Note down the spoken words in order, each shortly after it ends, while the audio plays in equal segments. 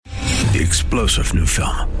the explosive new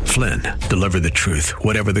film, Flynn, Deliver the Truth,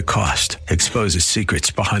 Whatever the Cost, exposes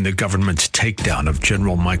secrets behind the government's takedown of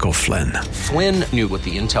General Michael Flynn. Flynn knew what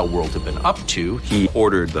the intel world had been up to. He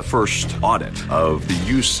ordered the first audit of the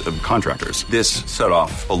use of contractors. This set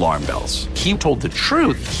off alarm bells. He told the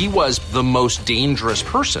truth. He was the most dangerous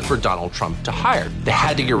person for Donald Trump to hire. They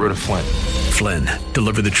had to get rid of Flynn. Flynn,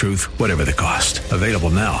 Deliver the Truth, Whatever the Cost. Available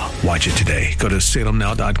now. Watch it today. Go to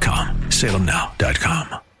salemnow.com.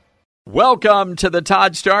 salemnow.com. Welcome to the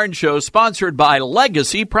Todd Starnes Show, sponsored by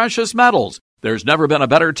Legacy Precious Metals. There's never been a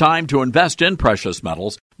better time to invest in precious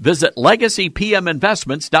metals. Visit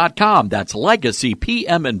LegacyPMInvestments.com. That's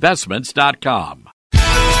LegacyPMInvestments.com.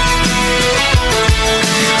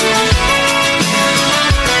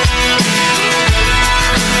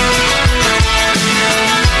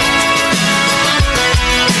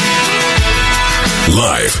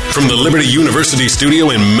 Live from the Liberty University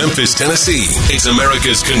studio in Memphis, Tennessee, it's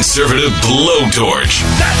America's conservative blowtorch.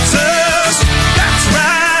 That's us. That's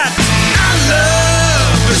right. I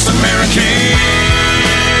love this American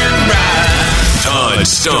ride. Todd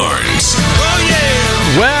Starnes. Oh,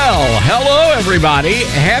 yeah. Well, hello, everybody.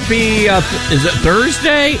 Happy, is it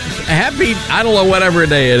Thursday? Happy, I don't know, whatever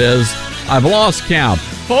day it is. I've lost count.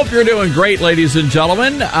 Hope you're doing great, ladies and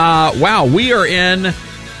gentlemen. Wow, we are in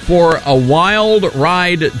for a wild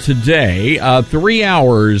ride today. 3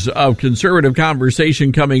 hours of conservative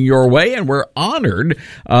conversation coming your way, and we're honored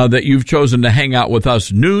that you've chosen to hang out with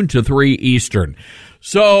us noon to 3 Eastern.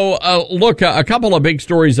 So, look, a couple of big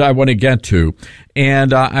stories I want to get to,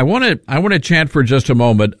 and I want to chat for just a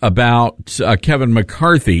moment about Kevin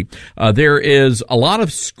McCarthy. There is a lot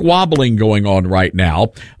of squabbling going on right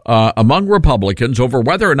now among Republicans over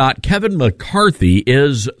whether or not Kevin McCarthy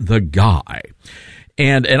is the guy.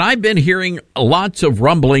 And I've been hearing lots of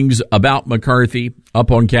rumblings about McCarthy up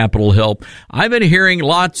on Capitol Hill. I've been hearing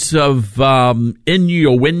lots of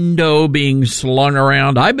innuendo being slung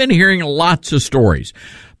around. I've been hearing lots of stories.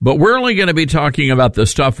 But we're only going to be talking about the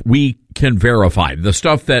stuff we can verify, the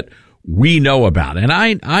stuff that we know about. And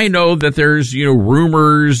I know that there's,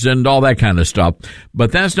 rumors and all that kind of stuff,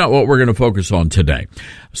 but that's not what we're going to focus on today.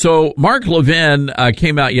 So Mark Levin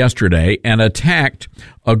came out yesterday and attacked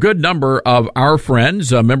a good number of our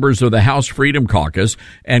friends, members of the House Freedom Caucus,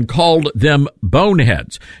 and called them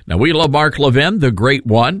boneheads. Now, we love Mark Levin, the great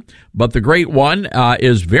one, but the great one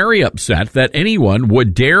is very upset that anyone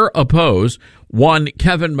would dare oppose one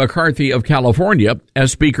Kevin McCarthy of California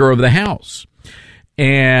as Speaker of the House.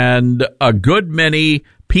 And a good many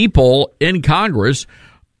people in Congress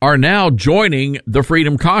are now joining the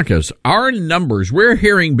Freedom Caucus. Our numbers, we're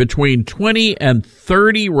hearing between 20 and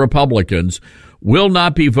 30 Republicans will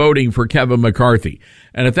not be voting for Kevin McCarthy.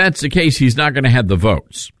 And if that's the case, he's not going to have the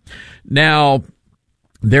votes. Now,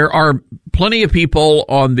 there are plenty of people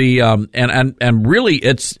on the, and really,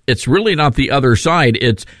 it's really not the other side.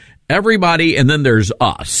 It's everybody, and then there's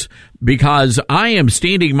us, because I am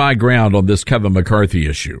standing my ground on this Kevin McCarthy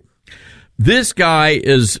issue. This guy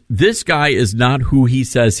is not who he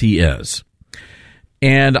says he is.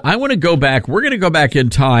 And I want to go back. We're going to go back in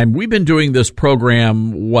time. We've been doing this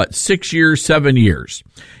program, 6 years, 7 years.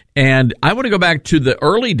 And I want to go back to the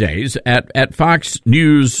early days at Fox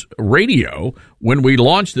News Radio when we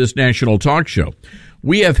launched this national talk show.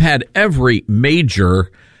 We have had every major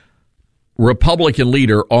Republican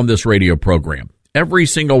leader on this radio program, every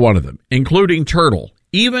single one of them, including Turtle.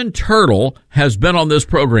 Even Turtle has been on this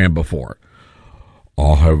program before.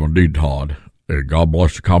 I have indeed, Todd. God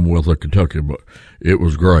bless the Commonwealth of Kentucky, but it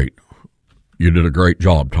was great. You did a great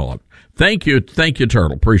job, Todd. Thank you,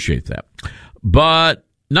 Turtle. Appreciate that. But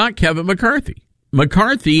not Kevin McCarthy.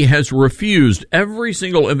 McCarthy has refused every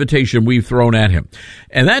single invitation we've thrown at him.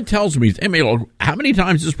 And that tells me, how many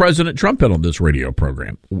times has President Trump been on this radio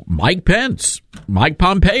program? Mike Pence, Mike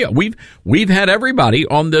Pompeo. We've had everybody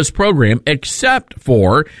on this program except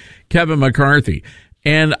for Kevin McCarthy.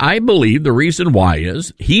 And I believe the reason why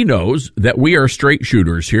is he knows that we are straight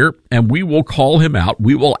shooters here, and we will call him out.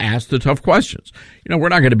 We will ask the tough questions. We're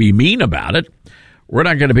not going to be mean about it. We're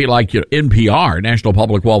not going to be like NPR, National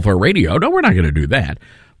Public Welfare Radio. No, we're not going to do that.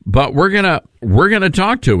 But we're gonna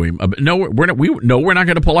talk to him. No, we're not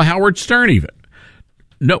going to pull a Howard Stern even.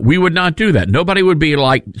 No, we would not do that. Nobody would be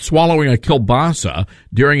like swallowing a kielbasa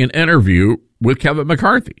during an interview with Kevin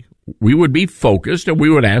McCarthy. We would be focused, and we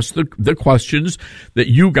would ask the questions that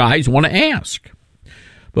you guys want to ask.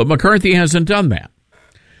 But McCarthy hasn't done that.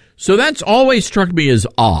 So that's always struck me as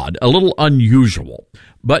odd, a little unusual.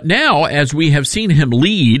 But now, as we have seen him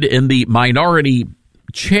lead in the minority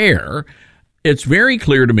chair, it's very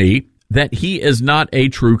clear to me that he is not a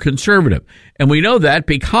true conservative. And we know that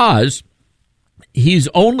because he's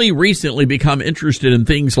only recently become interested in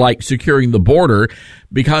things like securing the border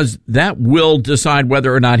because that will decide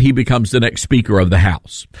whether or not he becomes the next Speaker of the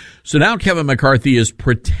House. So now Kevin McCarthy is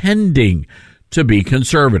pretending to be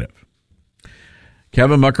conservative.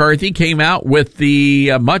 Kevin McCarthy came out with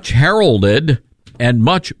the much heralded and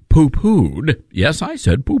much poo-pooed, yes, I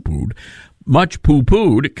said poo-pooed, much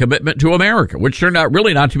poo-pooed commitment to America, which turned out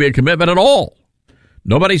really not to be a commitment at all.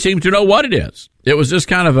 Nobody seems to know what it is. It was just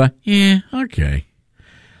kind of a, okay.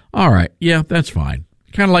 All right, yeah, that's fine.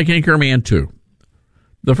 Kind of like Anchorman 2.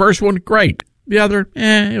 The first one, great. The other,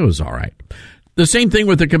 it was all right. The same thing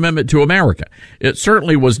with the commitment to America. It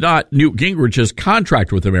certainly was not Newt Gingrich's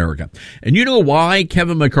contract with America. And you know why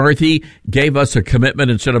Kevin McCarthy gave us a commitment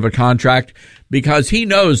instead of a contract? Because he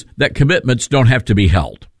knows that commitments don't have to be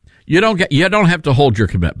held. You don't have to hold your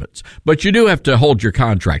commitments, but you do have to hold your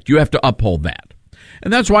contract. You have to uphold that.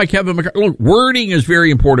 And that's why Kevin McCarthy, look, wording is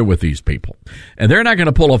very important with these people. And they're not going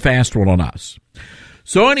to pull a fast one on us.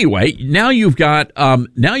 So anyway, now you've got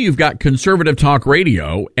conservative talk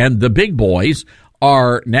radio, and the big boys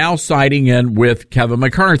are now siding in with Kevin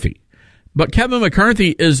McCarthy. But Kevin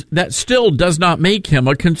McCarthy that still does not make him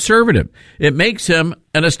a conservative. It makes him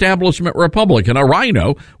an establishment Republican, a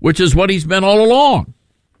rhino, which is what he's been all along.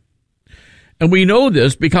 And we know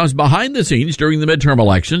this because behind the scenes during the midterm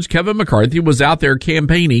elections, Kevin McCarthy was out there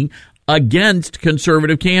campaigning against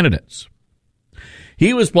conservative candidates.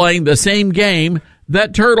 He was playing the same game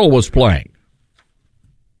that Turtle was playing.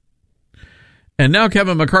 And now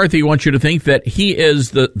Kevin McCarthy wants you to think that he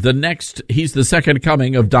is he's the second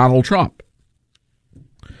coming of Donald Trump.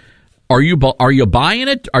 Are you buying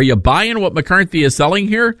it? Are you buying what McCarthy is selling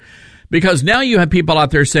here? Because now you have people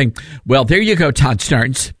out there saying, well, there you go, Todd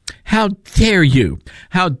Stearns. How dare you?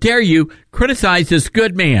 How dare you criticize this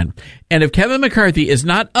good man? And if Kevin McCarthy is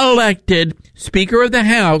not elected Speaker of the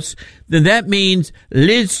House, then that means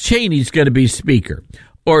Liz Cheney's going to be Speaker.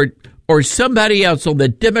 Or somebody else on the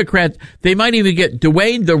Democrats. They might even get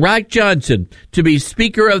Dwayne "The Rock" Johnson to be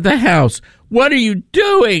Speaker of the House. What are you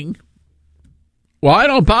doing? Well, I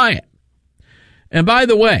don't buy it. And by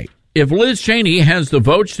the way, if Liz Cheney has the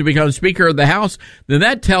votes to become Speaker of the House, then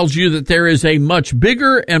that tells you that there is a much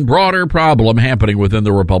bigger and broader problem happening within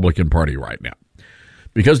the Republican Party right now.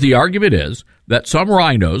 Because the argument is that some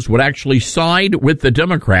rhinos would actually side with the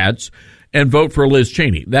Democrats and vote for Liz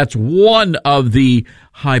Cheney. That's one of the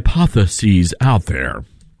hypotheses out there.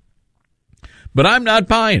 But I'm not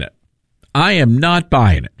buying it. I am not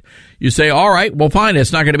buying it. You say, all right, well, fine,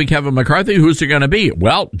 it's not going to be Kevin McCarthy. Who's it going to be?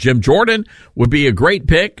 Well, Jim Jordan would be a great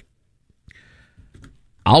pick.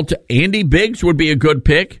 Andy Biggs would be a good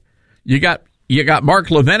pick. You got Mark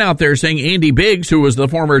Levin out there saying Andy Biggs, who was the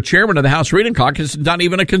former chairman of the House Freedom Caucus, is not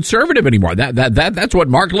even a conservative anymore. That's what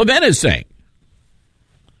Mark Levin is saying.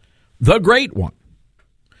 The great one.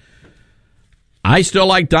 I still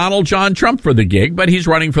like Donald John Trump for the gig, but he's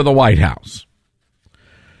running for the White House.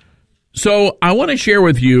 So I want to share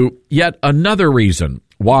with you yet another reason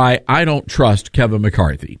why I don't trust Kevin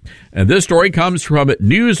McCarthy. And this story comes from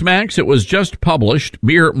Newsmax. It was just published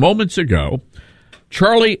mere moments ago.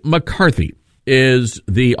 Charlie McCarthy is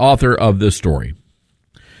the author of this story.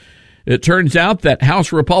 It turns out that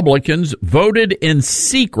House Republicans voted in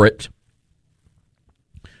secret.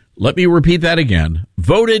 Let me repeat that again.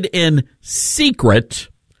 Voted in secret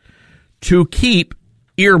to keep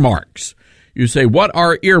earmarks. You say, what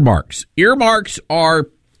are earmarks? Earmarks are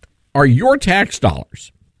your tax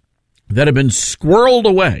dollars that have been squirreled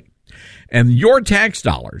away. And your tax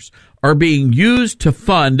dollars are being used to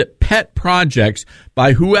fund pet projects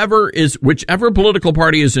by whichever political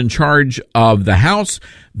party is in charge of the House.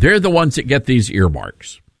 They're the ones that get these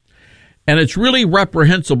earmarks. And it's really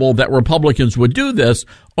reprehensible that Republicans would do this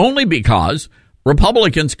only because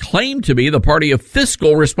Republicans claim to be the party of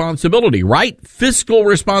fiscal responsibility, right? Fiscal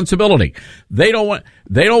responsibility. They don't want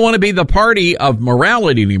to be the party of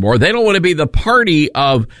morality anymore. They don't want to be the party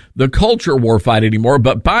of the culture war fight anymore.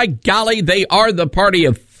 But by golly, they are the party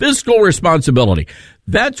of fiscal responsibility.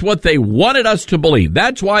 That's what they wanted us to believe.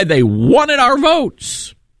 That's why they wanted our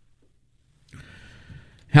votes.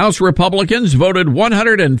 House Republicans voted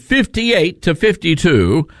 158 to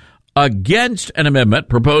 52 against an amendment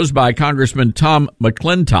proposed by Congressman Tom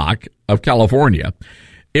McClintock of California.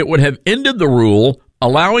 It would have ended the rule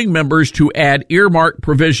allowing members to add earmark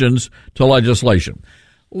provisions to legislation.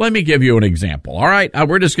 Let me give you an example. All right,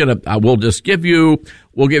 we'll give you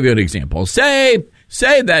an example. Say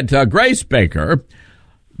that Grace Baker,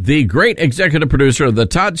 the great executive producer of the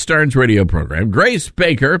Todd Stearns radio program, Grace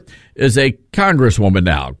Baker is a congresswoman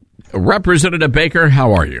now. Representative Baker,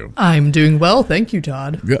 how are you? I'm doing well, thank you,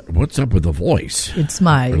 Todd. Good. What's up with the voice? It's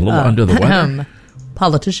my a little under the weather.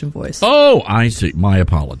 politician voice. Oh, I see. My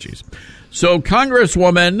apologies. So,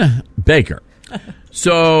 Congresswoman Baker,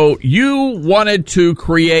 so you wanted to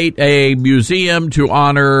create a museum to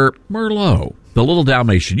honor Merlot, the little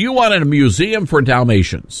Dalmatian. You wanted a museum for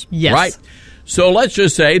Dalmatians, yes. Right? So let's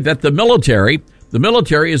just say that the military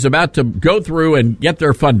is about to go through and get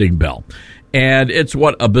their funding bill. And it's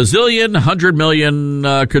what, a bazillion, 100 million,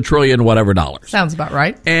 quadrillion, whatever dollars. Sounds about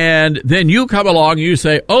right. And then you come along and you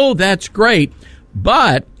say, oh, that's great,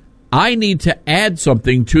 but I need to add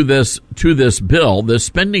something to this bill, this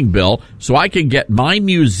spending bill, so I can get my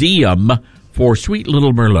museum for sweet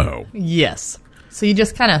little Merlot. Yes. So you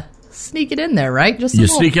just kind of sneak it in there, right?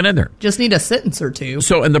 Sneak it in there. Just need a sentence or two.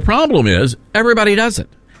 So, and the problem is, everybody does it.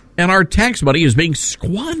 And our tax money is being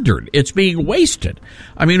squandered. It's being wasted.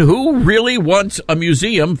 I mean, who really wants a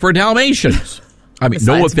museum for Dalmatians? I mean,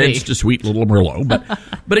 no offense to sweet little Merlot,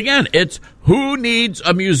 but again, it's who needs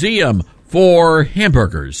a museum for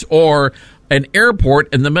hamburgers or an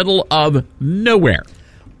airport in the middle of nowhere?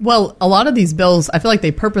 Well, a lot of these bills, I feel like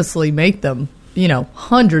they purposely make them,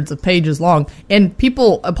 hundreds of pages long. And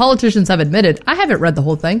politicians have admitted, I haven't read the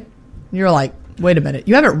whole thing. And you're like, wait a minute,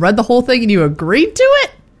 you haven't read the whole thing and you agreed to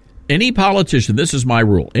it? Any politician, this is my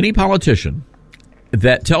rule, any politician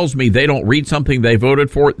that tells me they don't read something they voted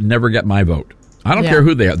for, never get my vote. I don't care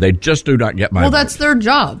who they are. They just do not get my vote. Well, that's their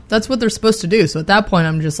job. That's what they're supposed to do. So at that point,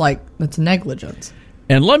 I'm just like, that's negligence.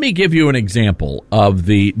 And let me give you an example of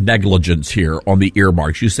the negligence here on the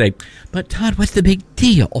earmarks. You say, but Todd, what's the big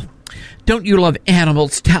deal? Don't you love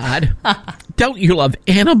animals, Todd? Don't you love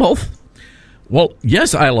animals? Well,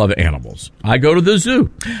 yes, I love animals. I go to the zoo.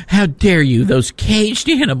 How dare you, those caged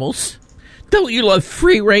animals? Don't you love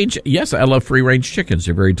free-range? Yes, I love free-range chickens.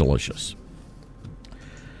 They're very delicious.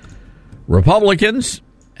 Republicans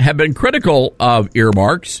have been critical of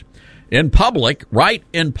earmarks in public, right?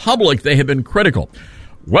 In public, they have been critical.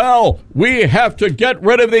 Well, we have to get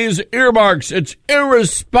rid of these earmarks. It's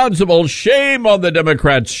irresponsible. Shame on the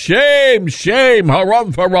Democrats. Shame, shame.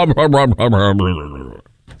 Harum, harum, harum, harum.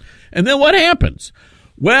 And then what happens?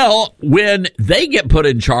 Well, when they get put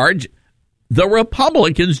in charge, the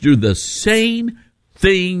Republicans do the same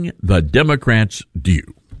thing the Democrats do.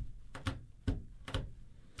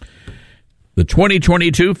 The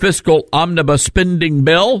 2022 fiscal omnibus spending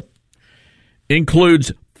bill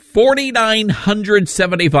includes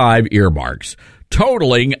 4,975 earmarks,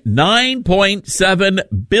 totaling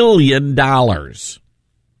 $9.7 billion.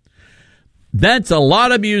 That's a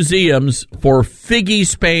lot of museums for Figgy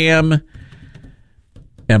Spam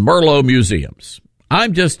and Merlot museums.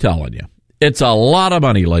 I'm just telling you, it's a lot of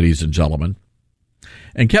money, ladies and gentlemen.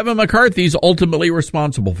 And Kevin McCarthy's ultimately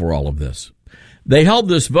responsible for all of this. They held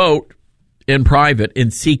this vote in private,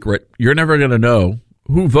 in secret. You're never going to know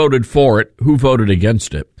who voted for it, who voted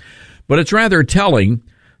against it. But it's rather telling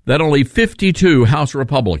that only 52 House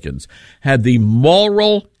Republicans had the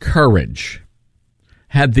moral courage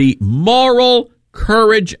and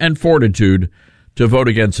fortitude to vote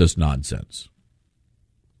against this nonsense.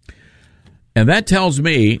 And that tells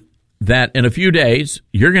me that in a few days,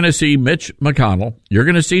 you're going to see Mitch McConnell, you're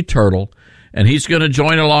going to see Turtle, and he's going to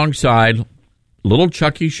join alongside little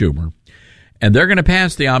Chucky Schumer. And they're going to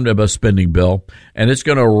pass the omnibus spending bill, and it's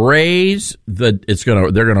going to raise they're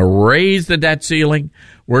going to raise the debt ceiling.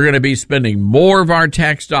 We're going to be spending more of our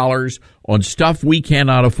tax dollars on stuff we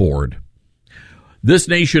cannot afford. This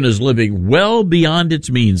nation is living well beyond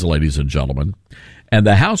its means, ladies and gentlemen. And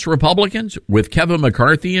the House Republicans, with Kevin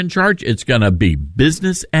McCarthy in charge, it's going to be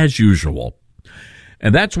business as usual.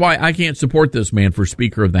 And that's why I can't support this man for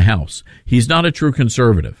Speaker of the House. He's not a true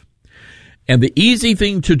conservative. And the easy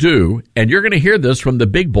thing to do, and you're going to hear this from the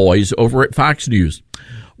big boys over at Fox News,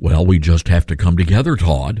 well, we just have to come together,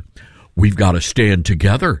 Todd. We've got to stand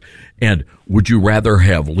together. And would you rather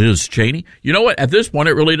have Liz Cheney? You know what? At this point,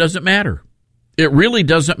 it really doesn't matter. It really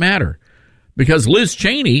doesn't matter. Because Liz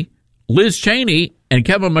Cheney and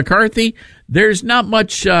Kevin McCarthy, there's not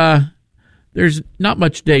much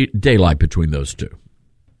daylight between those two.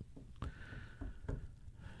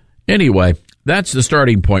 Anyway, that's the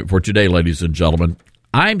starting point for today, ladies and gentlemen.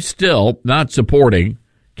 I'm still not supporting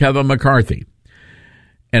Kevin McCarthy.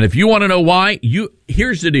 And if you want to know why,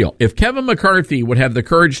 here's the deal. If Kevin McCarthy would have the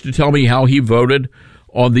courage to tell me how he voted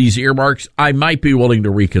on these earmarks, I might be willing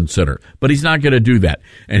to reconsider. But he's not going to do that.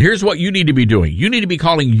 And here's what you need to be doing. You need to be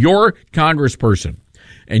calling your congressperson.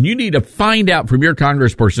 And you need to find out from your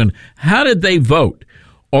congressperson, how did they vote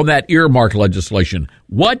on that earmark legislation?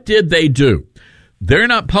 What did they do? They're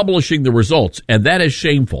not publishing the results, and that is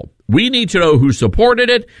shameful. We need to know who supported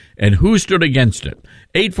it and who stood against it.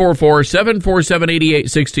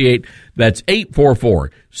 844-747-8868. That's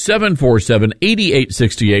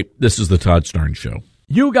 844-747-8868. This is the Todd Starnes Show.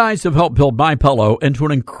 You guys have helped build MyPillow into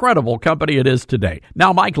an incredible company it is today.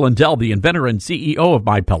 Now, Mike Lindell, the inventor and CEO of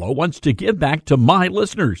MyPillow, wants to give back to my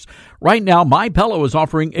listeners. Right now, MyPillow is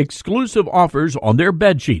offering exclusive offers on their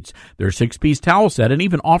bed sheets, their 6-piece towel set, and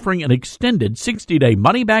even offering an extended 60-day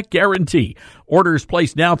money-back guarantee. Orders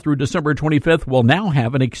placed now through December 25th will now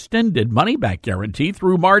have an extended money-back guarantee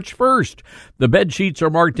through March 1st. The bed sheets are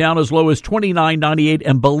marked down as low as $29.98,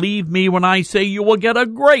 and believe me when I say you will get a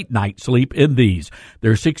great night's sleep in these.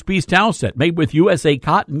 Their 6-piece towel set made with USA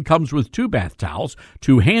cotton comes with 2 bath towels,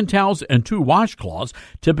 2 hand towels, and 2 washcloths,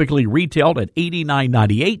 typically retailed at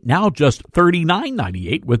 $89.98, now just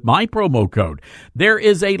 $39.98 with my promo code. There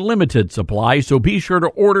is a limited supply, so be sure to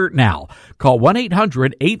order now. Call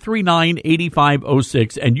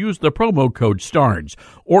 1-800-839-8506 and use the promo code STARNS.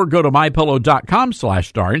 Or go to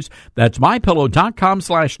MyPillow.com/Starnes. That's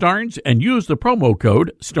MyPillow.com/Starnes and use the promo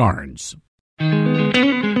code STARNS.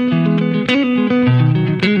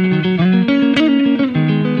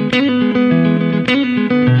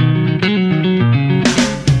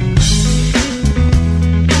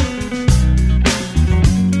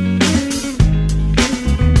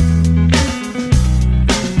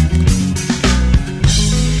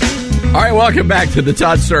 All right, welcome back to the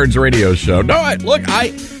Todd Starnes Radio Show. No, I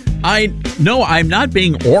know I'm not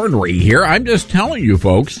being ornery here. I'm just telling you,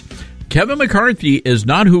 folks, Kevin McCarthy is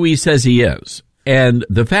not who he says he is. And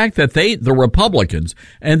the fact that the Republicans,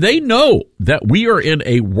 and they know that we are in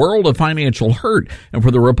a world of financial hurt, and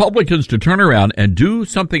for the Republicans to turn around and do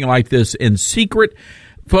something like this in secret,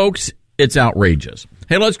 folks, it's outrageous.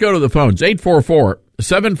 Hey, let's go to the phones.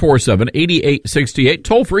 844-747-8868,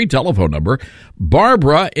 toll-free telephone number.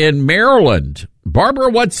 Barbara in Maryland. Barbara,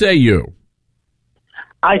 what say you?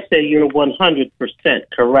 I say you're 100%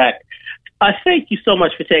 correct. Thank you so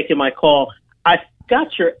much for taking my call. I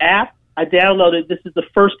got your app. I downloaded. This is the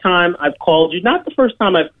first time I've called you. Not the first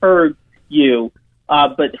time I've heard you,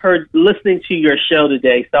 but listening to your show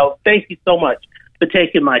today. So thank you so much for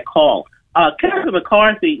taking my call. Kevin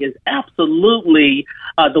McCarthy is absolutely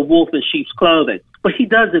the wolf in sheep's clothing, but he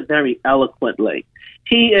does it very eloquently.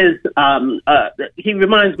 He is. He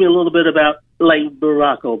reminds me a little bit about like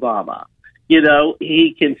Barack Obama. You know,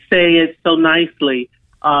 he can say it so nicely,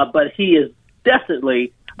 but he is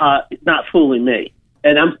definitely not fooling me.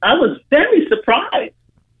 And I was very surprised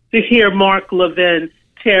to hear Mark Levin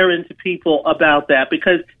tear into people about that,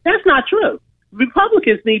 because that's not true.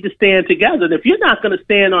 Republicans need to stand together. And if you're not going to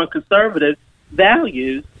stand on conservative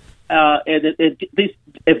values, and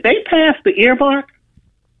if they pass the earmark,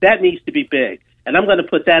 that needs to be big. And I'm going to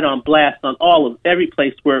put that on blast on every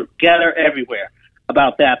place where Getter everywhere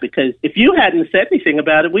about that, because if you hadn't said anything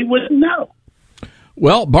about it, we wouldn't know.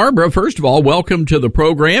 Well, Barbara, first of all, welcome to the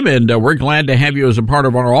program, and we're glad to have you as a part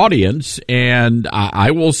of our audience. And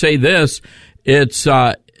I will say this, it's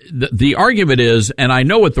the argument is, and I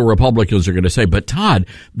know what the Republicans are going to say, but Todd,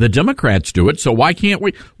 the Democrats do it, so why can't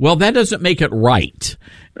we? Well, that doesn't make it right.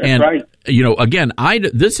 That's right. You know, again,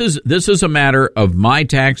 this is a matter of my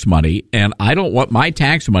tax money, and I don't want my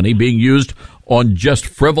tax money being used on just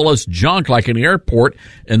frivolous junk like an airport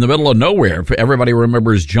in the middle of nowhere. Everybody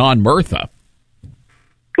remembers John Murtha.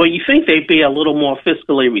 Well, you think they'd be a little more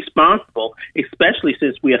fiscally responsible, especially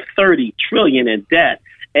since we are $30 trillion in debt,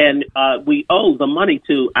 and we owe the money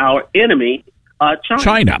to our enemy,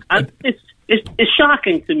 China. It's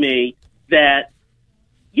shocking to me that,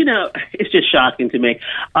 you know, it's just shocking to me.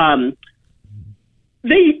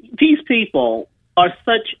 These people are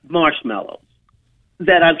such marshmallows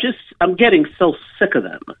that I'm getting so sick of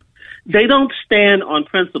them. They don't stand on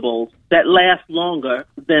principles that last longer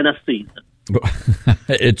than a season.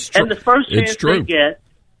 It's true. And the first chance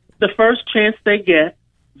they get,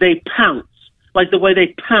 they pounce, like the way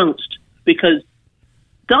they pounced, because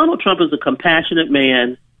Donald Trump is a compassionate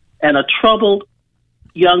man and a troubled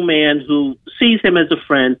young man who sees him as a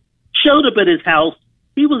friend, showed up at his house.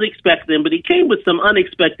 He was expecting him, but he came with some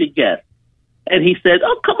unexpected guests. And he said,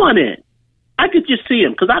 "Oh, come on in." I could just see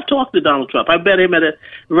him, because I've talked to Donald Trump. I met him at a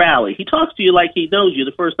rally. He talks to you like he knows you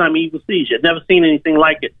the first time he even sees you. I've never seen anything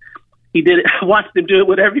like it. He did it. I watched him do it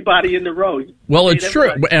with everybody in the row. Well, it's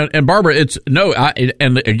true. And Barbara,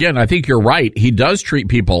 and again, I think you're right. He does treat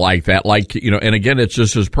people like that, like, you know, and again, it's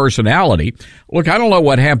just his personality. Look, I don't know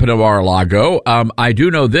what happened to Mar-a-Lago. I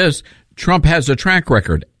do know this. Trump has a track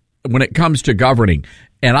record when it comes to governing,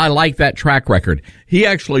 and I like that track record. He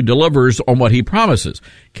actually delivers on what he promises.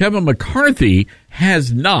 Kevin McCarthy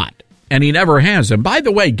has not. and he never has. And by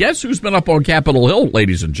the way, guess who's been up on Capitol Hill,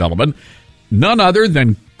 ladies and gentlemen? None other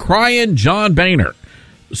than crying John Boehner.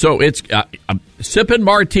 So it's sipping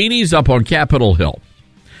martinis up on Capitol Hill.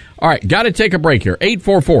 All right, got to take a break here.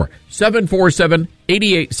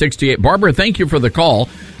 844-747-8868. Barbara, thank you for the call.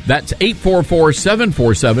 That's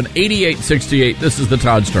 844-747-8868. This is the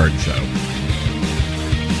Todd Starnes Show.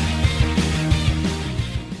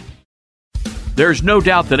 There's no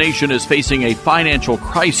doubt the nation is facing a financial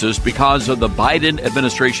crisis because of the Biden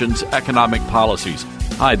administration's economic policies.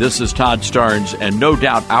 Hi, this is Todd Starnes, and no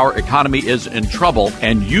doubt our economy is in trouble,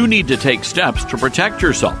 and you need to take steps to protect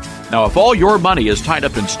yourself. Now, if all your money is tied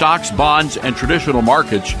up in stocks, bonds, and traditional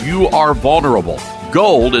markets, you are vulnerable.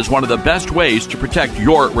 Gold is one of the best ways to protect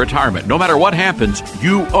your retirement. No matter what happens,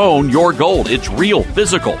 you own your gold. It's real,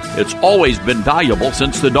 physical. It's always been valuable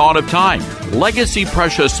since the dawn of time. Legacy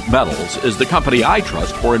Precious Metals is the company I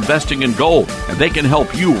trust for investing in gold, and they can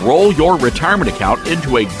help you roll your retirement account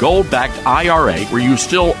into a gold-backed IRA where you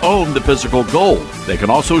still own the physical gold. They can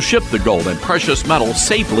also ship the gold and precious metals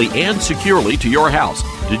safely and securely to your house.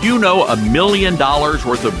 Did you know $1 million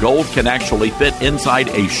worth of gold can actually fit inside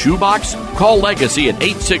a shoebox? Call Legacy at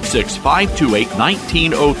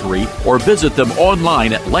 866-528-1903 or visit them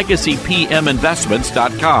online at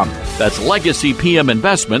legacypminvestments.com. That's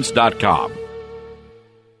legacypminvestments.com.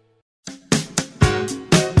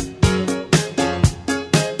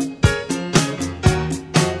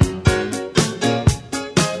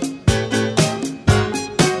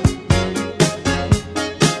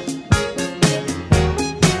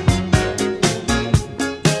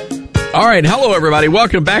 All right. Hello, everybody.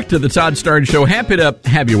 Welcome back to the Todd Starnes Show. Happy to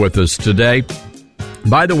have you with us today.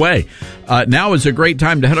 By the way, now is a great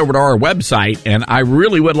time to head over to our website, and I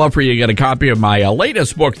really would love for you to get a copy of my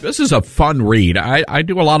latest book. This is a fun read. I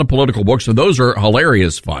do a lot of political books, and those are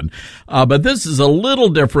hilarious fun. But this is a little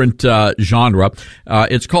different genre.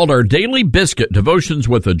 It's called Our Daily Biscuit, Devotions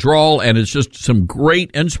with a Drawl, and it's just some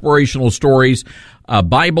great inspirational stories,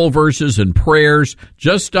 Bible verses and prayers,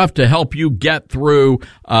 just stuff to help you get through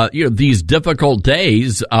these difficult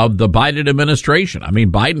days of the Biden administration. I mean,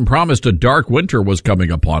 Biden promised a dark winter was coming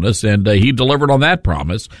upon us, and he delivered on that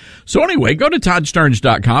promise. So anyway, go to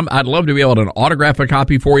ToddStarnes.com. I'd love to be able to autograph a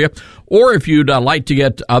copy for you. Or if you'd like to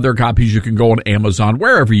get other copies, you can go on Amazon,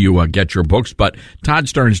 wherever you get your books. But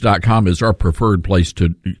ToddStarnes.com is our preferred place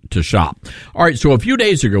to shop. All right, so a few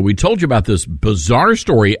days ago, we told you about this bizarre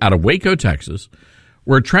story out of Waco, Texas,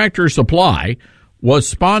 where Tractor Supply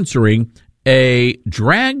was sponsoring a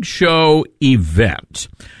drag show event.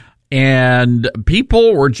 And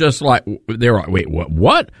people were just like, they're like, wait,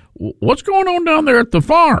 what? What's going on down there at the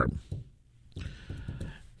farm?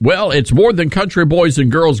 Well, it's more than country boys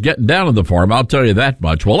and girls getting down on the farm, I'll tell you that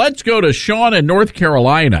much. Well, let's go to Sean in North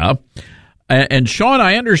Carolina. And Sean,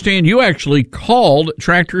 I understand you actually called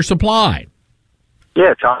Tractor Supply.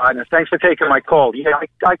 Yeah, Todd, and thanks for taking my call. Yeah,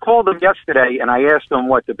 I called them yesterday, and I asked them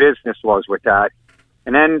what the business was with that.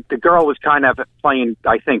 And then the girl was kind of playing,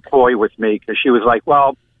 I think, coy with me, because she was like,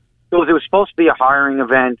 well, it was supposed to be a hiring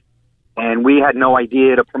event, and we had no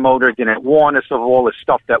idea. The promoter didn't warn us of all the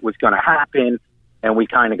stuff that was going to happen, and we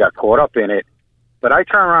kind of got caught up in it. But I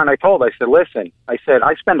turned around and I told her, I said, listen, I said,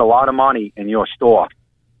 I spend a lot of money in your store.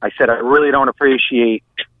 I said, I really don't appreciate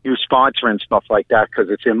you sponsoring stuff like that because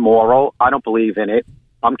it's immoral. I don't believe in it.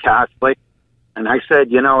 I'm Catholic. And I said,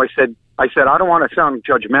 I said, I don't want to sound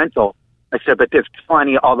judgmental. I said, but there's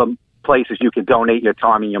plenty of other places you can donate your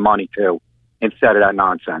time and your money to instead of that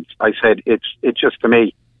nonsense. I said, it's just, to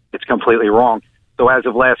me, it's completely wrong. So as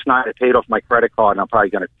of last night, I paid off my credit card, and I'm probably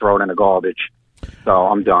going to throw it in the garbage. So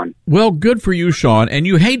I'm done. Well, good for you, Sean. And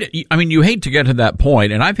you hate to get to that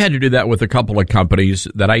point. And I've had to do that with a couple of companies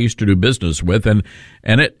that I used to do business with. And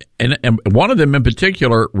one of them in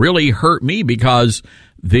particular really hurt me because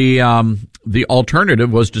the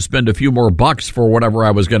alternative was to spend a few more bucks for whatever I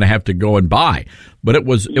was going to have to go and buy. But it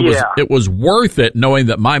was worth it knowing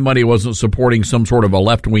that my money wasn't supporting some sort of a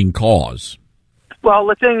left-wing cause. Well,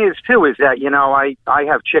 the thing is, too, is that, I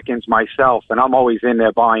have chickens myself, and I'm always in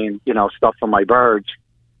there buying, stuff for my birds.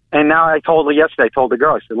 And now I told the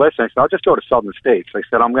girl, I said, listen, I'll just go to Southern States. I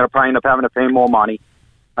said, I'm going to probably end up having to pay more money.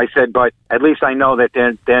 I said, but at least I know that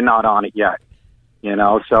they're not on it yet.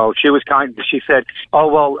 So she was she said, oh,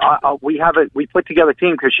 well, we put together a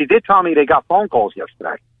team, because she did tell me they got phone calls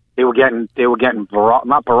yesterday. They were getting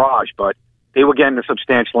not barrage, but they were getting a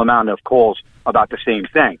substantial amount of calls about the same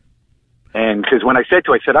thing. And because when I said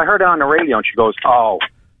to her, I said, I heard it on the radio, and she goes, oh,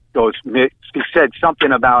 goes, she said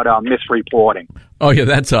something about misreporting. Oh, yeah,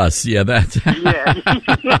 that's us. Yeah, that's... Yeah.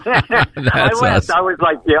 I laughed. us. I was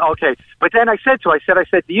like, yeah, okay. But then I said to her, I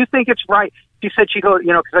said, do you think it's right? She said, because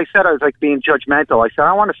I said I was like being judgmental. I said, I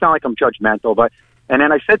don't want to sound like I'm judgmental, but, and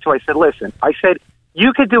then I said to her, I said, listen, I said,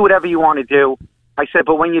 you could do whatever you want to do. I said,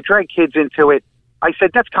 but when you drag kids into it, I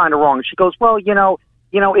said, that's kind of wrong. And she goes, well,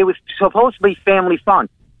 it was supposed to be family fun.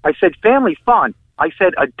 I said, family fun. I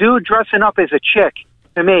said, a dude dressing up as a chick,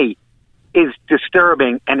 to me, is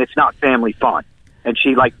disturbing, and it's not family fun. And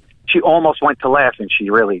she almost went to laugh, and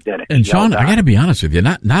she really didn't. And Sean, I got to be honest with you,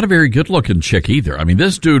 not a very good-looking chick either. I mean,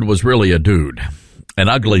 this dude was really a dude, an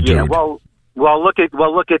ugly dude. Yeah, well, look at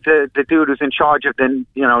the dude who's in charge of the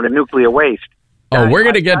nuclear waste. Oh, we're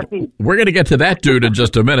gonna get to that dude in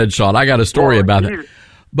just a minute, Sean. I got a story about it.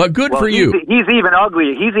 But good for you. He's even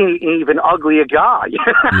ugly. He's an even uglier guy.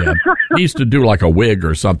 Yeah, he used to do like a wig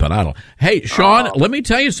or something. I don't. Hey, Sean, let me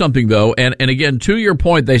tell you something though. And again, to your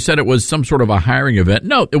point, they said it was some sort of a hiring event.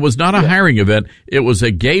 No, it was not a hiring event. It was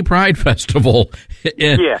a gay pride festival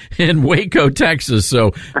in Waco, Texas.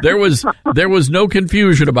 So there was no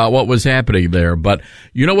confusion about what was happening there. But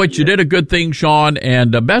you know what? You did a good thing, Sean.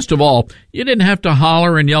 And best of all, you didn't have to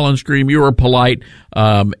holler and yell and scream. You were polite.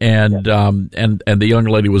 And the young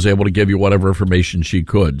lady was able to give you whatever information she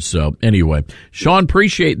could. So anyway, Sean,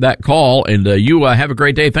 appreciate that call, and you have a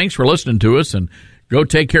great day. Thanks for listening to us, and go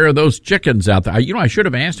take care of those chickens out there. I should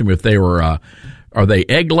have asked him if they were, are they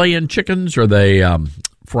egg-laying chickens or are they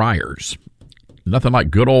fryers? Nothing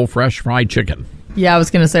like good old fresh fried chicken. Yeah, I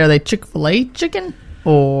was going to say, are they Chick-fil-A chicken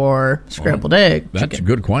or scrambled egg chicken? That's a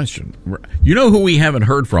good question. You know who we haven't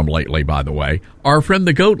heard from lately, by the way? Our friend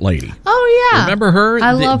the goat lady. Oh, yeah. Remember her?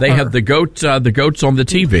 I love They her. have the goats on the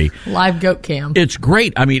TV. Live goat cam. It's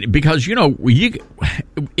great. I mean, because,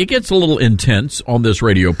 it gets a little intense on this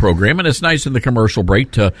radio program, and it's nice in the commercial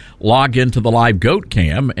break to log into the live goat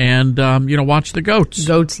cam and, watch the goats.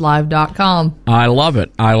 Goatslive.com. I love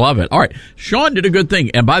it. All right. Sean did a good thing.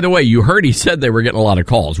 And by the way, you heard he said they were getting a lot of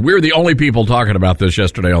calls. We were the only people talking about this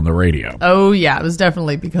yesterday on the radio. Oh, yeah. It was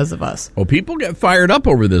definitely because of us. Well, people get fired up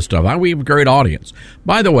over this stuff. We have a great audience.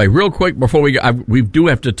 By the way, real quick before we do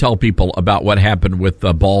have to tell people about what happened with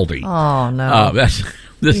Baldy. Oh, no.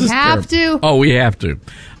 We have to? Oh, we have to.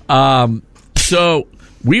 So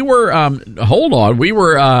we were hold on. We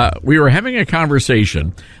were having a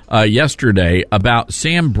conversation yesterday about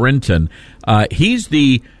Sam Brinton. He's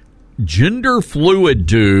the gender fluid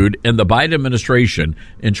dude in the Biden administration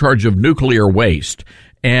in charge of nuclear waste.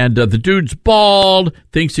 And the dude's bald,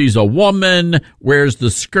 thinks he's a woman, wears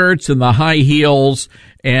the skirts and the high heels,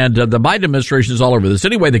 and the Biden administration is all over this.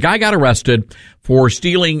 Anyway, the guy got arrested for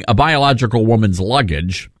stealing a biological woman's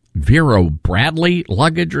luggage, Vera Bradley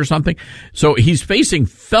luggage or something. So he's facing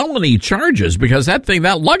felony charges because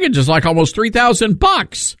that luggage is like almost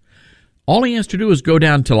 $3,000. All he has to do is go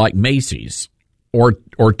down to like Macy's or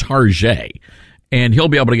Target, and he'll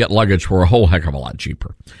be able to get luggage for a whole heck of a lot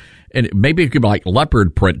cheaper. And maybe it could be like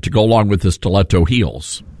leopard print to go along with the stiletto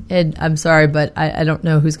heels. And I'm sorry, but I don't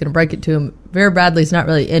know who's going to break it to him. Vera Bradley's not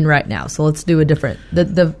really in right now, so let's do a different.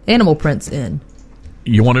 The animal print's in.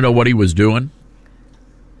 You want to know what he was doing?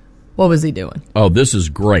 What was he doing? Oh, this is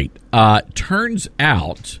great. Turns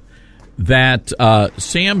out that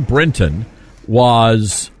Sam Brinton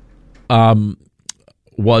was hosting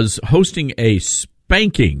a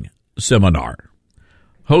spanking seminar.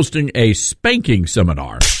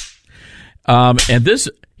 And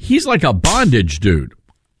he's like a bondage dude.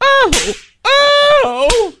 Oh,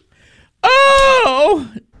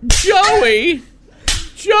 Joey,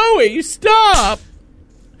 stop.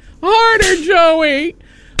 Harder, Joey.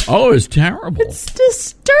 Oh, it's terrible. It's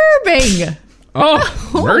disturbing.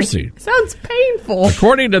 Oh, mercy. Sounds painful.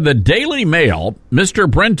 According to the Daily Mail, Mr.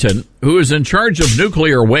 Brinton, who is in charge of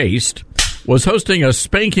nuclear waste, was hosting a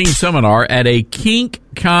spanking seminar at a kink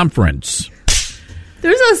conference.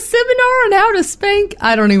 There's a seminar on how to spank?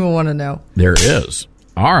 I don't even want to know. There is.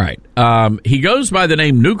 All right. He goes by the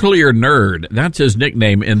name Nuclear Nerd. That's his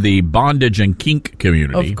nickname in the bondage and kink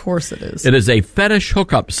community. Of course it is. It is a fetish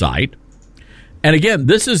hookup site. And again,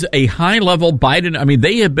 this is a high-level Biden. I mean,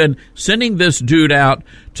 they have been sending this dude out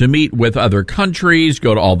to meet with other countries,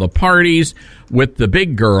 go to all the parties with the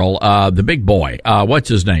big girl, the big boy. What's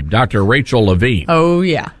his name? Dr. Rachel Levine. Oh,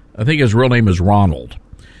 yeah. I think his real name is Ronald.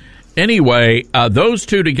 Anyway, those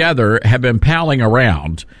two together have been palling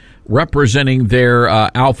around, representing their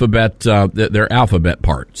alphabet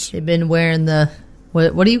parts. They've been wearing the,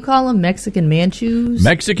 what do you call them? Mexican man shoes?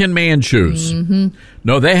 Mexican man shoes. Mm-hmm.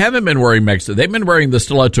 No, they haven't been wearing Mexican. They've been wearing the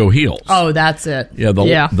stiletto heels. Oh, that's it. Yeah, the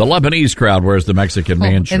Lebanese crowd wears the Mexican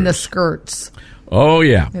man shoes. And the skirts. Oh,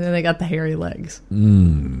 yeah. And then they got the hairy legs.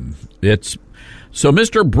 It's so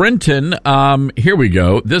Mr. Brenton, here we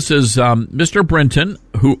go. This is Mr. Brenton,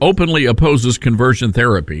 who openly opposes conversion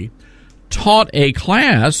therapy, taught a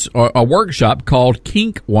class, or a workshop called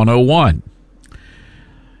Kink 101.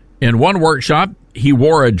 In one workshop, he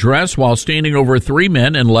wore a dress while standing over 3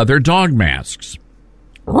 men in leather dog masks.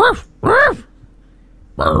 I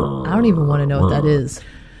don't even want to know what that is.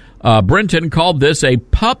 Brenton called this a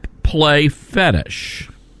pup play fetish.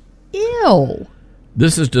 Ew.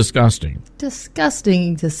 This is disgusting.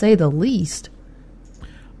 Disgusting, to say the least.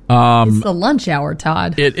 It's the lunch hour,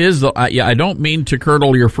 Todd. It is. I don't mean to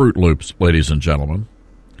curdle your Fruit Loops, ladies and gentlemen.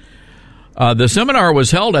 The seminar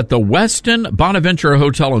was held at the Westin Bonaventure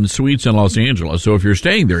Hotel and Suites in Los Angeles. So if you're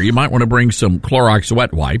staying there, you might want to bring some Clorox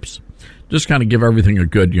wet wipes. Just kind of give everything a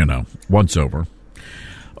good, once over.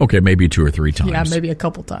 Okay, maybe 2 or 3 times. Yeah, maybe a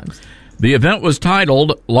couple times. The event was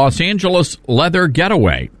titled Los Angeles Leather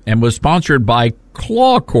Getaway and was sponsored by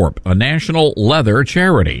Claw Corp, a national leather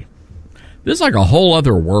charity. This is like a whole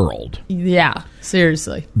other world. Yeah,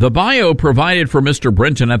 seriously. The bio provided for Mr.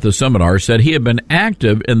 Brenton at the seminar said he had been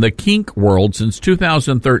active in the kink world since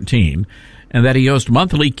 2013 and that he hosts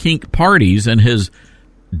monthly kink parties in his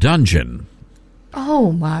dungeon.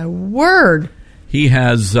 Oh, my word. He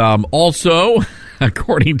has also,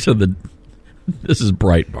 according to this is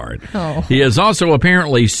Breitbart. Oh. He has also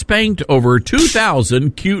apparently spanked over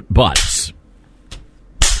 2,000 cute butts.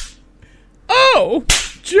 Oh,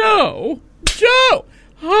 Joe,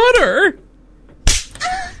 Hunter.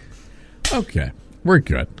 Okay, we're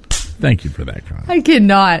good. Thank you for that, Con. I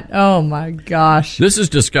cannot. Oh, my gosh. This is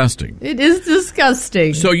disgusting. It is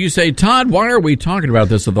disgusting. So you say, Todd, why are we talking about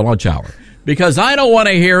this at the lunch hour? Because I don't want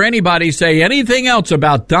to hear anybody say anything else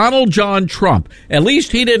about Donald John Trump. At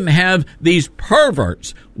least he didn't have these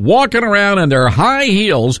perverts walking around in their high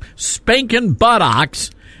heels, spanking buttocks,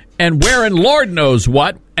 and wearing Lord knows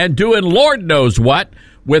what, and doing Lord knows what,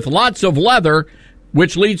 with lots of leather,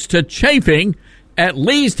 which leads to chafing. At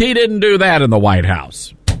least he didn't do that in the White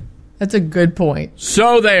House. That's a good point.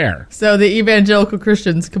 So there. So the evangelical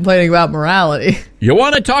Christians complaining about morality. You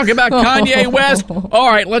want to talk about Kanye West? All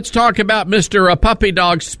right, let's talk about Mr. Puppy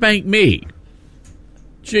Dog Spank Me.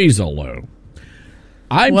 Jeez, Lou.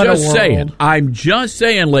 I'm just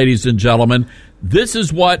saying, ladies and gentlemen, this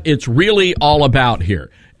is what it's really all about here.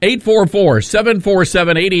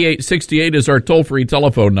 844-747-8868 is our toll-free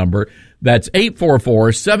telephone number. That's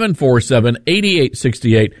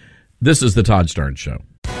 844-747-8868. This is the Todd Starnes Show.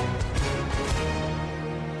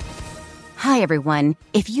 Hi, everyone.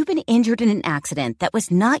 If you've been injured in an accident that was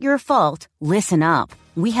not your fault, listen up.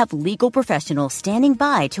 We have legal professionals standing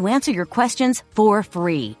by to answer your questions for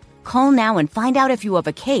free. Call now and find out if you have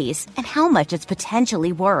a case and how much it's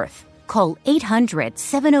potentially worth. Call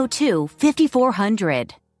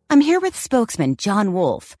 800-702-5400. I'm here with spokesman John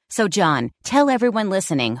Wolf. So, John, tell everyone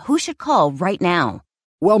listening who should call right now.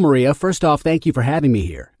 Well, Maria, first off, thank you for having me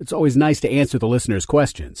here. It's always nice to answer the listeners'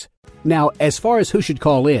 questions. Now, as far as who should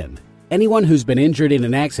call in, anyone who's been injured in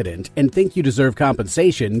an accident and think you deserve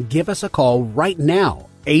compensation, give us a call right now.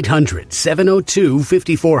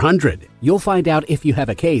 800-702-5400. You'll find out if you have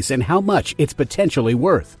a case and how much it's potentially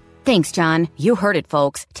worth. Thanks, John. You heard it,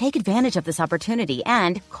 folks. Take advantage of this opportunity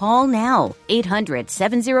and call now.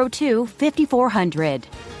 800-702-5400.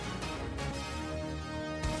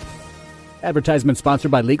 Advertisement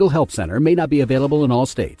sponsored by Legal Help Center. May not be available in all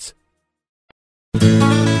states.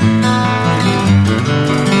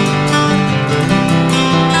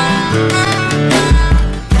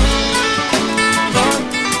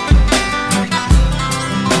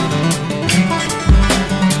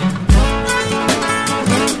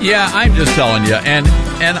 Yeah, I'm just telling you. And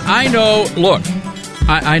I know, look,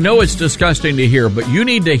 I know it's disgusting to hear, but you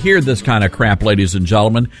need to hear this kind of crap, ladies and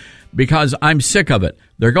gentlemen, because I'm sick of it.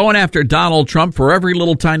 They're going after Donald Trump for every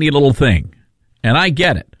little tiny little thing. And I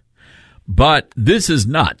get it. But this is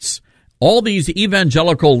nuts. All these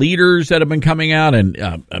evangelical leaders that have been coming out,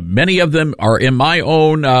 and many of them are in my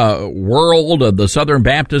own world of the Southern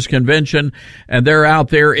Baptist Convention, and they're out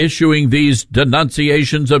there issuing these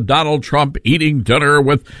denunciations of Donald Trump eating dinner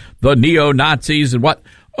with the neo-Nazis and what.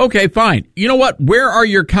 Okay, fine. You know what? Where are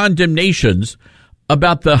your condemnations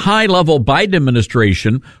about the high-level Biden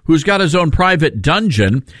administration who's got his own private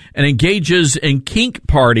dungeon and engages in kink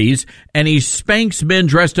parties, and he spanks men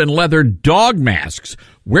dressed in leather dog masks?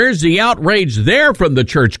 Where's the outrage there from the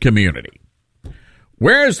church community?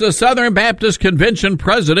 Where's the Southern Baptist Convention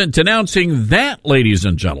president denouncing that, ladies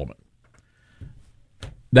and gentlemen?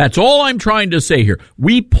 That's all I'm trying to say here.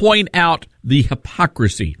 We point out the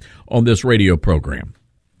hypocrisy on this radio program.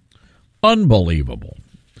 Unbelievable.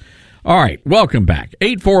 All right, welcome back.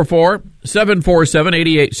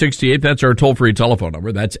 844-747-8868. That's our toll-free telephone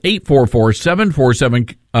number. That's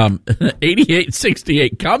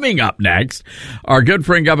 844-747-8868. Coming up next, our good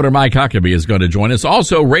friend Governor Mike Huckabee is going to join us.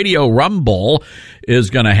 Also, Radio Rumble is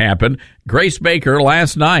going to happen. Grace Baker,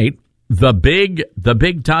 last night, the big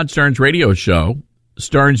Todd Starnes radio show,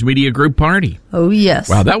 Starnes Media Group Party. Oh, yes.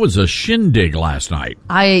 Wow, that was a shindig last night.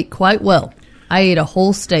 I ate quite well. I ate a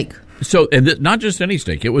whole steak. So, and not just any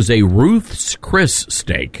steak. It was a Ruth's Chris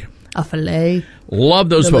steak. A filet. Love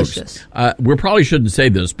those Delicious. folks. We probably shouldn't say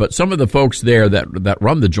this, but some of the folks there that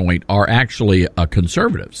run the joint are actually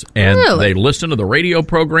conservatives. And Really? they listen to the radio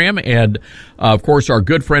program. And, of course, our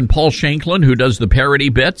good friend Paul Shanklin, who does the parody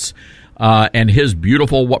bits, and his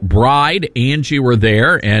beautiful bride, Angie, were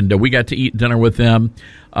there. And we got to eat dinner with them.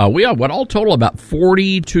 We had, all total, about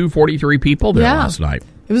 42, 43 people there last night.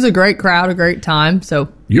 It was a great crowd, a great time. So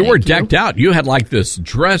You were decked out. You had like this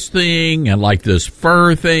dress thing and like this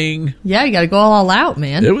fur thing. Yeah, you got to go all out,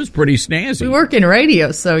 man. It was pretty snazzy. We work in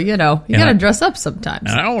radio, so, you got to dress up sometimes.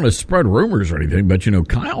 And I don't want to spread rumors or anything, but,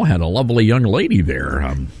 Kyle had a lovely young lady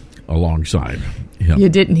there alongside him. You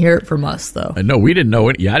didn't hear it from us, though. No, we didn't know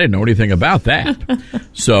it. Yeah, I didn't know anything about that.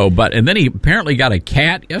 And then he apparently got a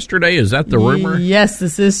cat yesterday. Is that the rumor? Yes,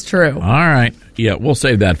 this is true. All right. Yeah, we'll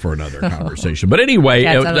save that for another conversation. But anyway,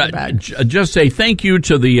 just say thank you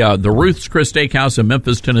to the Ruth's Chris Steakhouse in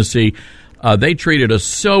Memphis, Tennessee. They treated us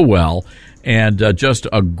so well. And just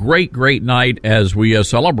a great, great night as we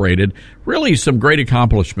celebrated really some great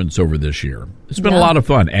accomplishments over this year. It's been a lot of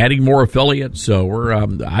fun, adding more affiliates. So we're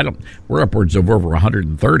upwards of over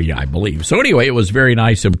 130, I believe. So anyway, it was very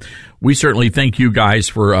nice, and we certainly thank you guys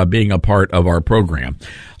for being a part of our program.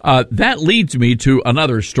 That leads me to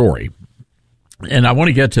another story, and I want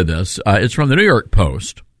to get to this. It's from the New York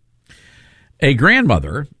Post. A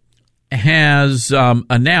grandmother has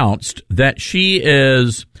announced that she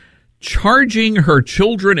is charging her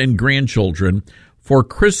children and grandchildren for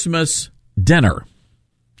Christmas dinner.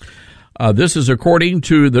 This is according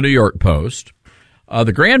to the New York Post.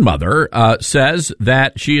 The grandmother says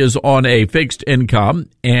that she is on a fixed income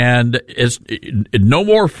and is no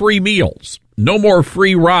more free meals, no more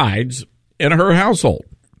free rides in her household.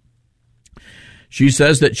 She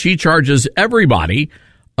says that she charges everybody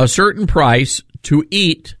a certain price to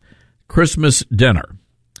eat Christmas dinner.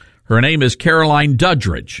 Her name is Caroline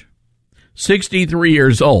Dudridge. 63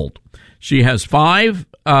 years old. She has 5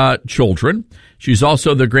 children. She's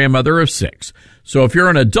also the grandmother of 6. So if you're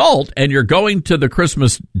an adult and you're going to the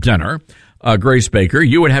Christmas dinner, Grace Baker,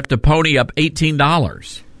 you would have to pony up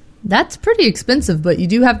 $18. That's pretty expensive, but you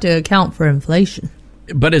do have to account for inflation.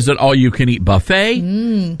 But is it all-you-can-eat buffet?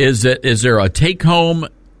 Is there a take-home?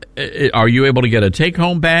 Are you able to get a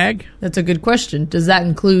take-home bag? That's a good question. Does that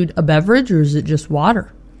include a beverage, or is it just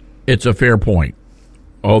water? It's a fair point.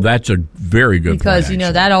 Oh, that's a very good point.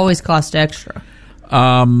 Because, that always costs extra.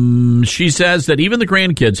 She says that even the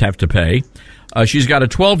grandkids have to pay. She's got a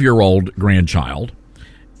 12-year-old grandchild,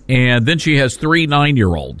 and then she has 3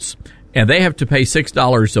 9-year-olds, and they have to pay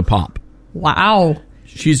 $6 a pop. Wow.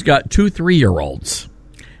 She's got 2 3-year-olds.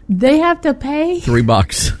 They have to pay?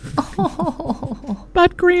 $3. Oh.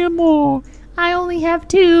 But, Grandma, I only have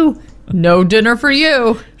 2. No dinner for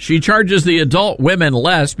you. She charges the adult women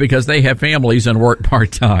less because they have families and work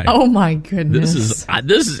part-time. Oh, my goodness.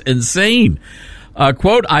 This is insane.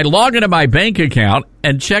 Quote, I log into my bank account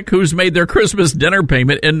and check who's made their Christmas dinner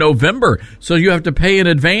payment in November, so you have to pay in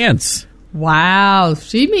advance. Wow.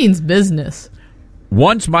 She means business.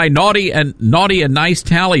 Once my naughty and nice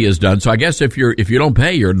tally is done, so I guess if you don't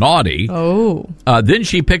pay, you're naughty. Oh. Then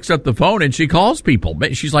she picks up the phone and she calls people.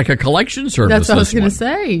 She's like a collection service. That's what I was going to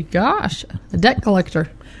say. Gosh, a debt collector.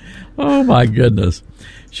 Oh, my goodness.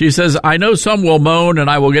 She says, I know some will moan and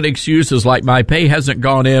I will get excuses like my pay hasn't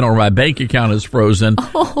gone in or my bank account is frozen.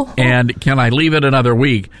 Oh. And can I leave it another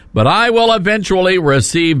week? But I will eventually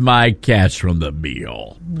receive my cash from the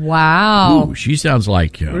meal. Wow. Ooh, she sounds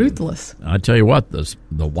like ruthless. I tell you what, the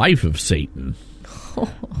wife of Satan,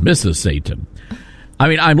 Mrs. Satan. I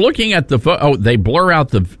mean, I'm looking at they blur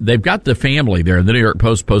out they've got the family there. The New York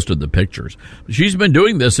Post posted the pictures. She's been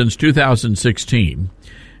doing this since 2016.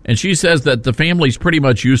 And she says that the family's pretty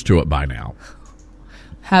much used to it by now.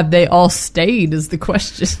 Have they all stayed is the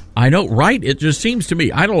question. I know, right? It just seems to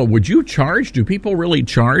me. I don't know. Would you charge? Do people really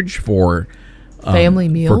charge for family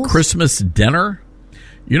meals? For Christmas dinner?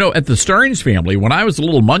 At the Stearns family, when I was a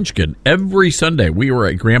little munchkin, every Sunday we were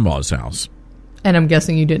at Grandma's house. And I'm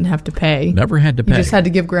guessing you didn't have to pay. Never had to pay. You just had to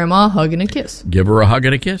give Grandma a hug and a kiss. Give her a hug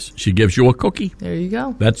and a kiss. She gives you a cookie. There you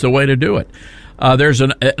go. That's the way to do it.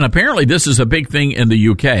 And apparently this is a big thing in the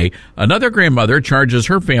UK. Another grandmother charges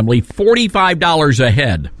her family $45 a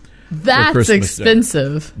head. That's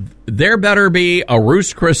expensive. There better be a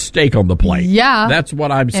Ruth's Chris steak on the plate. Yeah. That's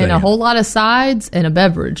what I'm saying. And a whole lot of sides and a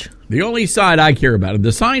beverage. The only side I care about, and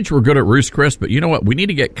the sides were good at Ruth's Chris, but you know what? We need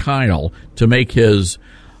to get Kyle to make his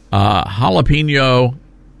jalapeno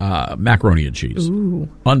macaroni and cheese. Ooh.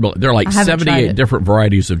 There are like 78 different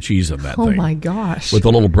varieties of cheese in that thing. Oh, my gosh. With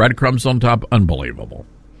the little breadcrumbs on top. Unbelievable.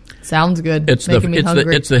 Sounds good. It's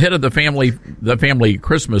the hit of the family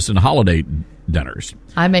Christmas and holiday dinners.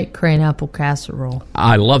 I make crane apple casserole.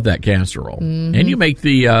 I love that casserole. Mm-hmm. And you make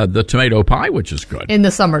the tomato pie, which is good. In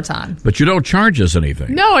the summertime. But you don't charge us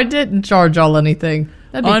anything. No, I didn't charge y'all anything.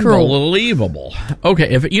 That'd be unbelievable. Cruel.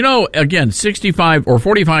 Okay, if again, $65 or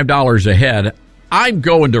 $45 a head, I'm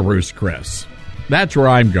going to Ruth's Chris. That's where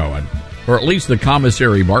I'm going. Or at least the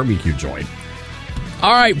commissary barbecue joint.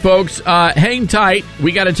 All right, folks, hang tight.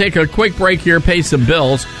 We got to take a quick break here, pay some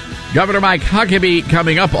bills. Governor Mike Huckabee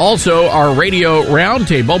coming up. Also, our radio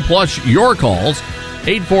roundtable, plus your calls,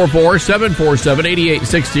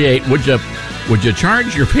 844-747-8868. Would you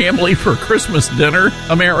charge your family for Christmas dinner,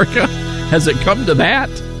 America? Has it come to that?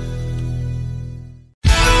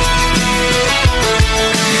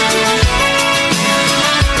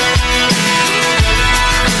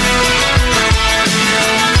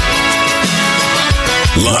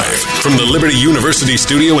 Live from the Liberty University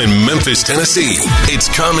studio in Memphis, Tennessee, it's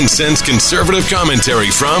Common Sense Conservative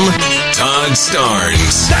Commentary from Todd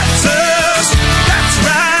Starnes. That's us. That's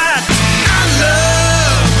right. I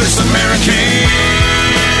love this American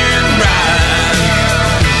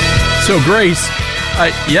ride. So, Grace,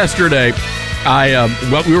 yesterday,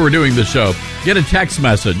 while we were doing the show, get a text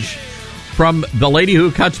message from the lady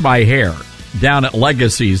who cuts my hair down at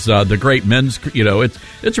Legacy's, the great men's,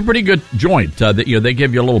 it's a pretty good joint. They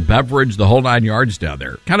give you a little beverage, the whole 9 yards down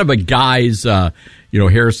there. Kind of a guy's, hair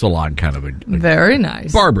salon, kind of a very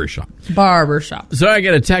nice barbershop. So I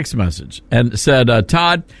get a text message and said,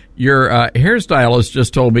 Todd, your hairstylist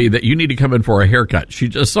just told me that you need to come in for a haircut. She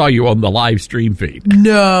just saw you on the live stream feed.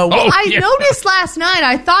 No, I noticed last night.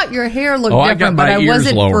 I thought your hair looked different, but I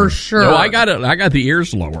wasn't for sure. No, I got it. I got the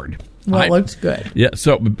ears lowered. Well, it looks good. Yeah.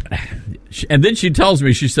 So, and then she tells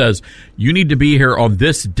me, she says, you need to be here on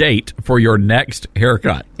this date for your next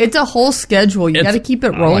haircut. It's a whole schedule. You got to keep it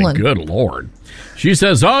rolling. Oh, good Lord. She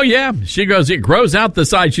says, oh, yeah. She goes, it grows out the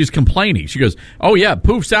sides. She's complaining. She goes, oh, yeah,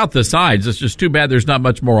 poofs out the sides. It's just too bad there's not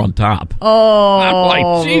much more on top. Oh. I'm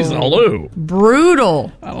like, geez, Lou.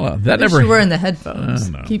 Brutal. I don't know. That never. You're wearing the headphones.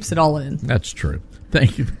 Keeps it all in. That's true.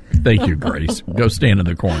 Thank you, Grace. Go stand in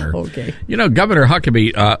the corner. Okay. Governor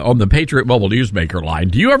Huckabee on the Patriot Mobile Newsmaker line.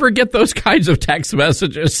 Do you ever get those kinds of text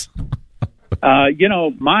messages?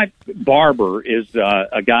 My barber is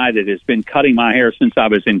a guy that has been cutting my hair since I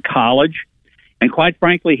was in college. And quite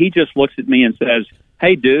frankly, he just looks at me and says,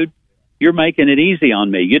 hey, dude, you're making it easy on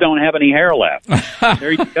me. You don't have any hair left.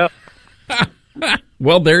 There you go.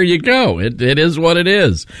 Well, there you go. It is what it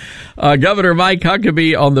is. Governor Mike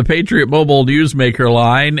Huckabee on the Patriot Mobile Newsmaker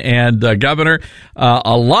line. And, Governor,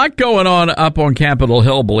 a lot going on up on Capitol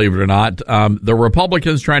Hill, believe it or not. The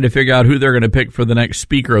Republicans trying to figure out who they're going to pick for the next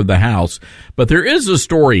Speaker of the House. But there is a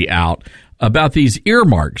story out about these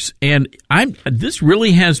earmarks. And this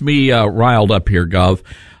really has me riled up here, Gov.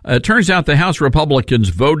 It turns out the House Republicans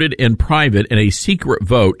voted in private in a secret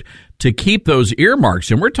vote to keep those earmarks.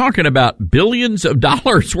 And we're talking about billions of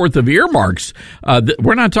dollars worth of earmarks.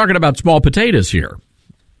 We're not talking about small potatoes here.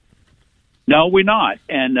 No, we're not.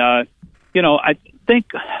 And, I think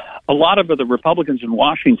a lot of the Republicans in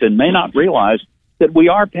Washington may not realize that we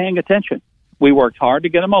are paying attention. We worked hard to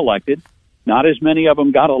get them elected. Not as many of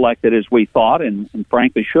them got elected as we thought and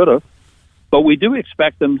frankly should have. But we do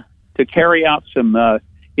expect them to carry out some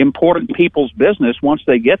important people's business once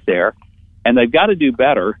they get there. And they've got to do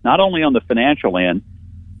better, not only on the financial end,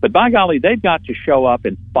 but by golly, they've got to show up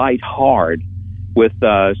and fight hard with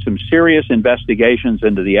some serious investigations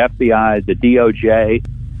into the FBI, the DOJ,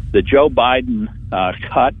 the Joe Biden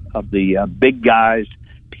cut of the big guys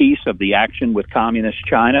piece of the action with communist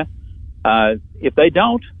China. If they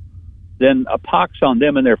don't, then a pox on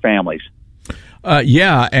them and their families.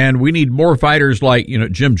 Yeah, and we need more fighters like,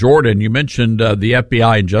 Jim Jordan. You mentioned the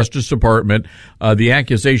FBI and Justice Department. The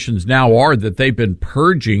accusations now are that they've been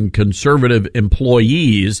purging conservative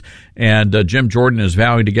employees, and Jim Jordan is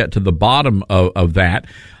vowing to get to the bottom of that.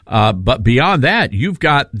 But beyond that, you've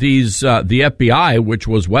got the FBI, which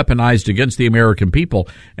was weaponized against the American people,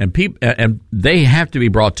 and they have to be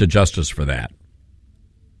brought to justice for that.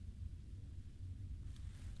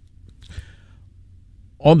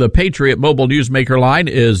 On the Patriot Mobile Newsmaker line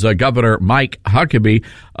is Governor Mike Huckabee.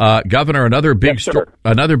 Governor, another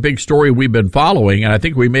big story we've been following, and I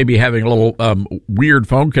think we may be having a little weird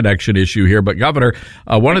phone connection issue here. But Governor,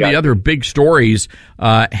 one of the other big stories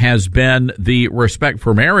has been the Respect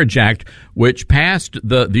for Marriage Act, which passed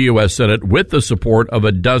the U.S. Senate with the support of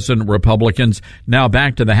a dozen Republicans. Now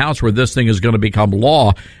back to the House, where this thing is going to become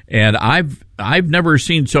law. And I've never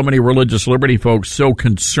seen so many religious liberty folks so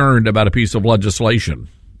concerned about a piece of legislation.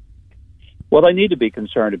 Well, they need to be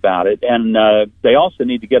concerned about it, and they also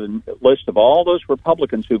need to get a list of all those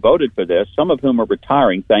Republicans who voted for this, some of whom are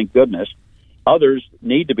retiring, thank goodness. Others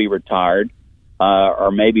need to be retired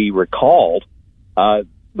or maybe recalled.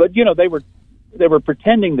 But, you know, they were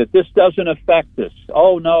pretending that this doesn't affect us.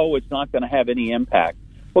 Oh, no, it's not going to have any impact.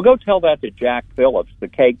 Well, go tell that to Jack Phillips, the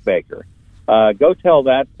cake baker. Go tell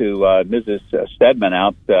that to Mrs. Stedman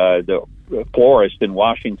out, the florist in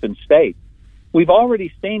Washington State. We've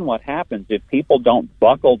already seen what happens if people don't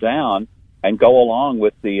buckle down and go along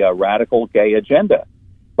with the radical gay agenda.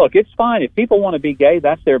 Look, it's fine. If people want to be gay,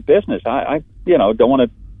 that's their business. I don't want to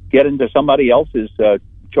get into somebody else's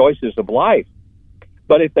choices of life.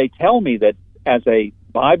 But if they tell me that as a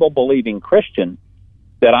Bible-believing Christian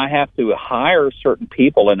that I have to hire certain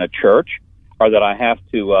people in a church or that I have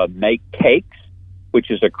to make cakes,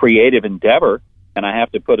 which is a creative endeavor, and I have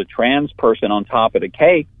to put a trans person on top of the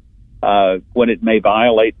cake, when it may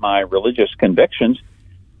violate my religious convictions,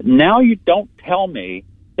 now you don't tell me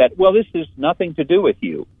that, well, this has nothing to do with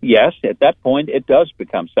you. Yes, at that point, it does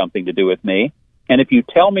become something to do with me. And if you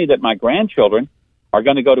tell me that my grandchildren are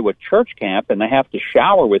going to go to a church camp and they have to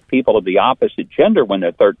shower with people of the opposite gender when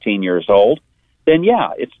they're 13 years old, then,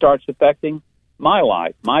 yeah, it starts affecting my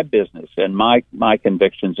life, my business, and my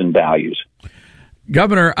convictions and values.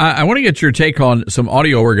 Governor, I want to get your take on some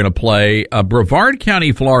audio we're going to play. Brevard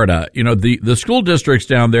County, Florida. You know, the school districts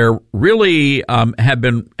down there really have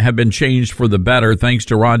been changed for the better thanks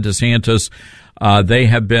to Ron DeSantis. They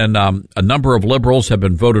have been a number of liberals have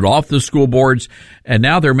been voted off the school boards, and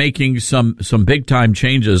now they're making some big time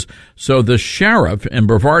changes. So the sheriff in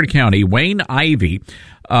Brevard County, Wayne Ivey,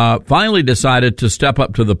 finally decided to step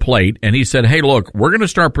up to the plate, and he said, hey, look, we're going to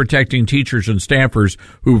start protecting teachers and staffers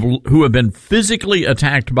who have been physically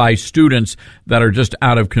attacked by students that are just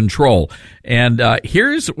out of control. And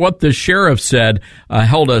here's what the sheriff said,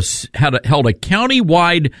 held a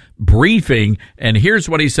county-wide briefing, and here's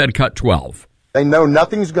what he said, cut 12. They know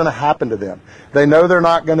nothing's going to happen to them. They know they're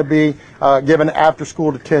not going to be given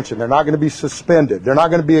after-school detention. They're not going to be suspended. They're not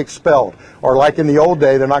going to be expelled. Or like in the old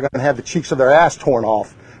day, they're not going to have the cheeks of their ass torn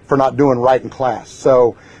off for not doing right in class.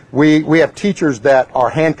 So we have teachers that are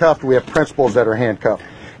handcuffed. We have principals that are handcuffed.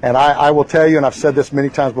 And I will tell you, and I've said this many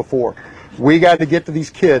times before, we got to get to these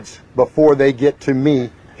kids before they get to me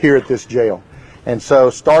here at this jail. And so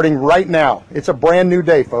starting right now, it's a brand new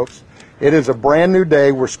day, folks. It is a brand new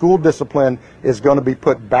day where school discipline is going to be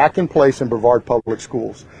put back in place in Brevard Public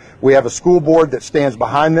Schools. We have a school board that stands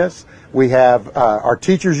behind this. We have our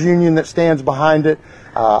teachers union that stands behind it.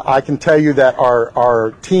 I can tell you that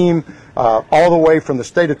our team, all the way from the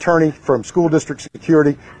state attorney, from school district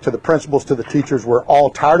security, to the principals, to the teachers, we're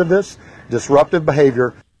all tired of this disruptive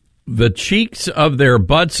behavior. The cheeks of their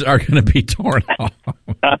butts are going to be torn off.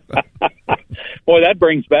 Boy, that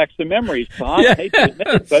brings back some memories, Tom. Yes. I hate to admit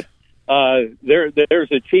it, but there's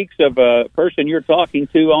the cheeks of a person you're talking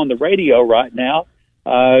to on the radio right now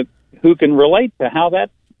who can relate to how that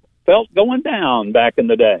felt going down back in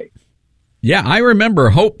the day. Yeah, I remember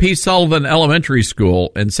Hope P. Sullivan Elementary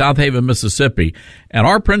School in South Haven, Mississippi, and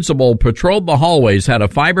our principal patrolled the hallways, had a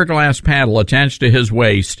fiberglass paddle attached to his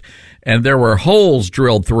waist, and there were holes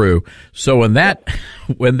drilled through. So when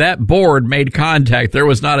that board made contact, there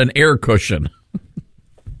was not an air cushion.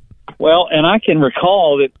 Well, and I can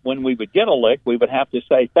recall that when we would get a lick, we would have to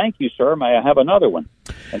say, thank you, sir, may I have another one?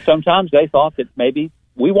 And sometimes they thought that maybe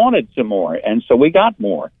we wanted some more, and so we got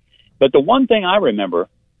more. But the one thing I remember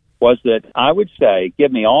was that I would say,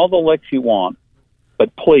 give me all the licks you want,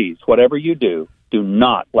 but please, whatever you do, do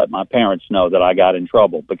not let my parents know that I got in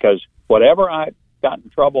trouble, because whatever I got in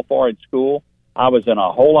trouble for at school, I was in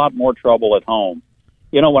a whole lot more trouble at home.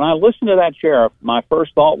 You know, when I listened to that sheriff, my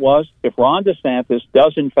first thought was, if Ron DeSantis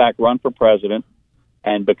does in fact run for president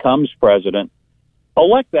and becomes president,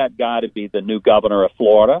 elect that guy to be the new governor of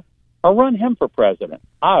Florida, or run him for president.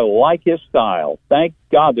 I like his style. Thank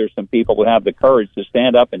God there's some people who have the courage to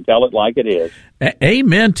stand up and tell it like it is.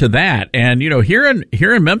 Amen to that. And, you know, here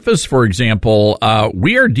in Memphis, for example,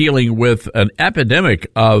 we are dealing with an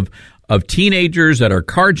epidemic of of teenagers that are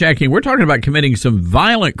carjacking. We're talking about committing some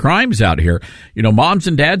violent crimes out here. You know, moms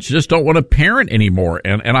and dads just don't want to parent anymore.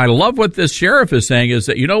 And I love what this sheriff is saying is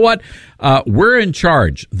that, you know what? We're in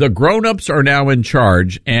charge. The grown-ups are now in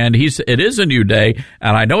charge. And it is a new day.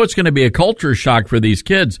 And I know it's going to be a culture shock for these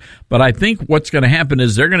kids. But I think what's going to happen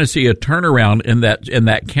is they're going to see a turnaround in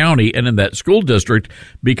that county and in that school district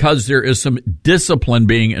because there is some discipline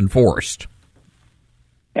being enforced.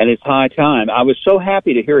 And it's high time. I was so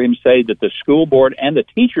happy to hear him say that the school board and the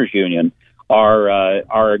teachers union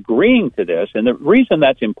are agreeing to this. And the reason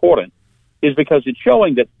that's important is because it's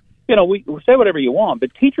showing that, you know, we say whatever you want,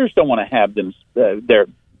 but teachers don't want to have them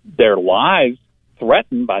their lives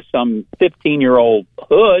threatened by some 15-year-old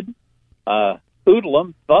hood,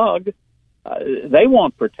 hoodlum, thug. They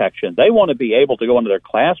want protection. They want to be able to go into their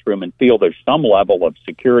classroom and feel there's some level of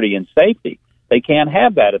security and safety. They can't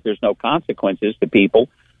have that if there's no consequences to people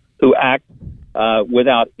who act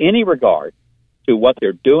without any regard to what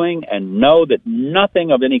they're doing and know that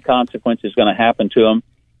nothing of any consequence is going to happen to them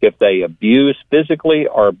if they abuse physically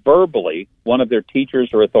or verbally one of their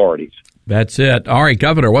teachers or authorities. That's it. All right,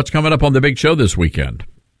 Governor, what's coming up on the big show this weekend?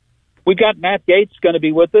 We got Matt Gaetz going to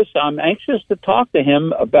be with us. I'm anxious to talk to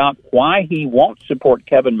him about why he won't support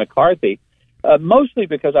Kevin McCarthy, mostly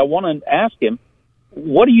because I want to ask him,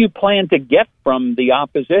 what do you plan to get from the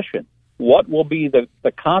opposition? What will be the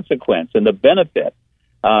consequence and the benefit?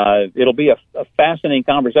 It'll be a fascinating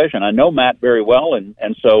conversation. I know Matt very well,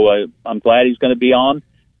 and so I'm glad he's going to be on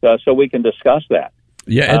so we can discuss that.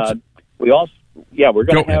 Yeah, we're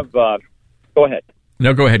going to have. Go ahead.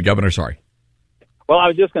 No, go ahead, Governor. Sorry. Well, I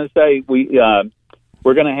was just going to say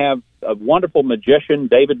we're going to have a wonderful magician,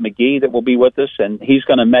 David McGee, that will be with us, and he's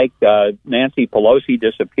going to make Nancy Pelosi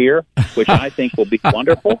disappear, which I think will be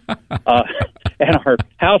wonderful. And our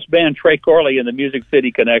house band, Trey Corley and the Music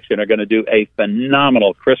City Connection, are going to do a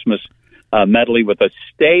phenomenal Christmas medley with a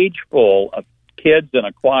stage full of kids and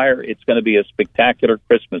a choir. It's going to be a spectacular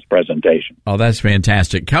Christmas presentation. Oh, that's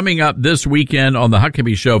fantastic. Coming up this weekend on the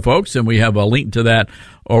Huckabee Show, folks, and we have a link to that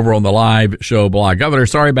over on the live show blog. Governor,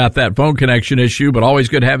 sorry about that phone connection issue, but always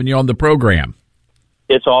good having you on the program.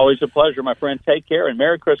 It's always a pleasure, my friend. Take care, and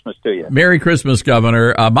Merry Christmas to you. Merry Christmas,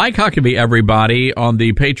 Governor. Mike Huckabee, everybody, on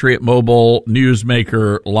the Patriot Mobile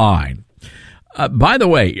Newsmaker line. By the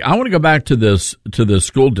way, I want to go back to this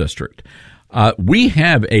school district. We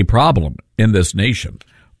have a problem in this nation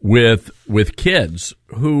with kids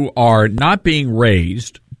who are not being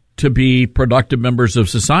raised to be productive members of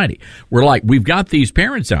society. We've got these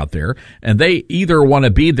parents out there, and they either want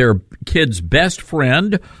to be their kid's best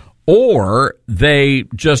friend or they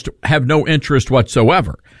just have no interest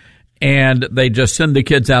whatsoever. And they just send the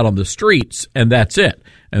kids out on the streets, and that's it.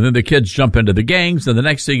 And then the kids jump into the gangs, and the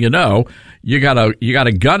next thing you know, you got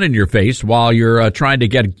a gun in your face while you're trying to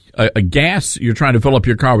get a gas. You're trying to fill up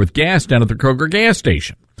your car with gas down at the Kroger gas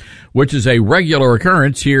station, which is a regular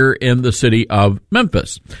occurrence here in the city of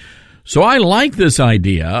Memphis. So I like this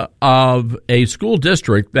idea of a school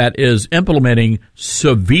district that is implementing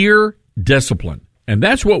severe discipline, and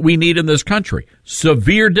that's what we need in this country: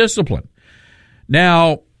 severe discipline.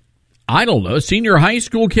 Now, I don't know, senior high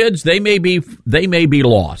school kids, they may be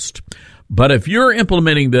lost. But if you're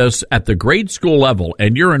implementing this at the grade school level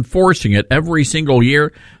and you're enforcing it every single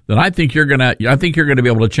year, then I think you're going to be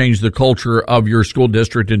able to change the culture of your school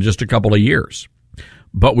district in just a couple of years.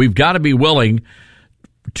 But we've got to be willing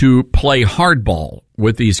to play hardball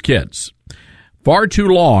with these kids. Far too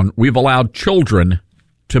long, we've allowed children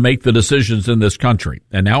to make the decisions in this country.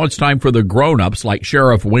 And now it's time for the grown-ups like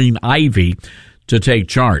Sheriff Wayne Ivey to take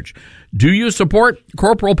charge. Do you support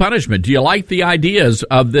corporal punishment? Do you like the ideas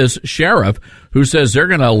of this sheriff who says they're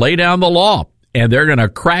going to lay down the law and they're going to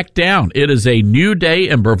crack down? It is a new day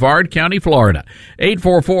in Brevard County, Florida.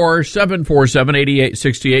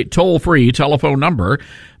 844-747-8868, toll-free telephone number.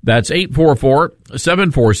 That's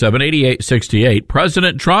 844-747-8868.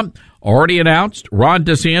 President Trump already announced Ron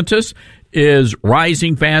DeSantis is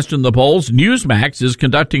rising fast in the polls. Newsmax is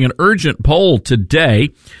conducting an urgent poll today.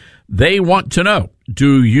 They want to know,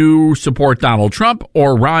 do you support Donald Trump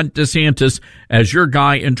or Ron DeSantis as your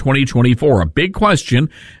guy in 2024? A big question,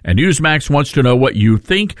 and Newsmax wants to know what you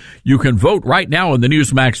think. You can vote right now in the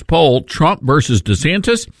Newsmax poll, Trump versus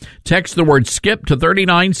DeSantis. Text the word SKIP to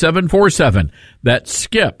 39747. That's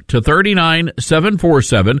SKIP to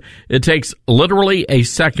 39747. It takes literally a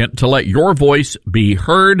second to let your voice be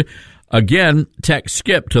heard. Again, text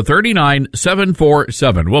SKIP to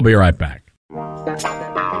 39747. We'll be right back.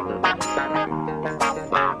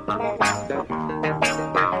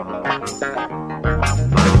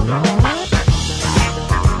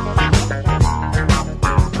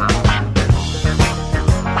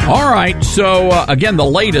 All right. So, again, the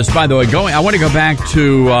latest, by the way, I want to go back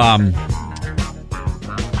to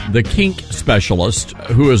the kink specialist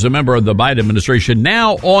who is a member of the Biden administration,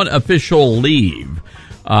 now on official leave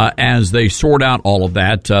as they sort out all of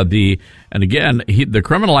that. And again, the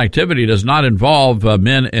criminal activity does not involve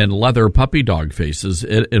men in leather puppy dog faces.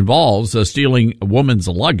 It involves stealing a woman's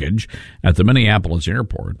luggage at the Minneapolis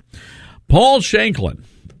airport. Paul Shanklin,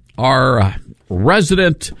 our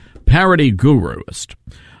resident parody guruist,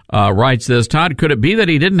 writes this. Todd, could it be that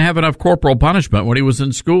he didn't have enough corporal punishment when he was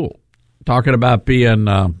in school? Talking about being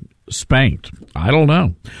spanked. I don't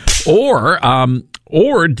know. Or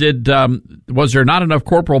was there not enough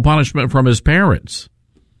corporal punishment from his parents?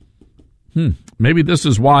 Maybe this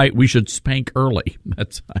is why we should spank early. I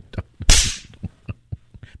don't know.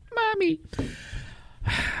 Mommy.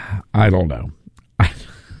 I don't know.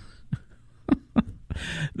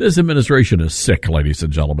 This administration is sick, ladies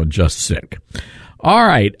and gentlemen, just sick. All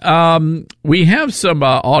right. We have some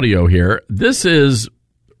audio here. This is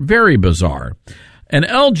very bizarre. An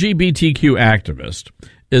LGBTQ activist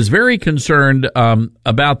is very concerned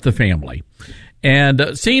about the family. And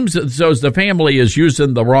it seems as though the family is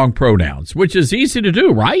using the wrong pronouns, which is easy to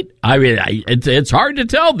do, right? I mean, it's hard to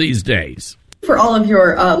tell these days. For all of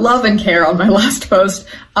your love and care on my last post,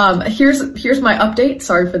 here's my update.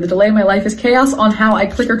 Sorry for the delay. My life is chaos on how I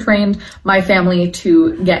clicker trained my family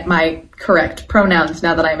to get my correct pronouns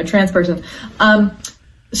now that I'm a trans person.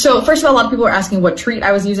 So first of all, a lot of people are asking what treat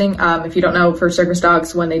I was using. If you don't know, for circus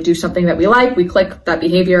dogs, when they do something that we like, we click that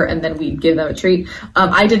behavior and then we give them a treat.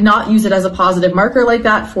 I did not use it as a positive marker like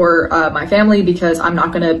that for my family because I'm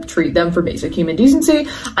not going to treat them for basic human decency.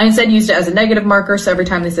 I instead used it as a negative marker. So every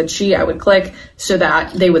time they said she, I would click so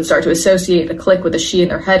that they would start to associate a click with a she in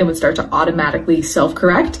their head and would start to automatically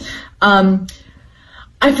self-correct.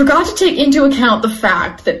 I forgot to take into account the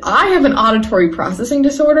fact that I have an auditory processing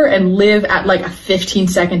disorder and live at like a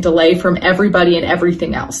 15-second delay from everybody and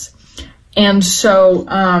everything else. And so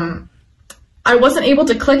I wasn't able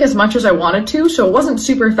to click as much as I wanted to, so it wasn't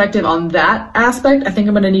super effective on that aspect. I think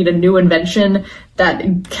I'm going to need a new invention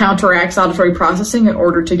that counteracts auditory processing in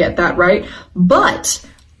order to get that right. But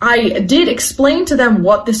I did explain to them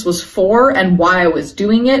what this was for and why I was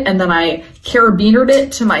doing it, and then I carabinered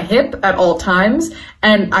it to my hip at all times.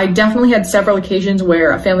 And I definitely had several occasions where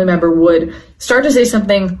a family member would start to say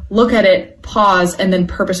something, look at it, pause, and then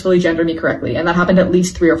purposefully gender me correctly. And that happened at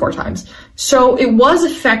least 3 or 4 times. So it was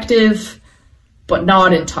effective, but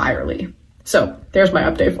not entirely. So there's my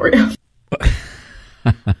update for you.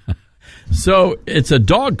 So it's a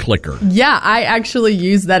dog clicker. Yeah, I actually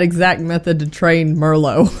used that exact method to train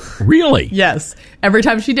Merlot. Really? Yes. Every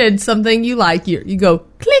time she did something you like, you go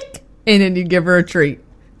click, and then you give her a treat.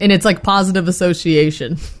 And it's like positive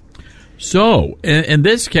association. So in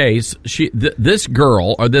this case, this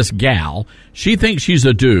girl or this gal, she thinks she's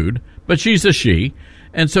a dude, but she's a she.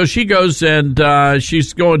 And so she goes and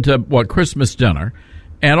she's going to, Christmas dinner.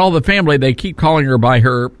 And all the family, they keep calling her by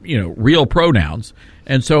her, real pronouns.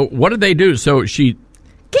 And so what do they do? So she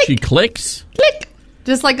clicks? Click.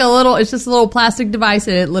 Just like it's just a little plastic device,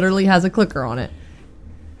 and it literally has a clicker on it.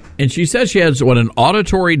 And she says she has, an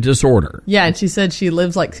auditory disorder. Yeah, and she said she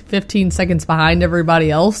lives like 15 seconds behind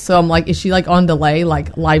everybody else. So I'm like, is she like on delay,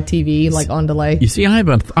 like live TV, like on delay? You see, I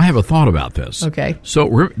have a thought about this. Okay.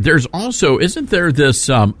 So there's also, isn't there this,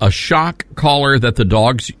 a shock collar that the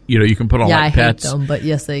dogs, you can put on like pets? Yeah, I hate them, but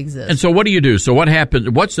yes, they exist. And so what do you do? So what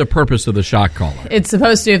happens? What's the purpose of the shock collar? It's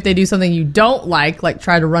supposed to, if they do something you don't like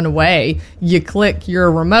try to run away, you click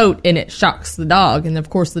your remote and it shocks the dog. And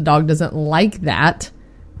of course the dog doesn't like that.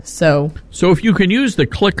 So if you can use the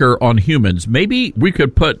clicker on humans, maybe we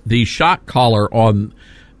could put the shock collar on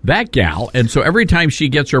that gal, and so every time she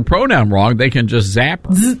gets her pronoun wrong, they can just zap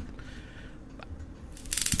her.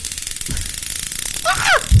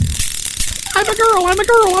 I'm a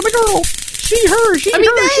girl. She, her, she,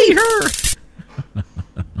 her.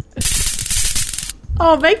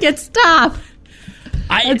 Oh, make it stop.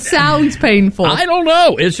 It sounds painful. I don't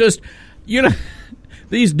know. It's just,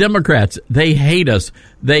 these Democrats, they hate us.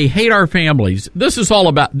 They hate our families. This is all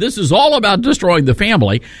about destroying the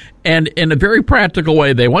family. And in a very practical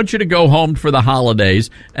way, they want you to go home for the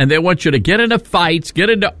holidays, and they want you to get into fights,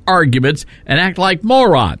 get into arguments, and act like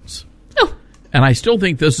morons. Oh. And I still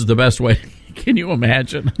think this is the best way. Can you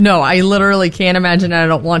imagine? No, I literally can't imagine, and I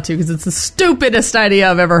don't want to, because it's the stupidest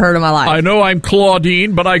idea I've ever heard in my life. I know I'm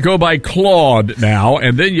Claudine, but I go by Claude now,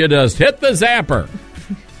 and then you just hit the zapper.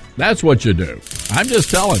 That's what you do. I'm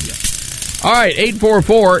just telling you. All right,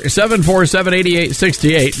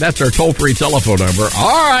 844-747-8868. That's our toll-free telephone number.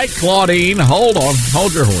 All right, Claudine, hold on.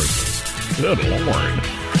 Hold your horses. Good Lord.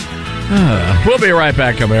 We'll be right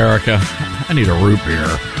back, America. I need a root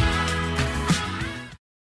beer.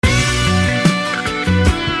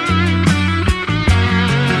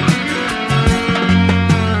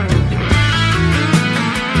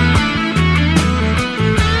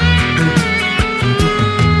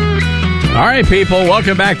 All right, people,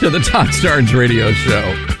 welcome back to the Todd Starnes Radio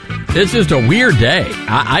Show. It's just a weird day.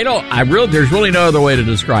 There's really no other way to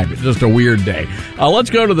describe it. Just a weird day. Let's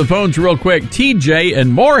go to the phones real quick. TJ in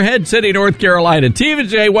Morehead City, North Carolina.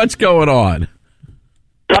 TJ, what's going on?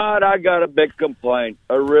 Todd, I got a big complaint.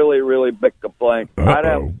 A really, really big complaint. I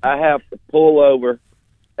have to pull over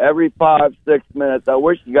every 5-6 minutes. I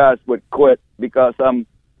wish you guys would quit because I'm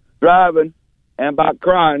driving and about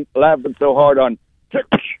crying, laughing so hard on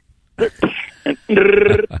and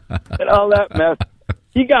all that mess.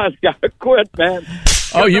 You guys got to quit, man.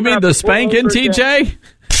 Oh, you mean the spanking, TJ?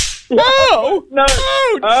 No,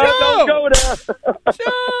 don't go there.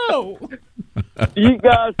 Joe. You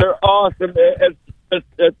guys are awesome.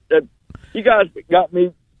 You guys got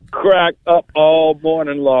me cracked up all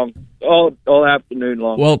morning long, all afternoon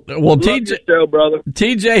long. Well, TJ, show, brother.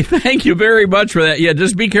 TJ, thank you very much for that. Yeah,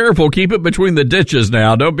 just be careful. Keep it between the ditches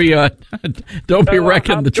now. Don't be wrecking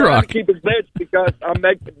the truck. I'm trying to keep it ditch because I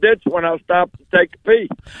make the ditch when I stop to take a pee.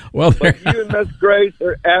 Well, but you and Miss Grace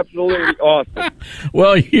are absolutely awesome.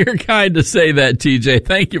 Well, you're kind to say that, TJ.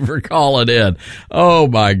 Thank you for calling in. Oh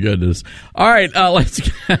my goodness. All right, let's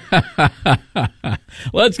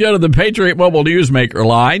go to the Patriot Mobile Newsmaker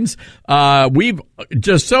lines. We've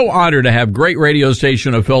just so honored to have great radio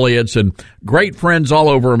station affiliates and great friends all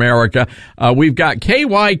over America. We've got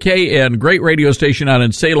KYKN, great radio station out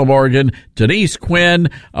in Salem, Oregon. Denise Quinn,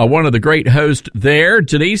 one of the great hosts there.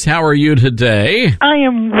 Denise, how are you today? I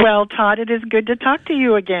am well, Todd. It is good to talk to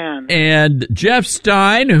you again. And Jeff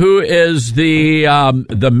Stein, who is the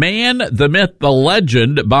man, the myth, the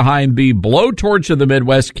legend behind the Blowtorch of the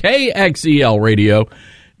Midwest, KXEL Radio.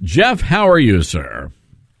 Jeff, how are you, sir?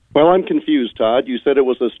 Well, I'm confused, Todd. You said it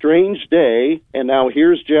was a strange day, and now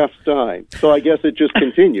here's Jeff Stein. So I guess it just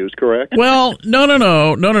continues, correct? Well, no.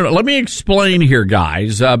 Let me explain here,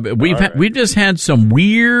 guys. We've just had some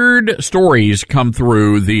weird stories come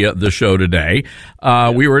through the show today.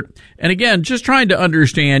 And again, just trying to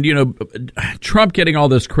understand, Trump getting all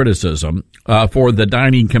this criticism for the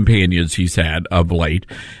dining companions he's had of late.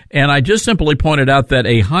 And I just simply pointed out that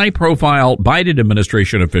a high-profile Biden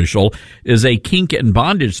administration official is a kink and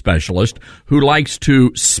bondage specialist who likes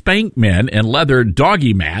to spank men in leather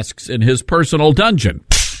doggy masks in his personal dungeon.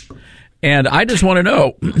 And I just want to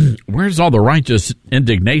know, where's all the righteous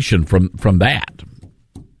indignation from that?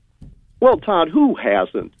 Well, Todd, who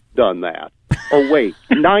hasn't done that? Oh, wait,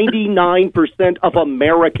 99% of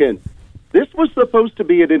Americans. This was supposed to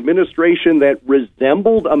be an administration that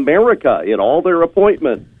resembled America in all their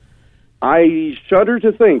appointments. I shudder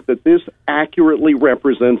to think that this accurately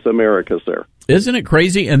represents America, sir. Isn't it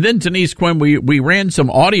crazy? And then, Denise Quinn, we ran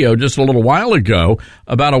some audio just a little while ago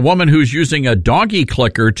about a woman who's using a doggy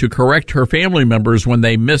clicker to correct her family members when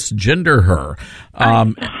they misgender her.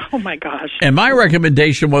 Oh, my gosh. And my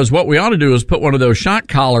recommendation was what we ought to do is put one of those shock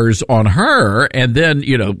collars on her, and then,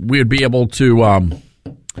 we'd be able to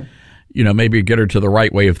maybe get her to the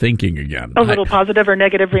right way of thinking again. A little positive or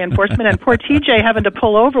negative reinforcement. And poor TJ having to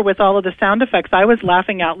pull over with all of the sound effects. I was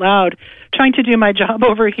laughing out loud, trying to do my job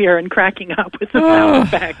over here and cracking up with the sound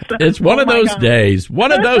effects. It's one of those days.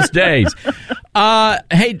 One of those days.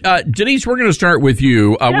 Hey, Denise, we're going to start with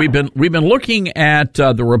you. We've been looking at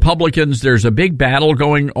the Republicans. There's a big battle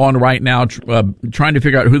going on right now, trying to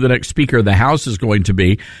figure out who the next Speaker of the House is going to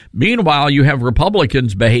be. Meanwhile, you have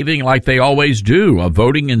Republicans behaving like they always do,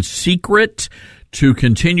 voting in secret to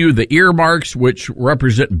continue the earmarks, which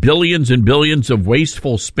represent billions and billions of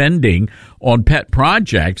wasteful spending on pet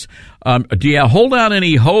projects. Do you hold out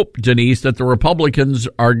any hope, Denise, that the Republicans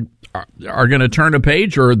are going to turn a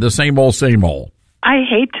page, or the same old, same old? I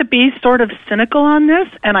hate to be sort of cynical on this,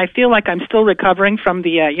 and I feel like I'm still recovering from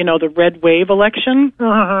the, the red wave election.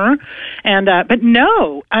 But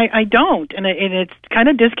no, I don't, and it's kind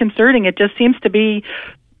of disconcerting. It just seems to be.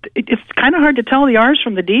 It's kind of hard to tell the R's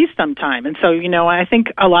from the D's sometime. And so, I think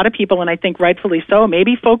a lot of people, and I think rightfully so,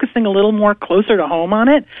 maybe focusing a little more closer to home on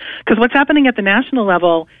it, because what's happening at the national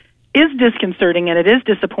level is disconcerting and it is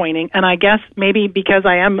disappointing. And I guess maybe because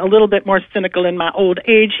I am a little bit more cynical in my old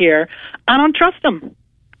age here, I don't trust them.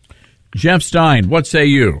 Jeff Stein, what say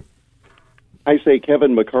you? I say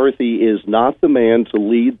Kevin McCarthy is not the man to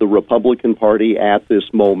lead the Republican Party at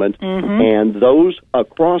this moment. Mm-hmm. And those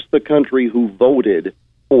across the country who voted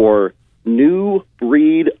for new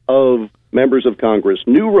breed of members of Congress,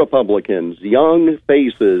 new Republicans, young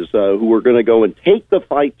faces who are going to go and take the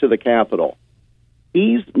fight to the Capitol.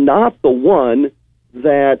 He's not the one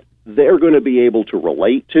that they're going to be able to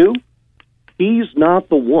relate to. He's not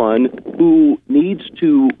the one who needs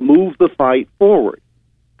to move the fight forward.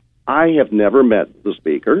 I have never met the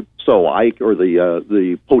speaker, or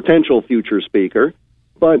the potential future speaker,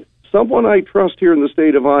 but someone I trust here in the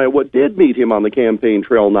state of Iowa did meet him on the campaign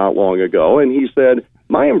trail not long ago, and he said,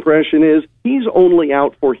 my impression is he's only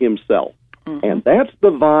out for himself. Mm-hmm. And that's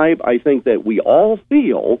the vibe I think that we all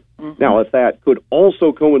feel. Mm-hmm. Now, if that could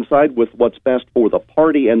also coincide with what's best for the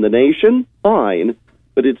party and the nation, fine.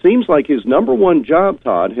 But it seems like his number one job,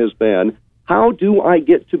 Todd, has been, how do I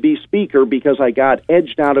get to be speaker because I got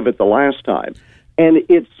edged out of it the last time? And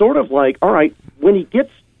it's sort of like, all right, when he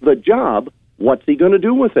gets the job, what's he going to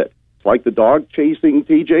do with it? It's like the dog chasing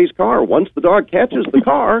TJ's car. Once the dog catches the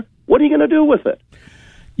car, what are you going to do with it?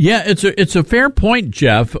 Yeah, it's a fair point,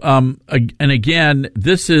 Jeff. And again,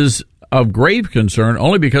 this is of grave concern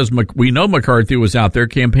only because we know McCarthy was out there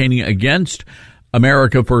campaigning against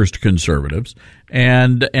America First conservatives,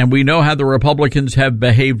 and we know how the Republicans have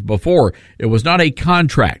behaved before. It was not a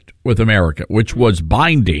contract with America, which was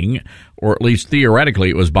binding, or at least theoretically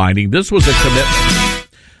it was binding. This was a commitment.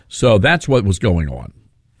 So that's what was going on.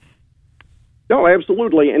 No,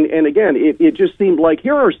 absolutely. And again, it just seemed like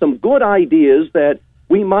here are some good ideas that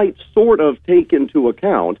we might sort of take into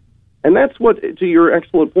account. And that's what, to your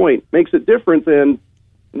excellent point, makes it different than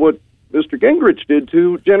what Mr. Gingrich did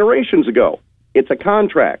 2 generations ago. It's a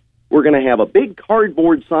contract. We're going to have a big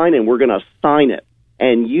cardboard sign, and we're going to sign it.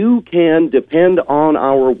 And you can depend on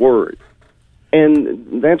our word.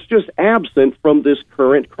 And that's just absent from this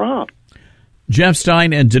current crop. Jeff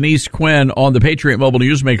Stein and Denise Quinn on the Patriot Mobile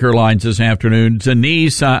Newsmaker lines this afternoon.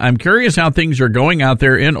 Denise, I'm curious how things are going out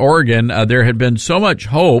there in Oregon. There had been so much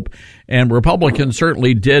hope, and Republicans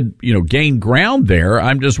certainly did, gain ground there.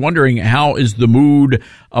 I'm just wondering, how is the mood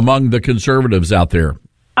among the conservatives out there?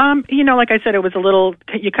 Like I said, it was a little,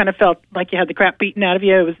 you kind of felt like you had the crap beaten out of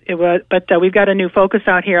you. But we've got a new focus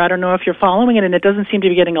out here. I don't know if you're following it, and it doesn't seem to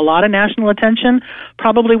be getting a lot of national attention.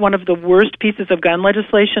 Probably one of the worst pieces of gun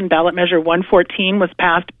legislation, ballot measure 114, was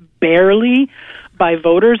passed barely by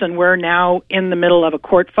voters, and we're now in the middle of a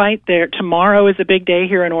court fight. Tomorrow is a big day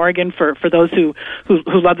here in Oregon for those who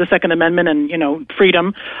love the Second Amendment and,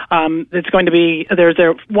 freedom. It's going to be,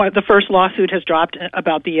 the first lawsuit has dropped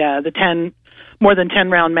about the more than 10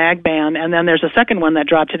 round mag ban, and then there's a second one that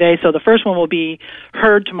dropped today. So the first one will be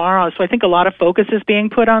heard tomorrow. So I think a lot of focus is being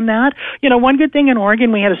put on that. One good thing in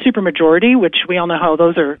Oregon, we had a supermajority, which we all know how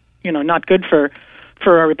those are, not good for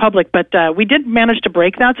a republic, but we did manage to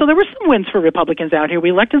break that. So there were some wins for Republicans out here. We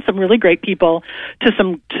elected some really great people to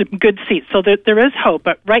some good seats. So there is hope.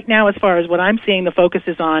 But right now, as far as what I'm seeing, the focus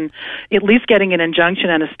is on at least getting an injunction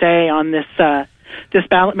and a stay on this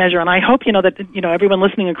ballot measure. And I hope, that, everyone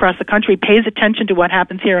listening across the country pays attention to what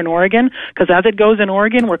happens here in Oregon, because as it goes in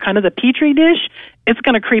Oregon, we're kind of the petri dish. It's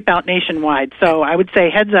going to creep out nationwide. So I would say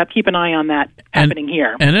heads up, keep an eye on that happening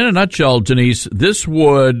here. And in a nutshell, Denise, this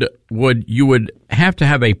you would have to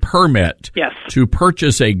have a permit to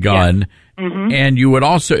purchase a gun, and it would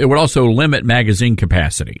also limit magazine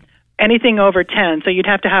capacity. Anything over 10. So you'd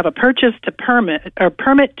have to have a permit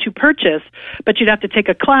to purchase, but you'd have to take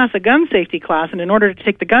a gun safety class. And in order to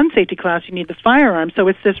take the gun safety class, you need the firearm. So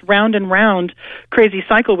it's this round and round crazy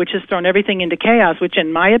cycle, which has thrown everything into chaos, which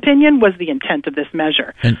in my opinion was the intent of this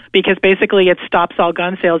measure. Because basically it stops all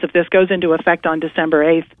gun sales. If this goes into effect on December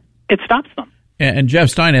 8th, it stops them. And Jeff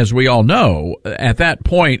Stein, as we all know, at that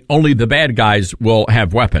point, only the bad guys will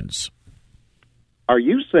have weapons. Are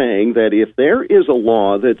you saying that if there is a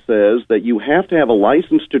law that says that you have to have a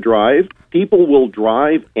license to drive, people will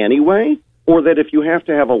drive anyway? Or that if you have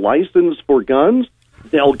to have a license for guns,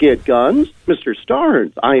 they'll get guns? Mr.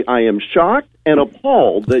 Starnes, I am shocked and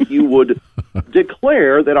appalled that you would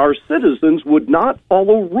declare that our citizens would not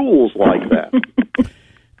follow rules like that.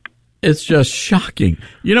 It's just shocking.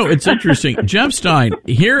 It's interesting. Jeff Stein,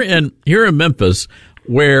 here in Memphis,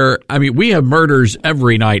 where, we have murders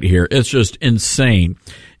every night here. It's just insane.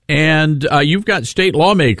 And you've got state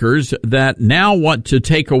lawmakers that now want to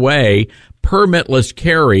take away permitless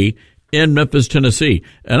carry in Memphis, Tennessee.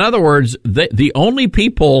 In other words, the only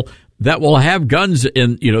people that will have guns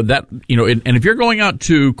and if you're going out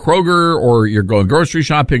to Kroger or you're going grocery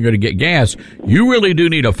shopping or to get gas, you really do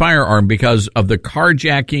need a firearm because of the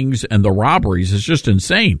carjackings and the robberies. It's just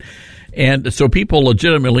insane. And so people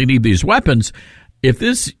legitimately need these weapons. If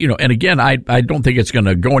this, and again, I don't think it's going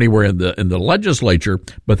to go anywhere in the legislature,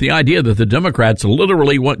 but the idea that the Democrats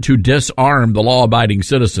literally want to disarm the law-abiding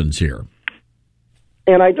citizens here.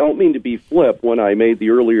 And I don't mean to be flip when I made the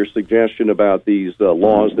earlier suggestion about these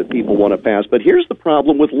laws that people want to pass, but here's the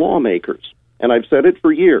problem with lawmakers, and I've said it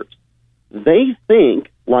for years. They think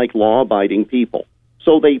like law-abiding people,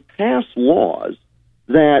 so they pass laws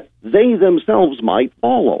that they themselves might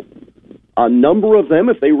follow. A number of them,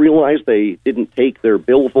 if they realize they didn't take their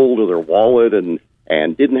billfold or their wallet and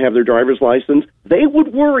didn't have their driver's license, they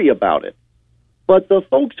would worry about it. But the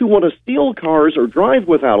folks who want to steal cars or drive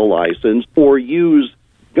without a license or use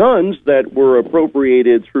guns that were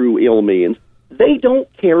appropriated through ill means, they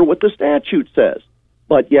don't care what the statute says.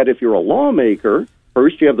 But yet, if you're a lawmaker,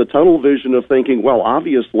 first you have the tunnel vision of thinking, well,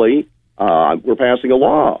 obviously, we're passing a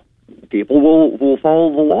law. People will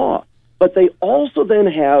follow the law. But they also then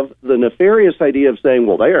have the nefarious idea of saying,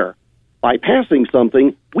 well, by passing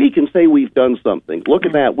something, we can say we've done something. Look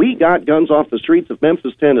at that. We got guns off the streets of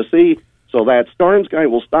Memphis, Tennessee, so that Starnes guy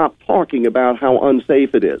will stop talking about how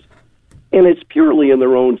unsafe it is. And it's purely in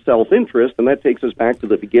their own self-interest, and that takes us back to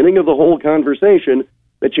the beginning of the whole conversation,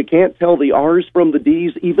 that you can't tell the R's from the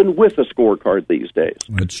D's even with a scorecard these days.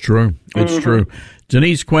 It's true. It's true.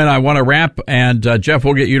 Denise Quinn, I want to wrap, and Jeff,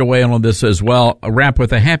 we'll get you to weigh in on this as well. A wrap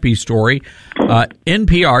with a happy story.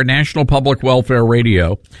 NPR, National Public Welfare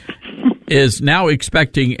Radio, is now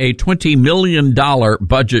expecting a $20 million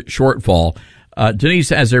budget shortfall.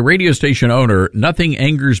 Denise, as a radio station owner, nothing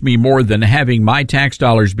angers me more than having my tax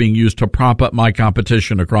dollars being used to prop up my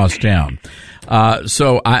competition across town.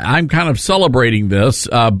 So I'm kind of celebrating this,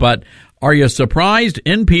 but are you surprised?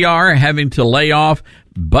 NPR having to lay off,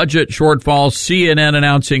 budget shortfalls, CNN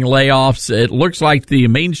announcing layoffs. It looks like the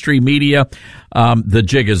mainstream media, the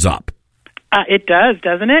jig is up. It does,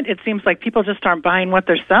 doesn't it? It seems like people just aren't buying what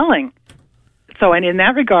they're selling. So, and in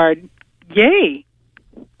that regard, yay.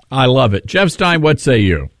 I love it. Jeff Stein, what say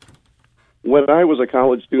you? When I was a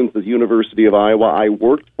college student at the University of Iowa, I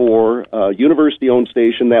worked for a university-owned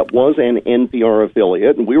station that was an NPR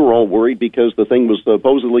affiliate, and we were all worried because the thing was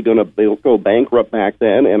supposedly going to go bankrupt back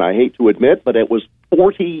then, and I hate to admit, but it was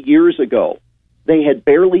 40 years ago. They had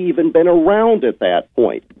barely even been around at that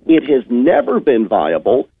point. It has never been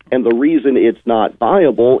viable, and the reason it's not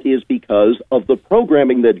viable is because of the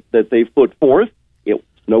programming that they've put forth. It's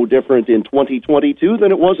no different in 2022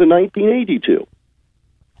 than it was in 1982.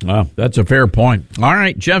 Well, that's a fair point. All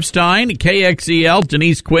right, Jeff Stein, KXEL,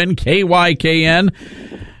 Denise Quinn, KYKN.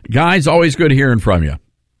 Guys, always good hearing from you.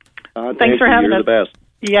 Thanks for having us. You're the best.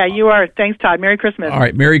 Yeah, you are. Thanks, Todd. Merry Christmas. All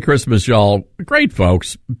right, Merry Christmas, y'all. Great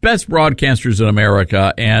folks, best broadcasters in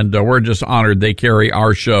America, and we're just honored they carry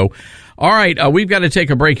our show. All right, we've got to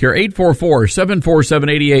take a break here.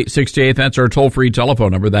 844-747-8868. That's our toll-free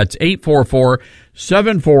telephone number. That's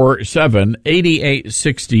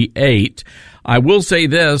 844-747-8868. I will say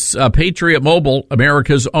this, Patriot Mobile,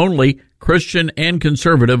 America's only Christian and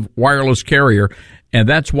conservative wireless carrier, and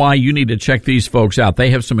that's why you need to check these folks out.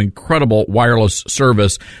 They have some incredible wireless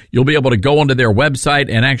service. You'll be able to go onto their website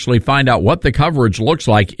and actually find out what the coverage looks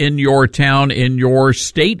like in your town, in your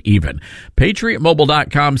state even.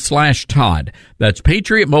 PatriotMobile.com/Todd. That's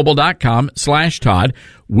PatriotMobile.com/Todd.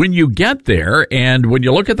 When you get there and when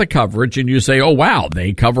you look at the coverage and you say, oh, wow,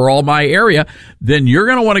 they cover all my area, then you're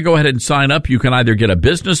going to want to go ahead and sign up. You can either get a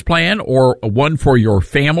business plan or one for your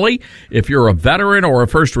family. If you're a veteran or a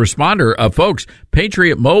first responder, folks,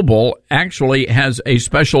 Patriot Mobile actually has a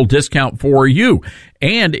special discount for you.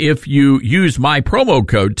 And if you use my promo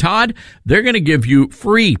code, Todd, they're going to give you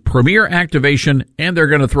free Premier activation and they're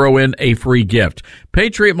going to throw in a free gift.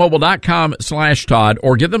 PatriotMobile.com/Todd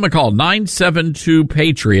or give them a call,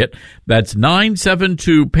 972-PATRIOT. That's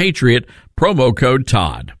 972-PATRIOT, promo code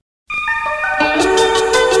Todd.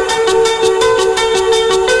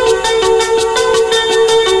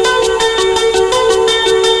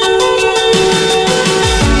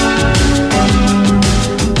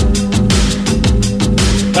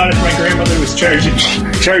 Thought if my grandmother was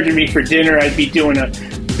charging me for dinner, I'd be doing a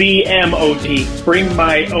BMOD, bring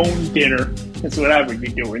my own dinner. That's what I would be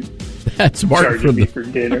doing. That's Mark charging from me for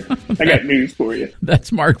dinner. I got news for you.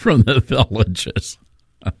 That's Mark from the Villages.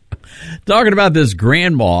 Talking about this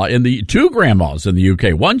grandma two grandmas in the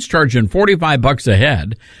UK. One's charging $45 a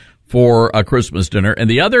head for a Christmas dinner, and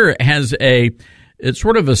the other has it's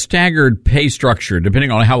sort of a staggered pay structure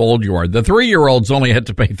depending on how old you are. The 3-year-olds only had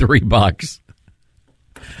to pay $3.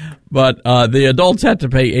 But the adults had to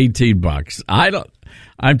pay $18.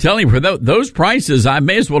 I'm telling you, for those prices, I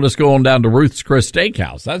may as well just go on down to Ruth's Chris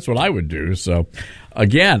Steakhouse. That's what I would do. So,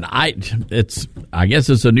 again, I guess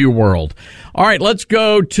it's a new world. All right, let's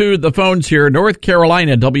go to the phones here. North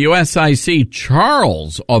Carolina, WSIC,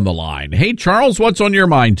 Charles on the line. Hey, Charles, what's on your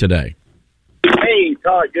mind today? Hey,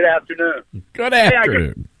 Todd, good afternoon. Good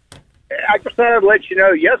afternoon. I just thought I'd let you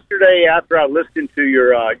know, yesterday after I listened to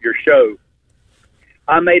your show,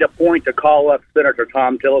 I made a point to call up Senator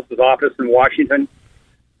Thom Tillis' office in Washington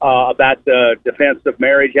about the Defense of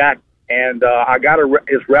Marriage Act, and I got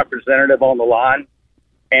his representative on the line,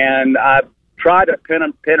 and I tried to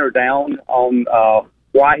pin her down on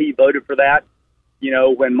why he voted for that,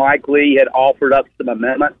 when Mike Lee had offered up some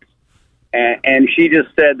amendments. And she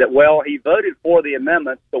just said that, well, he voted for the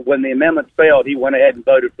amendments, but when the amendments failed, he went ahead and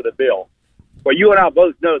voted for the bill. Well, you and I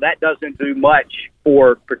both know that doesn't do much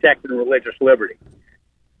for protecting religious liberty.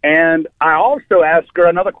 And I also asked her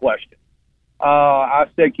another question. I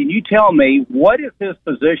said, can you tell me, what is his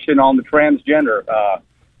position on the transgender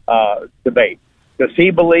debate? Does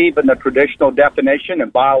he believe in the traditional definition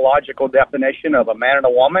and biological definition of a man and a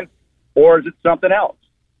woman, or is it something else?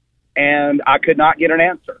 And I could not get an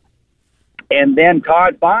answer. And then,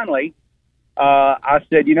 Todd, finally, I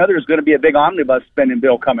said, there's going to be a big omnibus spending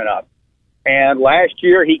bill coming up. And last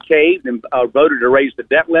year he caved and voted to raise the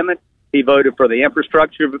debt limit. He voted for the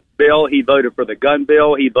infrastructure bill. He voted for the gun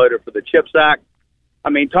bill. He voted for the CHIPS Act. I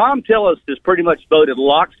mean, Thom Tillis has pretty much voted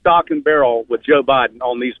lock, stock, and barrel with Joe Biden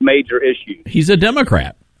on these major issues. He's a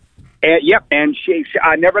Democrat. And, yep, and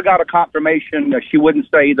I never got a confirmation. She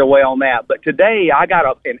wouldn't say either way on that. But today I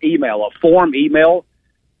got an email, a form email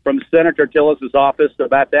from Senator Tillis' office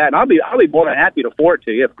about that. And I'll be more than happy to forward it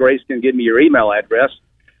to you if Grace can give me your email address,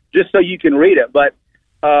 just so you can read it. But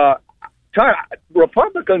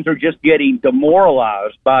Republicans are just getting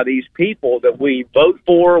demoralized by these people that we vote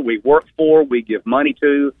for, we work for, we give money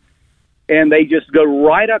to, and they just go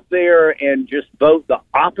right up there and just vote the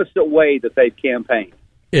opposite way that they've campaigned.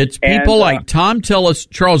 It's people like Thom Tillis,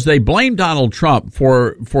 Charles, they blame Donald Trump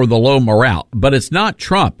for the low morale, but it's not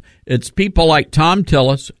Trump. It's people like Thom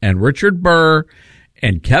Tillis and Richard Burr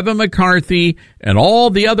and Kevin McCarthy and all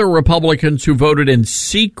the other Republicans who voted in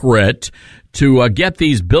secret to get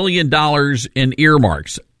these $1 billion in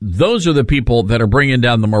earmarks. Those are the people that are bringing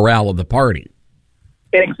down the morale of the party.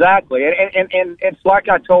 Exactly. And it's like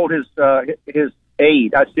I told his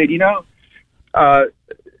aide. I said,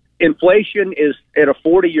 inflation is at a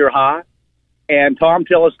 40-year high, and Thom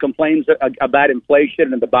Tillis complains about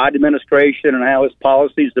inflation and the Biden administration and how his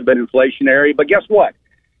policies have been inflationary. But guess what?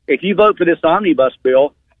 If you vote for this omnibus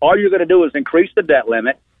bill, all you're going to do is increase the debt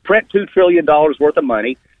limit, print $2 trillion worth of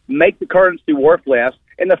money, make the currency worth less,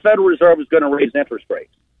 and the Federal Reserve is going to raise interest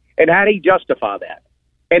rates. And how do you justify that?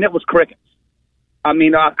 And it was crickets. I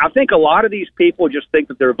mean, I think a lot of these people just think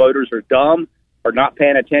that their voters are dumb or not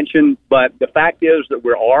paying attention, but the fact is that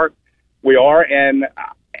we are, and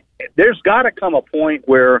there's got to come a point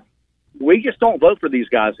where we just don't vote for these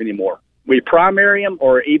guys anymore. We primary them,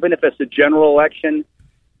 or even if it's a general election,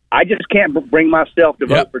 I just can't bring myself to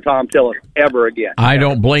vote for Thom Tillis ever again. I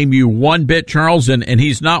don't blame you one bit, Charles, and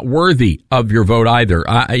he's not worthy of your vote either.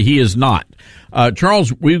 He is not.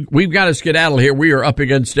 Charles, we've got to skedaddle here. We are up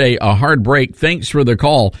against a hard break. Thanks for the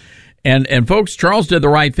call. And folks, Charles did the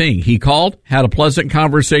right thing. He called, had a pleasant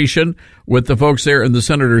conversation with the folks there in the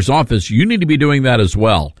senator's office. You need to be doing that as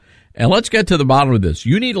well. And let's get to the bottom of this.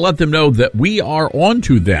 You need to let them know that we are on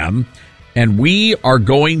to them, and we are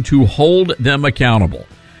going to hold them accountable,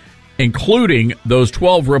 including those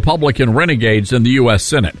 12 Republican renegades in the U.S.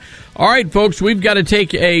 Senate. All right, folks, we've got to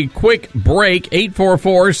take a quick break.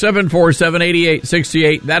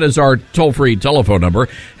 844-747-8868. That is our toll-free telephone number.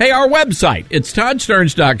 Hey, our website, it's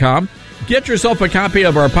ToddStarns.com. Get yourself a copy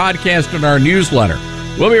of our podcast and our newsletter.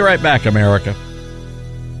 We'll be right back, America.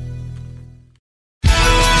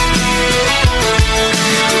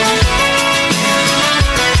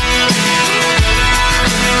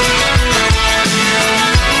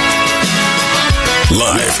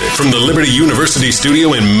 Live from the Liberty University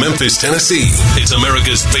studio in Memphis, Tennessee, it's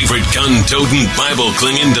America's favorite gun-toting,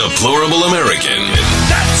 Bible-clinging, deplorable American.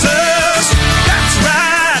 That's us. That's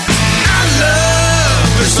right. I love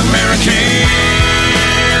this American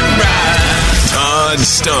ride. Todd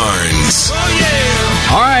Starnes. Oh,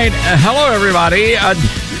 yeah. All right. Hello, everybody.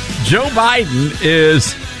 Joe Biden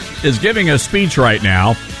is giving a speech right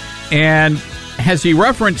now. And has he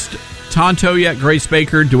referenced Tonto yet, Grace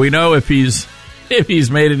Baker? Do we know if he's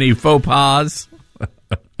made any faux pas?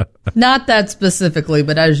 Not that specifically,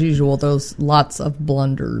 but as usual, those lots of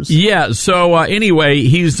blunders. Yeah, so anyway,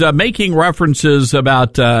 he's making references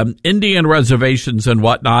about Indian reservations and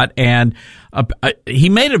whatnot, and he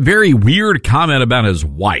made a very weird comment about his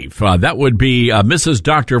wife. That would be Mrs.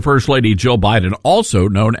 Dr. First Lady Jill Biden, also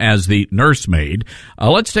known as the nursemaid.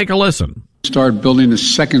 Let's take a listen. Start building a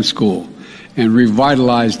second school and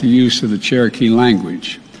revitalize the use of the Cherokee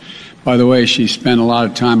language. By the way, she spent a lot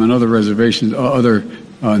of time on other reservations, other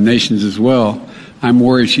nations as well, I'm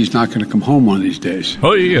worried she's not going to come home one of these days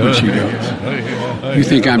when she goes. You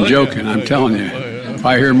think I'm joking. I'm telling you. If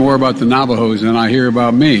I hear more about the Navajos than I hear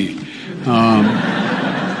about me,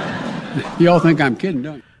 you all think I'm kidding,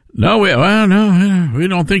 don't you? No, we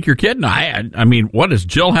don't think you're kidding. I mean, what does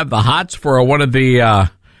Jill have the hots for one of the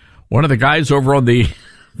guys over on the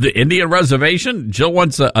Indian reservation? Jill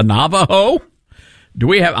wants a Navajo? Do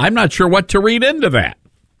we have? I'm not sure what to read into that.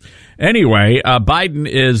 Anyway, Biden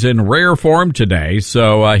is in rare form today,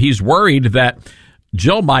 so he's worried that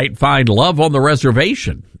Jill might find love on the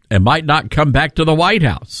reservation and might not come back to the White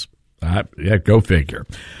House. Yeah, go figure.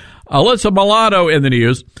 Alyssa Milano in the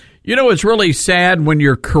news. You know, it's really sad when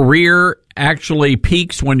your career actually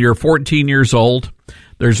peaks when you're 14 years old.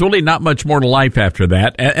 There's really not much more to life after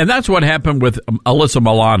that. And that's what happened with Alyssa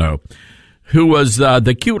Milano, who was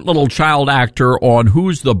the cute little child actor on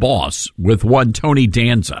Who's the Boss with one Tony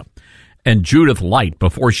Danza and Judith Light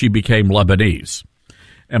before she became Lebanese.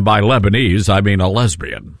 And by Lebanese, I mean a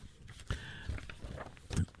lesbian.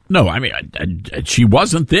 No, I mean, she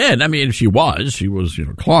wasn't then. I mean, she was,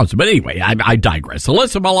 closeted. But anyway, I digress.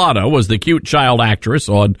 Alyssa Milano was the cute child actress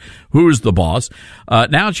on Who's the Boss.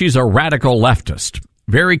 Now she's a radical leftist.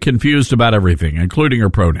 Very confused about everything, including her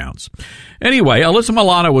pronouns. Anyway, Alyssa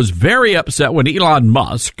Milano was very upset when Elon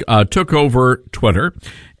Musk took over Twitter,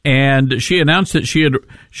 and she announced that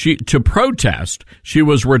to protest, she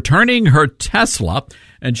was returning her Tesla,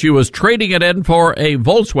 and she was trading it in for a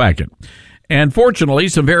Volkswagen. And fortunately,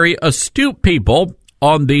 some very astute people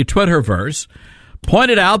on the Twitterverse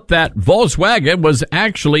pointed out that Volkswagen was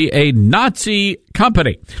actually a Nazi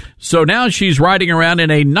company. So now she's riding around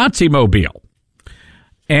in a Nazi mobile.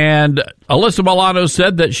 And Alyssa Milano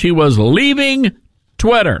said that she was leaving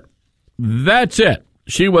Twitter. That's it.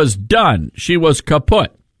 She was done. She was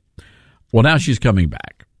kaput. Well, now she's coming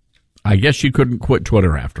back. I guess she couldn't quit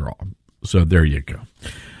Twitter after all. So there you go.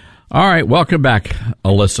 All right, welcome back,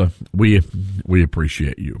 Alyssa. We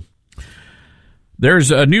appreciate you.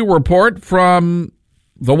 There's a new report from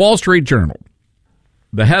the Wall Street Journal.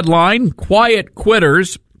 The headline, Quiet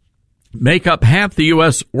Quitters make up half the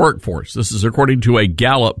U.S. workforce. This is according to a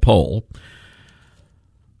Gallup poll.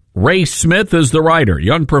 Ray Smith is the writer.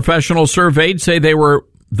 Young professionals surveyed say they were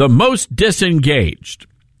the most disengaged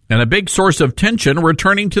and a big source of tension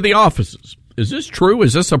returning to the offices. Is this true?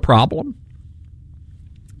 Is this a problem?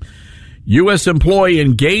 U.S. employee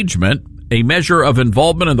engagement, a measure of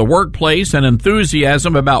involvement in the workplace and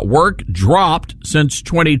enthusiasm about work, dropped since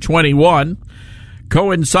 2021,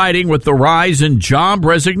 coinciding with the rise in job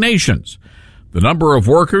resignations. The number of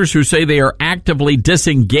workers who say they are actively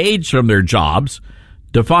disengaged from their jobs,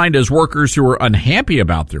 defined as workers who are unhappy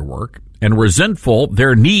about their work and resentful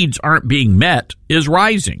their needs aren't being met, is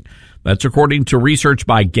rising. That's according to research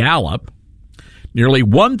by Gallup. Nearly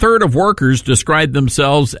one-third of workers describe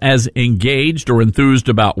themselves as engaged or enthused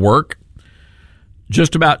about work.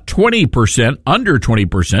 Just about 20%, under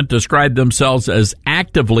 20%, describe themselves as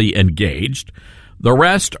actively engaged. The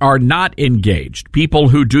rest are not engaged, people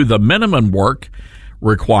who do the minimum work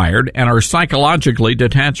required and are psychologically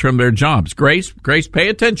detached from their jobs. Grace, pay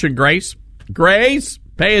attention, Grace,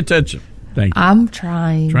 pay attention. Thank you. I'm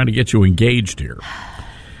trying to get you engaged here.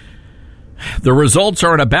 The results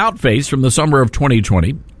are an about-face from the summer of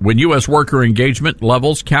 2020, when U.S. worker engagement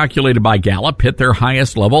levels calculated by Gallup hit their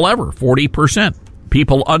highest level ever, 40%.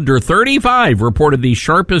 People under 35 reported the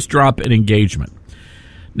sharpest drop in engagement.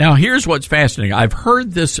 Now, here's what's fascinating. I've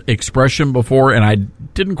heard this expression before, and I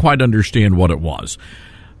didn't quite understand what it was.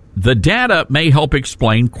 The data may help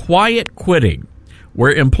explain quiet quitting,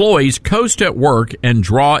 where employees coast at work and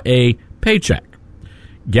draw a paycheck.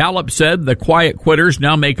 Gallup said the quiet quitters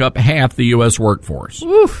now make up half the U.S. workforce.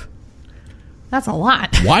 Oof. That's a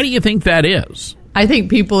lot. Why do you think that is? I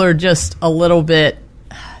think people are just a little bit,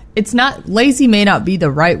 it's not, lazy may not be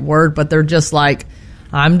the right word, but they're just like,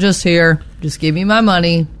 I'm just here, just give me my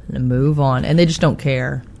money and move on. And they just don't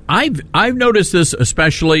care. I've noticed this,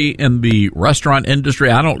 especially in the restaurant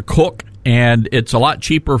industry. I don't cook, and it's a lot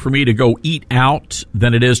cheaper for me to go eat out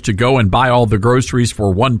than it is to go and buy all the groceries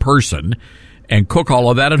for one person and cook all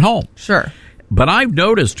of that at home. Sure. But I've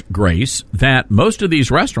noticed, Grace, that most of these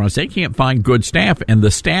restaurants, they can't find good staff, and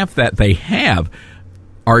the staff that they have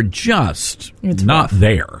are just not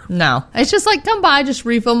there. No. It's just like, come by, just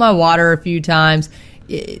refill my water a few times.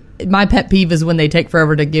 My pet peeve is when they take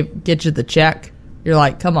forever to get you the check. You're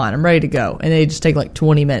like, come on, I'm ready to go. And they just take like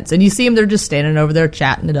 20 minutes. And you see them, they're just standing over there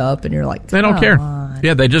chatting it up, and you're like, they don't care. On.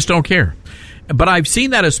 Yeah, they just don't care. But I've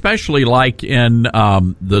seen that especially like in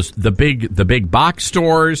the big box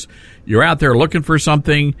stores. You're out there looking for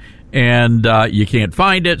something, and you can't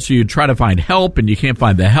find it, so you try to find help, and you can't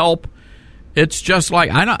find the help. It's just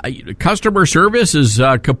like customer service is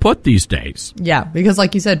kaput these days. Yeah, because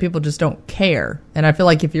like you said, people just don't care. And I feel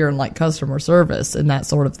like if you're in like customer service and that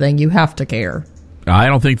sort of thing, you have to care. I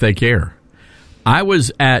don't think they care. I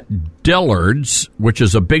was at Dillard's, which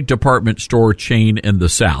is a big department store chain in the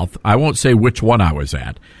South. I won't say which one I was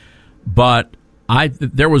at, but I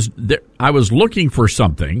was looking for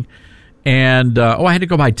something, and I had to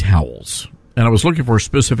go buy towels. And I was looking for a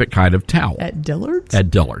specific kind of towel. At Dillard's?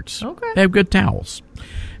 At Dillard's. Okay. They have good towels.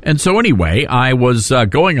 And so anyway, I was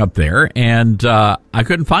going up there, and I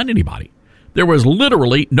couldn't find anybody. There was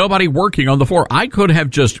literally nobody working on the floor. I could have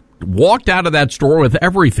just walked out of that store with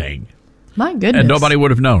everything. My goodness. And nobody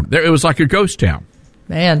would have known. It was like a ghost town.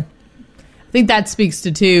 Man. I think that speaks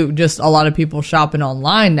to, too, just a lot of people shopping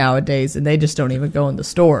online nowadays, and they just don't even go in the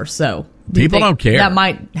store. So people don't care. That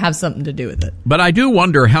might have something to do with it. But I do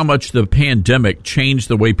wonder how much the pandemic changed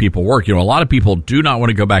the way people work. You know, a lot of people do not want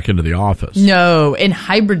to go back into the office. No, and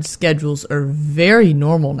hybrid schedules are very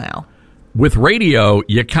normal now. With radio,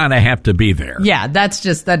 you kind of have to be there. Yeah, that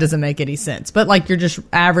doesn't make any sense. But like your just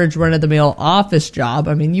average run-of-the-mill office job,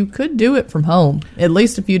 I mean, you could do it from home at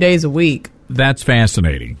least a few days a week. That's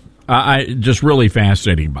fascinating. I just really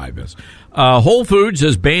fascinating by this. Whole Foods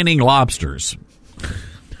is banning lobsters.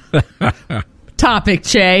 Topic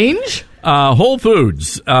change. Whole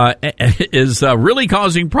Foods is really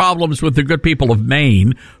causing problems with the good people of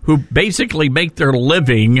Maine, who basically make their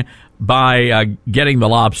living by getting the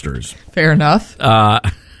lobsters. Fair enough.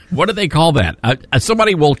 What do they call that?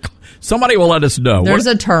 Somebody will let us know. There's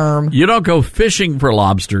a term. You don't go fishing for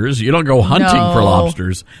lobsters. You don't go hunting for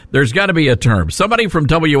lobsters. There's got to be a term. Somebody from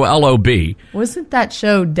WLOB. Wasn't that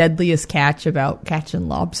show Deadliest Catch about catching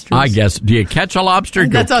lobsters? I guess. Do you catch a lobster?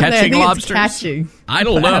 Go catching lobsters? Catching. I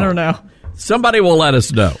don't know. I don't know. Somebody will let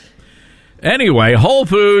us know. Anyway, Whole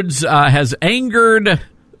Foods has angered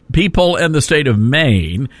people in the state of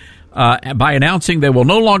Maine by announcing they will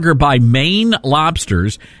no longer buy Maine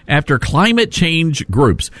lobsters after climate change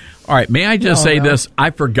groups. All right, may I just say this?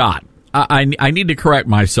 I forgot. I need to correct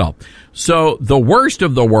myself. So the worst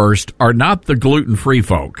of the worst are not the gluten-free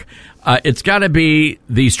folk. It's got to be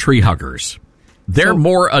these tree huggers. They're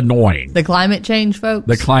more annoying. The climate change folks?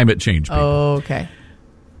 The climate change people. Oh, okay.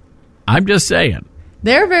 I'm just saying.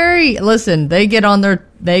 They're they get on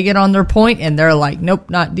their point and they're like, nope,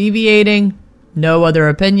 not deviating. No other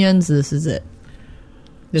opinions. This is it.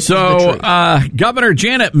 Governor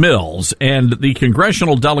Janet Mills and the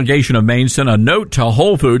congressional delegation of Maine sent a note to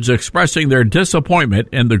Whole Foods expressing their disappointment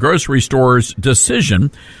in the grocery store's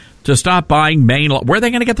decision to stop buying Maine. Where are they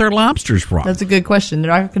going to get their lobsters from? That's a good question.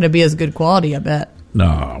 They're not going to be as good quality, I bet.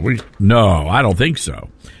 No, I don't think so.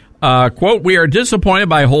 Quote, we are disappointed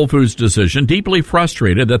by Whole Foods' decision, deeply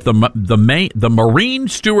frustrated that the Marine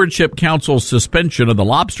Stewardship Council's suspension of the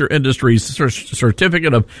lobster industry's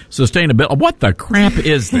certificate of sustainability. What the crap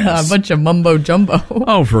is this? A bunch of mumbo jumbo.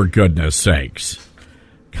 Oh, for goodness sakes.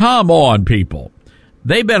 Come on, people.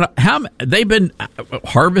 They've been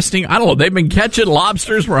harvesting, I don't know, they've been catching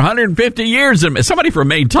lobsters for 150 years. And somebody from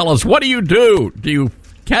Maine, tell us, what do you do? Do you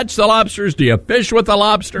catch the lobsters? Do you fish with the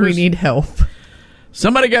lobsters? We need help.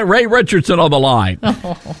 Somebody get Ray Richardson on the line.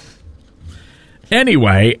 Oh.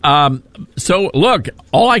 Anyway, so look,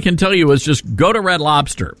 all I can tell you is just go to Red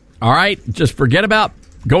Lobster. All right? Just forget about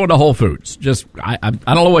going to Whole Foods. I don't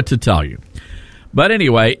know what to tell you. But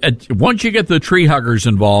anyway, once you get the tree huggers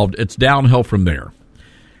involved, it's downhill from there.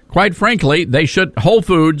 Quite frankly, Whole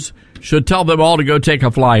Foods should tell them all to go take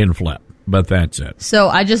a fly and flip. But that's it. So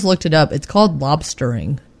I just looked it up. It's called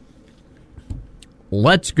lobstering.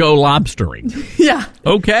 Let's go lobstering. Yeah.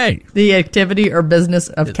 Okay. The activity or business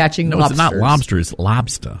of catching lobsters. No, it's not lobster. It's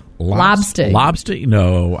lobster. Lobster. Lobster?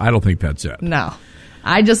 No, I don't think that's it. No.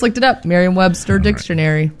 I just looked it up. Merriam-Webster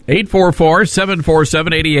Dictionary.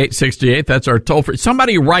 844-747-8868. That's our toll free.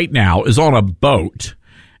 Somebody right now is on a boat,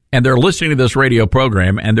 and they're listening to this radio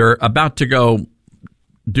program, and they're about to go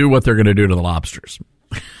do what they're going to do to the lobsters.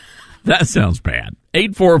 That sounds bad.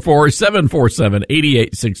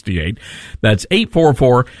 844-747-8868. That's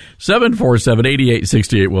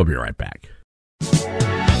 844-747-8868. We'll be right back.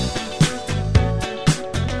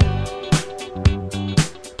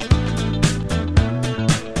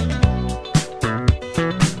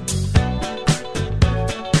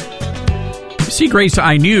 See, Grace,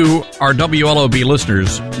 I knew our WLOB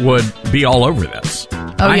listeners would be all over this.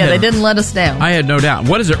 Oh, yeah, they didn't let us down. I had no doubt.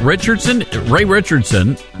 What is it, Richardson? Ray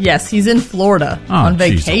Richardson. Yes, he's in Florida on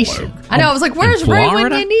vacation. I know. I was like, where's Ray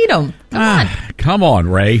when you need him? Come on,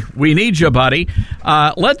 Ray. We need you, buddy.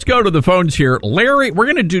 Let's go to the phones here. Larry, we're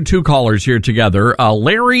going to do two callers here together.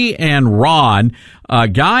 Larry and Ron.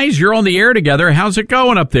 Guys, you're on the air together. How's it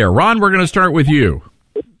going up there? Ron, we're going to start with you.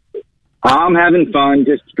 I'm having fun,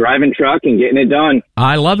 just driving truck and getting it done.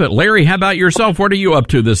 I love it. Larry, how about yourself? What are you up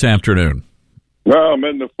to this afternoon? Well, I'm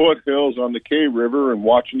in the foothills on the Kay River and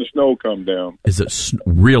watching the snow come down. Is it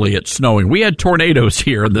really? It's snowing. We had tornadoes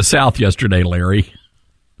here in the south yesterday, Larry.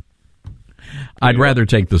 I'd rather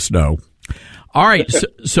take the snow. All right,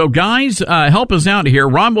 so guys, help us out here.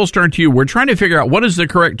 Ron, we'll start to you. We're trying to figure out what is the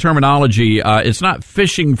correct terminology. It's not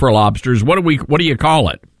fishing for lobsters. What do you call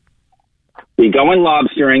it? We go in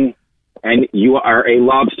lobstering, and you are a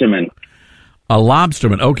lobsterman. A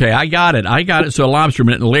lobsterman. Okay, I got it. So a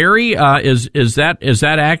lobsterman. Larry, is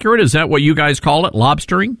that accurate? Is that what you guys call it,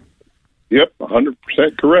 lobstering? Yep,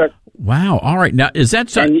 100% correct. Wow. All right. Now, is that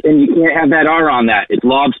so? And you can't have that R on that. It's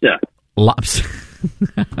lobster. Lobster.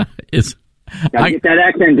 Get that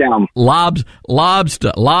accent down. Lobster.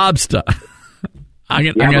 I'm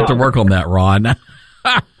going to have to work on that, Ron.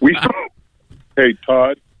 Hey,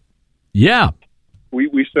 Todd. Yeah.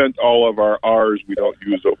 We sent all of our R's. We don't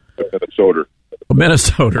use Minnesota.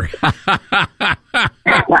 Minnesota.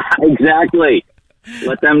 Exactly.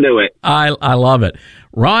 Let them do it. I love it.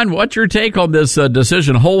 Ron, what's your take on this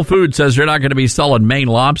decision? Whole Foods says they're not going to be selling Maine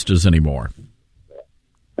lobsters anymore.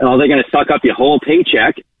 Oh, they're going to suck up your whole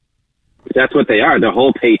paycheck. That's what they are. Their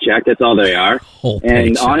whole paycheck. That's all they are.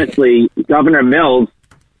 And honestly, Governor Mills,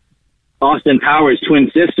 Austin Powers'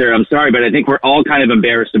 twin sister, I'm sorry, but I think we're all kind of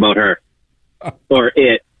embarrassed about her. Or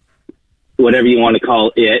it. Whatever you want to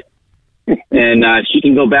call it. And she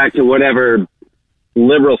can go back to whatever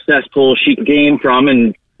liberal cesspool she came from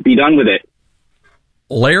and be done with it.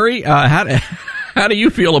 Larry, how do you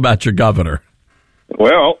feel about your governor?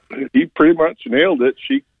 Well, he pretty much nailed it.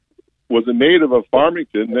 She was a native of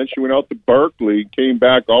Farmington, then she went out to Berkeley, came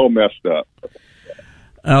back all messed up.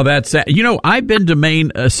 Oh, that's sad. I've been to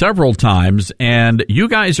Maine several times, and you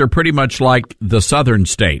guys are pretty much like the southern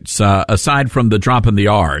states, aside from the drop in the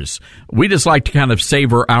R's. We just like to kind of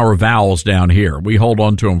savor our vowels down here. We hold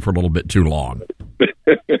on to them for a little bit too long.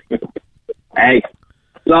 Hey,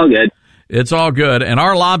 it's all good. It's all good, and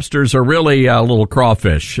our lobsters are really little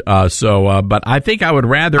crawfish. But I think I would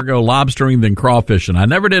rather go lobstering than crawfishing. I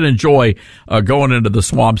never did enjoy going into the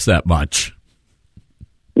swamps that much.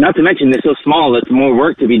 Not to mention, they're so small, it's more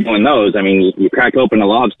work to be doing those. I mean, you crack open a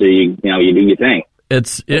lobster, you do your thing.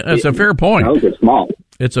 It's a fair point. Those are small.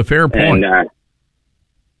 It's a fair point. And,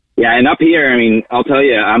 and up here, I mean, I'll tell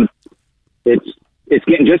you, it's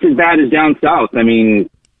getting just as bad as down south. I mean,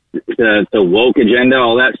 the woke agenda,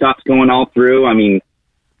 all that stuff's going all through. I mean,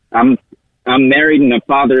 I'm married and a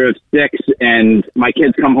father of 6, and my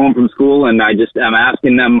kids come home from school, and I'm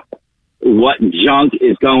asking them what junk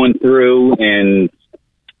is going through and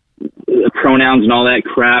pronouns and all that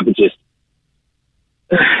crap. It's just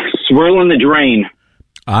swirling the drain.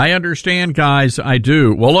 I understand, guys. I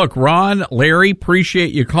do. Well, look, Ron, Larry,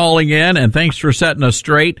 appreciate you calling in, and thanks for setting us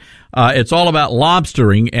straight. It's all about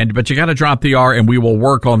lobstering, but you got to drop the R, and we will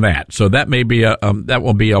work on that. So that may be that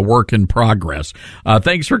will be a work in progress.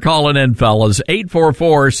 Thanks for calling in, fellas.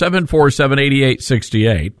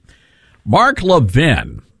 844-747-8868. Mark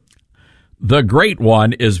Levin, the great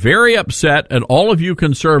one, is very upset at all of you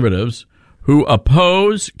conservatives who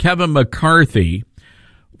oppose Kevin McCarthy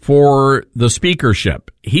for the speakership.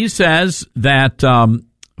 He says that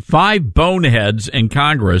 5 boneheads in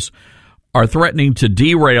Congress are threatening to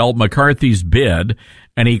derail McCarthy's bid,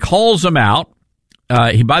 and he calls them out.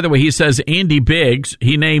 By the way, he says Andy Biggs,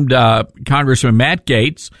 he named Congressman Matt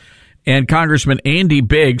Gaetz and Congressman Andy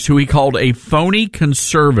Biggs, who he called a phony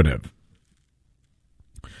conservative.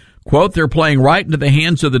 Quote, they're playing right into the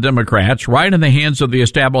hands of the Democrats, right in the hands of the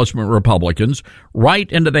establishment Republicans,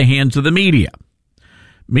 right into the hands of the media.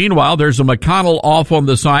 Meanwhile, there's a McConnell off on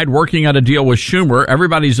the side working out a deal with Schumer.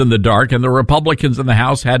 Everybody's in the dark, and the Republicans in the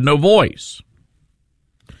House had no voice.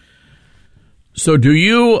 So do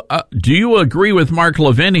you agree with Mark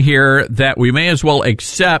Levin here that we may as well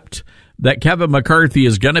accept that Kevin McCarthy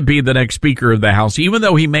is going to be the next Speaker of the House, even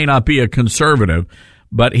though he may not be a conservative,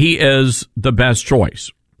 but he is the best choice?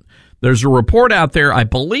 There's a report out there, I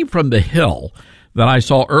believe from The Hill, that I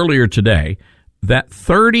saw earlier today, that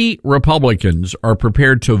 30 Republicans are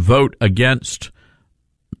prepared to vote against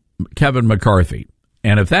Kevin McCarthy.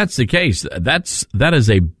 And if that's the case, that is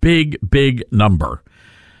a big, big number.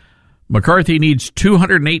 McCarthy needs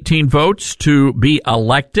 218 votes to be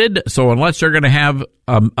elected. So unless they're going to have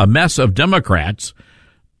a mess of Democrats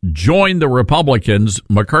join the Republicans,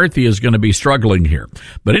 McCarthy is going to be struggling here.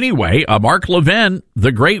 But anyway, Mark Levin,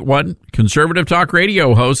 the great one, conservative talk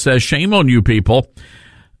radio host, says, shame on you people.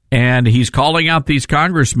 And he's calling out these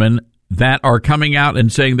congressmen that are coming out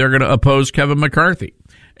and saying they're going to oppose Kevin McCarthy.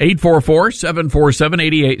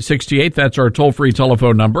 844-747-8868. That's our toll-free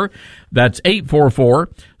telephone number. That's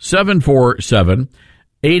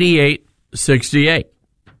 844-747-8868.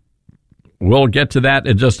 We'll get to that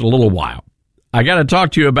in just a little while. I got to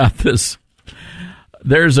talk to you about this.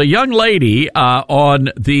 There's a young lady on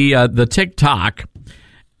the TikTok,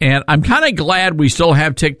 and I'm kind of glad we still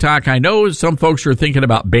have TikTok. I know some folks are thinking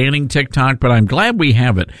about banning TikTok, but I'm glad we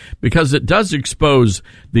have it because it does expose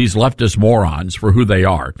these leftist morons for who they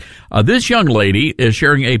are. This young lady is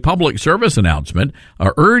sharing a public service announcement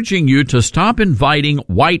urging you to stop inviting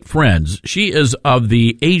white friends. She is of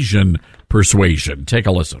the Asian persuasion. Take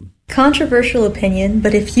a listen. Controversial opinion,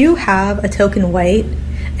 but if you have a token white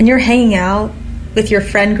and you're hanging out with your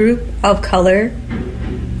friend group of color,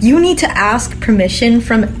 you need to ask permission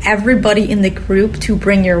from everybody in the group to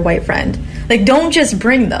bring your white friend. Like, don't just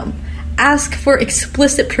bring them. Ask for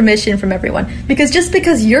explicit permission from everyone. Because just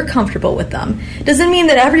because you're comfortable with them doesn't mean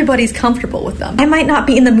that everybody's comfortable with them. I might not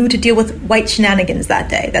be in the mood to deal with white shenanigans that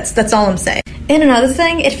day. That's all I'm saying. And another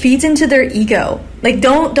thing, it feeds into their ego. Like,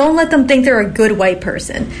 don't let them think they're a good white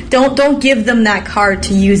person. Don't give them that card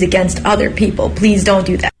to use against other people. Please don't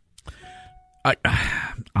do that.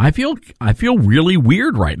 I feel really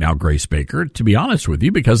weird right now, Grace Baker, to be honest with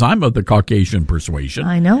you, because I'm of the Caucasian persuasion.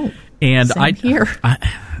 I know. And Same here.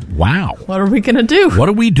 Wow. What are we going to do? What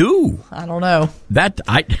do we do? I don't know.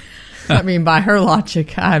 I mean, by her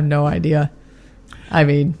logic, I have no idea. I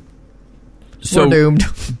mean, so we're doomed.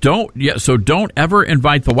 So don't ever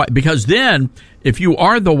invite the white, because then if you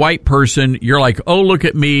are the white person, you're like, oh, look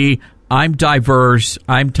at me. I'm diverse,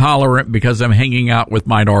 I'm tolerant because I'm hanging out with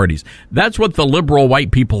minorities. That's what the liberal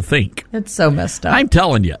white people think. It's so messed up. I'm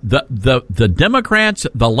telling you, the Democrats,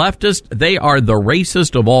 the leftists, they are the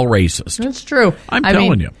racist of all racists. It's true. I'm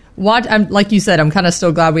telling you. Like you said, I'm kind of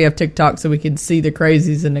still glad we have TikTok so we can see the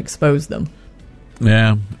crazies and expose them.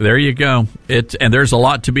 Yeah, there you go. And there's a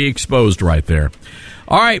lot to be exposed right there.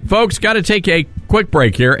 All right, folks, got to take a quick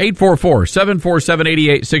break here.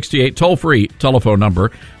 844-747-8868, toll-free telephone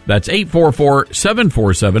number. That's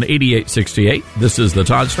 844-747-8868. This is the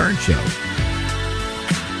Todd Starnes Show.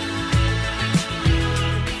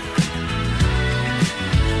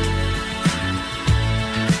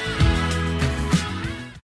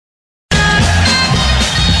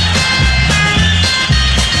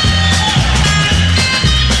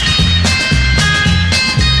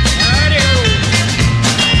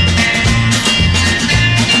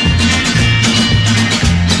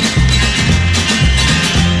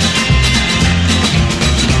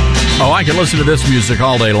 I can listen to this music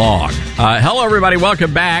all day long. Hello, everybody.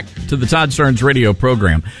 Welcome back to the Todd Starnes radio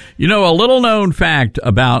program. You know, a little known fact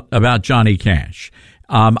about Johnny Cash.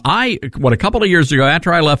 A couple of years ago,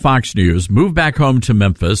 after I left Fox News, moved back home to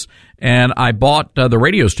Memphis, and I bought the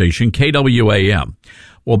radio station KWAM.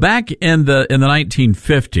 Well, back in the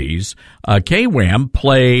 1950s, KWAM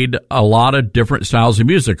played a lot of different styles of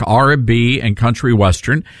music, R&B and country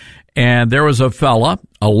western. And there was a fella,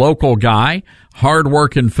 a local guy,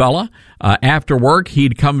 hard-working fella. After work,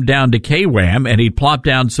 he'd come down to KWAM and he'd plop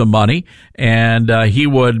down some money, and he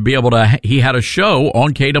would be able to. He had a show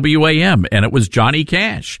on KWAM, and it was Johnny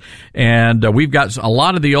Cash. And we've got a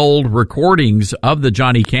lot of the old recordings of the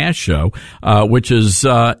Johnny Cash show, which is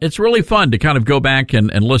it's really fun to kind of go back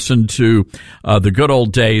and listen to the good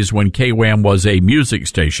old days when KWAM was a music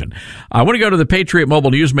station. I want to go to the Patriot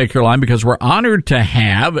Mobile Newsmaker line because we're honored to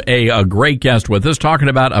have a great guest with us talking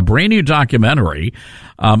about a brand new documentary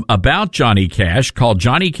about Johnny Cash called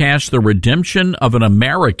Johnny Cash, The Redemption of an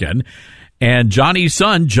American. And Johnny's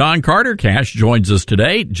son, John Carter Cash, joins us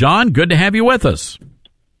today. John, good to have you with us.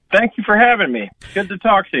 Thank you for having me. Good to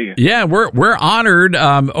talk to you. Yeah, we're honored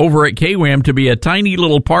over at KWAM to be a tiny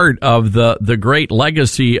little part of the great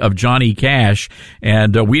legacy of Johnny Cash.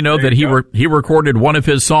 And we know that he recorded one of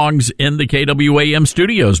his songs in the KWAM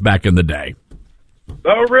studios back in the day.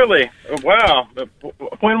 Oh, really? Wow.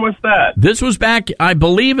 When was that? This was back, I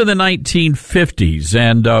believe, in the 1950s,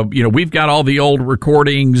 and we've got all the old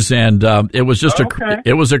recordings, and it was just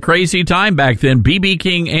it was a crazy time back then. B.B.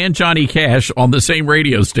 King and Johnny Cash on the same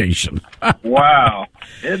radio station. Wow,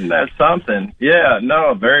 isn't that something? Yeah,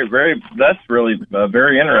 no, very, very. That's really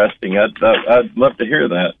very interesting. I'd love to hear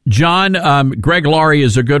that. John, Greg Laurie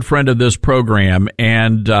is a good friend of this program,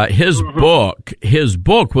 and his book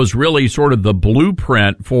was really sort of the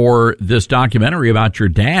blueprint for this documentary about your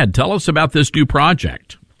dad. Tell us about this new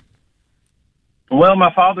project. Well,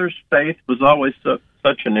 my father's faith was always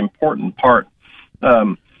such an important part,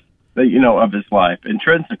 of his life,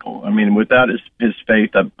 intrinsical. I mean, without his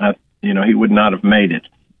faith, he would not have made it.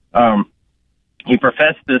 He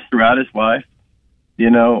professed this throughout his life.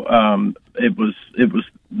 It was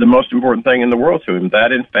the most important thing in the world to him,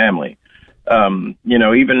 that and family.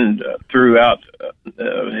 Even throughout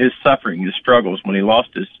his suffering, his struggles, when he lost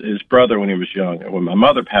his brother when he was young, when my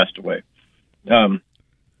mother passed away,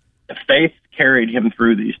 faith carried him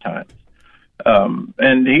through these times.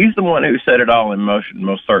 And he's the one who set it all in motion,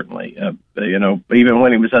 most certainly. Even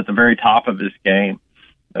when he was at the very top of his game,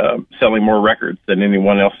 selling more records than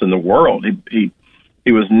anyone else in the world, he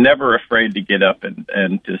was never afraid to get up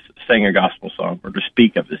and to sing a gospel song or to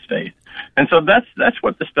speak of his faith. And so that's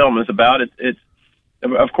what this film is about. It's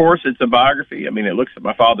of course, it's a biography. I mean, it looks at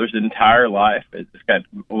my father's entire life. It's got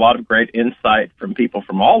a lot of great insight from people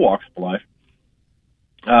from all walks of life,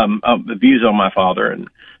 of the views on my father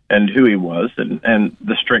and who he was and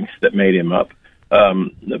the strengths that made him up.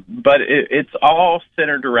 But it's all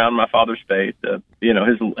centered around my father's faith,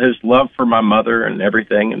 his love for my mother and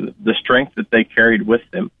everything, and the strength that they carried with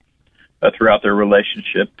them throughout their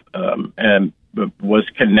relationship, and was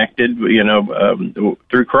connected,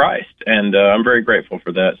 through Christ. And I'm very grateful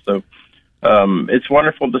for that. So it's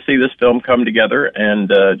wonderful to see this film come together, and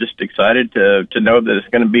just excited to know that it's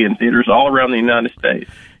going to be in theaters all around the United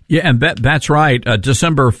States. Yeah, and that's right.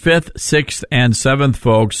 December 5th, 6th, and 7th,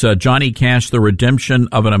 folks. Johnny Cash, The Redemption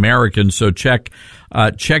of an American. So check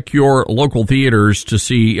your local theaters to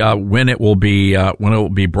see when it will be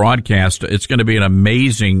broadcast. It's going to be an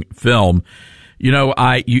amazing film.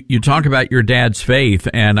 You talk about your dad's faith,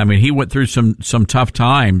 and I mean, he went through some tough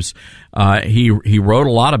times. He wrote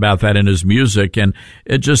a lot about that in his music, and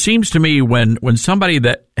it just seems to me when somebody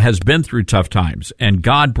that has been through tough times and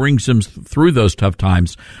God brings them through those tough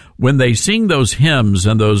times, when they sing those hymns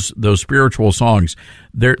and those spiritual songs,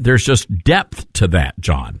 there's just depth to that,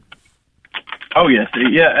 John. Oh yes,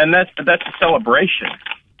 yeah, and that's a celebration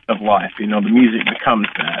of life. The music becomes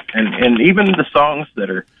that, and even the songs that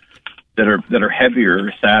are heavier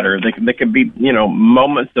or sadder, they can be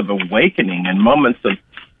moments of awakening and moments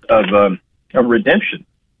of redemption,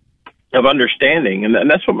 of understanding, and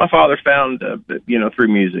that's what my father found through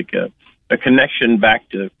music, a connection back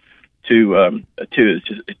to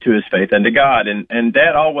his faith and to God, and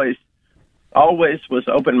Dad always was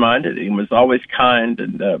open-minded. He was always kind,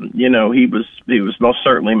 and he was most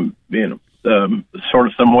certainly sort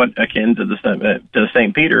of somewhat akin to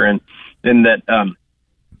St. Peter, and in that.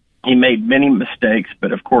 He made many mistakes,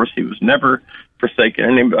 but of course he was never forsaken.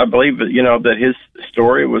 And I believe that his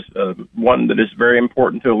story was one that is very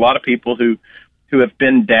important to a lot of people who have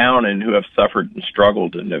been down and who have suffered and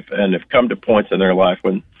struggled and have come to points in their life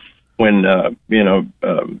when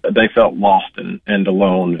they felt lost and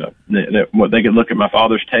alone. They could look at my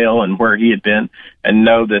father's tale and where he had been and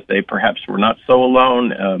know that they perhaps were not so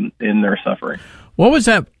alone in their suffering. What was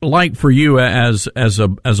that like for you as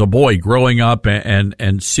a boy growing up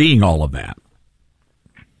and seeing all of that?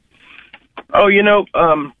 Oh,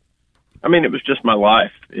 I mean, it was just my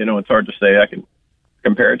life. It's hard to say I can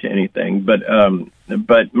compare it to anything, but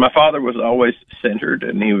my father was always centered,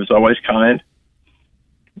 and he was always kind.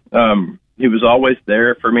 He was always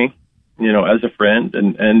there for me, as a friend,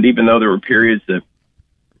 and even though there were periods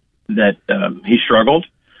that he struggled,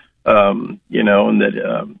 and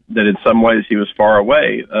that in some ways he was far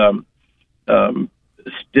away.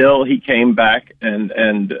 Still, he came back and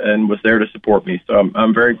was there to support me. So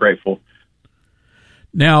I'm very grateful.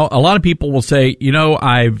 Now, a lot of people will say,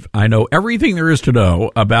 I know everything there is to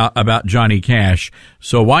know about Johnny Cash,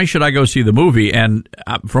 so why should I go see the movie? And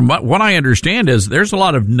from what I understand is there's a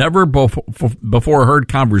lot of never before heard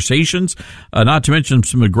conversations, not to mention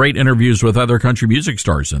some great interviews with other country music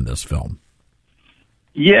stars in this film.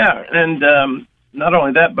 Yeah, and not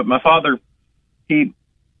only that, but my father, his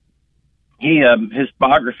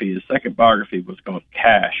biography, his second biography, was called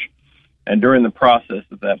Cash. And during the process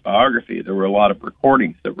of that biography, there were a lot of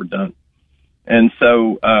recordings that were done. And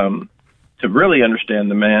so to really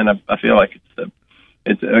understand the man, I feel like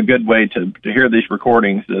it's a good way to hear these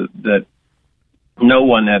recordings that no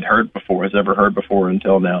one has ever heard before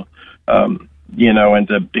until now. And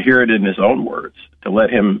to hear it in his own words, to let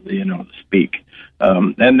him, speak.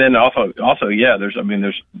 And then also,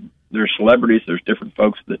 there's celebrities, there's different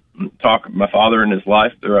folks that talk my father and his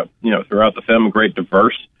life throughout the film, a great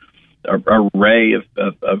diverse array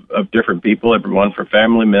of different people, everyone from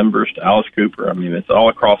family members to Alice Cooper. I mean, it's all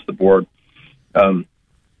across the board. And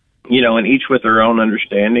each with their own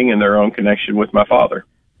understanding and their own connection with my father.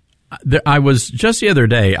 I was just the other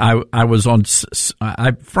day. I was on.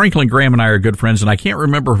 Franklin Graham and I are good friends, and I can't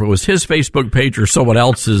remember if it was his Facebook page or someone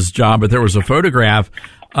else's job, but there was a photograph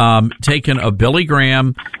taken of Billy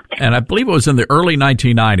Graham, and I believe it was in the early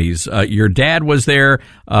 1990s. Your dad was there,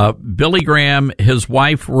 Billy Graham, his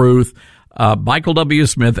wife Ruth, Michael W.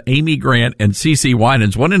 Smith, Amy Grant, and CeCe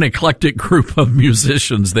Winans. What an eclectic group of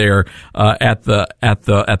musicians there at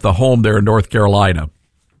the home there in North Carolina.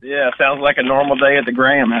 Yeah, sounds like a normal day at the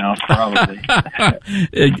Graham house, probably.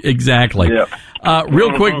 Exactly. Yeah.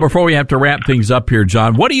 Real quick before we have to wrap things up here,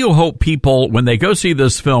 John, what do you hope people, when they go see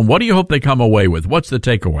this film, what do you hope they come away with? What's the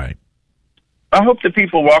takeaway? I hope that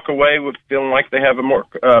people walk away with feeling like they have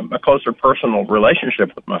a closer personal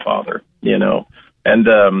relationship with my father, and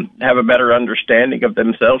have a better understanding of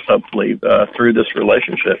themselves, hopefully, through this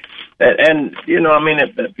relationship. And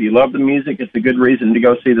if you love the music, it's a good reason to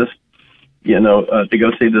go see this.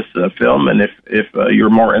 Film, and if you're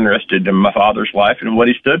more interested in my father's life and what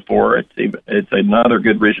he stood for, it's another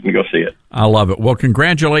good reason to go see it. I love it. Well,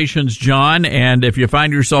 congratulations, John, and if you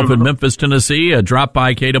find yourself in Memphis, Tennessee, drop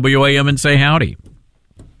by KWAM and say howdy.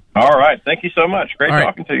 All right. Thank you so much. Great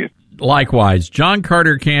talking to you. Likewise. John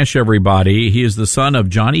Carter Cash, everybody. He is the son of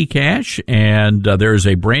Johnny Cash, and there's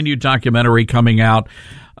a brand new documentary coming out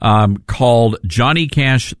called Johnny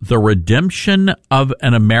Cash, The Redemption of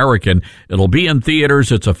an American. It'll be in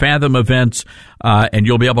theaters. It's a Fathom Events, and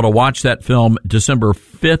you'll be able to watch that film December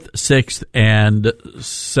 5th, 6th, and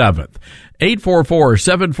 7th.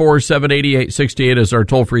 844-747-8868 is our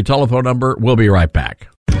toll-free telephone number. We'll be right back.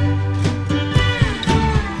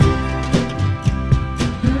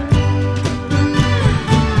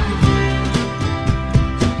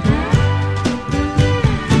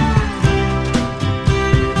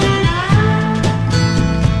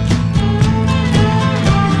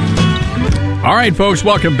 All right, folks,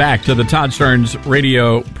 welcome back to the Todd Starnes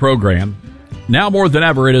radio program. Now more than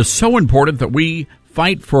ever, it is so important that we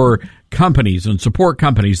fight for companies and support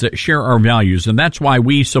companies that share our values, and that's why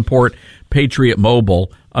we support Patriot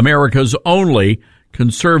Mobile, America's only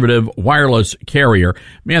conservative wireless carrier.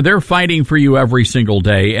 Man, they're fighting for you every single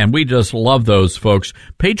day, and we just love those folks.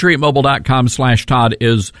 PatriotMobile.com/Todd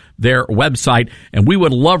is their website, and we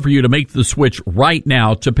would love for you to make the switch right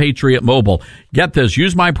now to Patriot Mobile. Get this.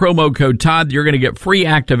 Use my promo code Todd. You're going to get free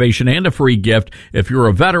activation and a free gift. If you're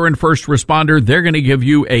a veteran first responder, they're going to give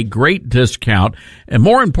you a great discount. And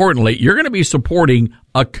more importantly, you're going to be supporting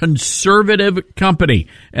a conservative company,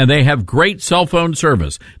 and they have great cell phone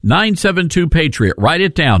service. 972-PATRIOT. Write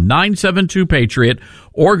it down, 972-PATRIOT,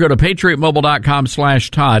 or go to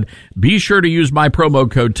patriotmobile.com/Todd. Be sure to use my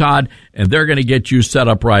promo code Todd, and they're going to get you set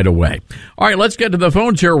up right away. All right, let's get to the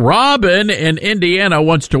phones here. Robin in Indiana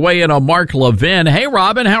wants to weigh in on Mark Levin. Hey,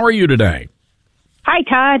 Robin, how are you today? Hi,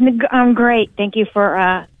 Todd. I'm great. Thank you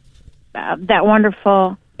for that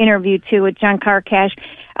wonderful interview, too, with John Carter Cash.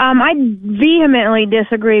 I vehemently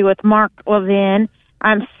disagree with Mark Levin.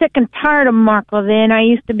 I'm sick and tired of Mark Levin. I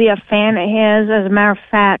used to be a fan of his, as a matter of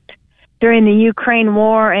fact, during the Ukraine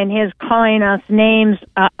war, and his calling us names,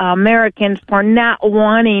 Americans, for not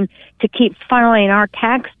wanting to keep funneling our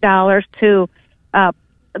tax dollars to a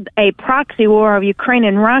proxy war of Ukraine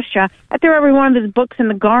and Russia. I threw every one of his books in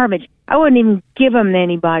the garbage. I wouldn't even give them to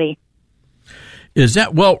anybody. Is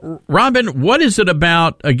that, well, Robin, what is it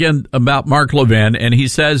about Mark Levin? And he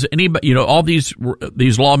says, all these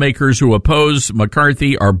lawmakers who oppose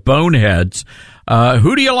McCarthy are boneheads.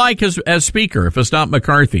 Who do you like as speaker? If it's not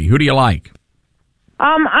McCarthy, who do you like?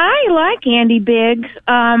 I like Andy Biggs.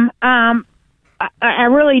 I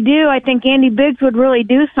really do. I think Andy Biggs would really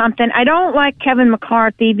do something. I don't like Kevin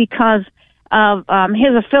McCarthy because of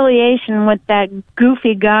his affiliation with that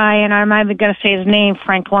goofy guy, and I'm not even going to say his name,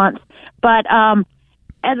 Frank Luntz. But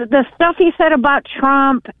the stuff he said about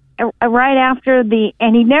Trump right after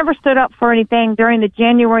and he never stood up for anything during the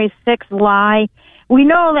January 6th lie. We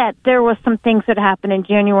know that there was some things that happened in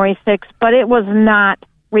January 6th, but it was not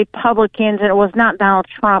Republicans and it was not Donald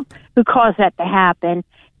Trump who caused that to happen.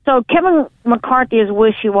 So Kevin McCarthy is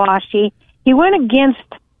wishy-washy. He went against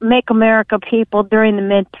Make America people during the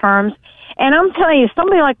midterms. And I'm telling you,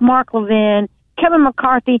 somebody like Mark Levin Kevin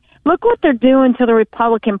McCarthy, look what they're doing to the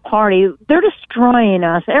Republican Party. They're destroying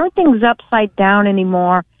us. Everything's upside down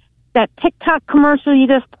anymore. That TikTok commercial you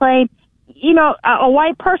just played, you know, a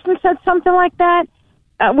white person said something like that,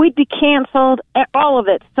 we'd be canceled, all of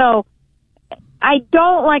it. So I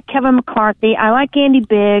don't like Kevin McCarthy. I like Andy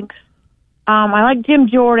Biggs. I like Jim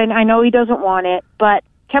Jordan. I know he doesn't want it, but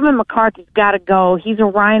Kevin McCarthy's got to go. He's a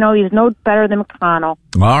rhino. He's no better than McConnell.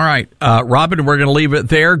 All right. Robin, we're going to leave it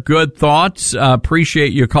there. Good thoughts.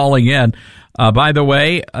 Appreciate you calling in. By the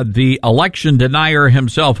way, the election denier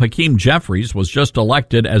himself, Hakeem Jeffries, was just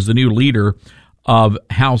elected as the new leader of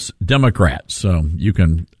House Democrats. So you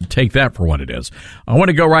can take that for what it is. I want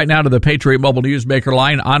to go right now to the Patriot Mobile Newsmaker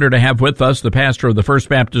line. Honored to have with us the pastor of the First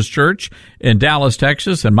Baptist Church in Dallas,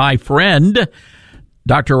 Texas, and my friend,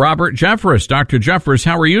 Dr. Robert Jeffress. Dr. Jeffress,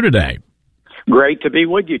 how are you today? Great to be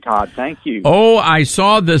with you, Todd. Thank you. Oh, I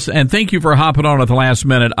saw this, and thank you for hopping on at the last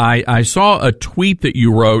minute. I saw a tweet that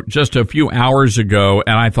you wrote just a few hours ago,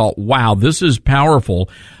 and I thought, wow, this is powerful.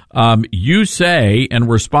 You say, in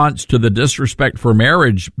response to the Disrespect for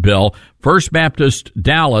Marriage bill, First Baptist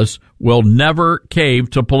Dallas will never cave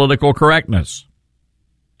to political correctness.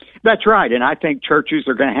 That's right, and I think churches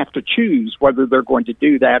are going to have to choose whether they're going to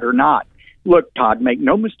do that or not. Look, Todd, make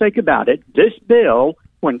no mistake about it, this bill,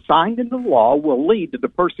 when signed into law, will lead to the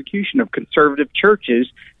persecution of conservative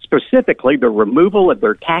churches, specifically the removal of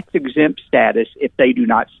their tax-exempt status if they do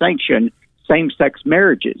not sanction same-sex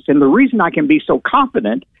marriages. And the reason I can be so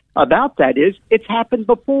confident about that is it's happened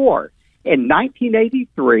before. In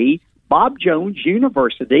 1983, Bob Jones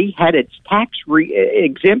University had its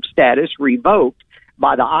tax-exempt status revoked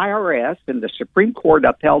by the IRS, and the Supreme Court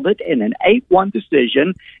upheld it in an 8-1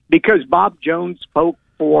 decision because Bob Jones spoke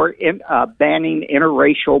for banning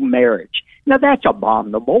interracial marriage. Now, that's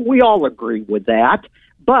abominable. We all agree with that.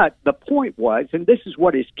 But the point was, and this is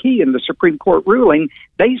what is key in the Supreme Court ruling,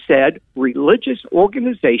 they said religious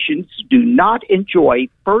organizations do not enjoy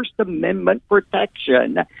First Amendment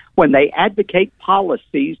protection when they advocate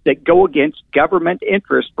policies that go against government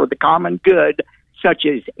interests for the common good, such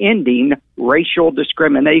as ending racial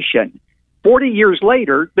discrimination. 40 years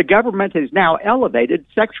later, the government has now elevated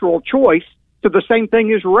sexual choice to the same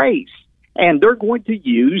thing as race. And they're going to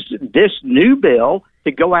use this new bill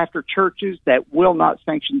to go after churches that will not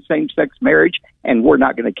sanction same-sex marriage, and we're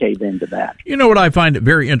not going to cave into that. You know what I find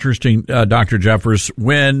very interesting, Dr. Jeffress,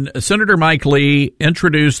 when Senator Mike Lee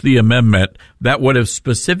introduced the amendment that would have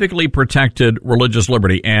specifically protected religious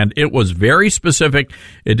liberty, and it was very specific.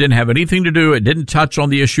 It didn't have anything to do, it didn't touch on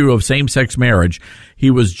the issue of same-sex marriage. He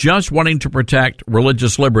was just wanting to protect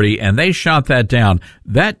religious liberty, and they shot that down.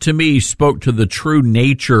 That, to me, spoke to the true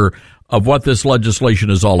nature of what this legislation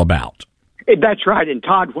is all about. That's right. And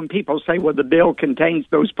Todd, when people say, well, the bill contains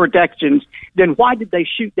those protections, then why did they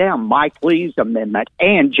shoot down Mike Lee's amendment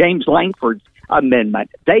and James Langford's amendment?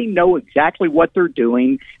 They know exactly what they're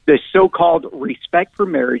doing. The so-called Respect for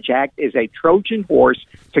Marriage Act is a Trojan horse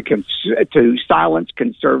to silence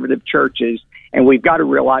conservative churches, and we've got to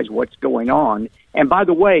realize what's going on. And by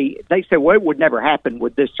the way, they say, well, it would never happen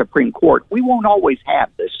with this Supreme Court. We won't always have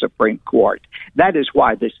this Supreme Court. That is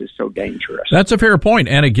why this is so dangerous. That's a fair point.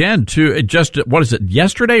 And again, to just, what is it,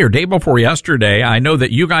 yesterday or day before yesterday, I know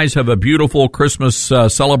that you guys have a beautiful Christmas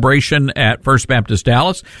celebration at First Baptist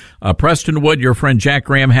Dallas. Prestonwood, your friend Jack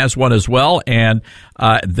Graham, has one as well. And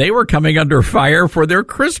they were coming under fire for their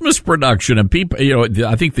Christmas production. And people, you know,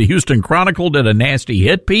 I think the Houston Chronicle did a nasty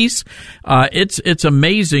hit piece. It's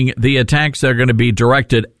amazing the attacks that are going to be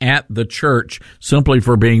directed at the church simply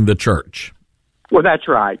for being the church. Well, that's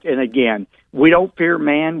right. And again, we don't fear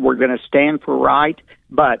man. We're going to stand for right,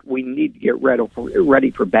 but we need to get ready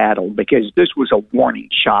for battle because this was a warning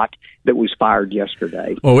shot that was fired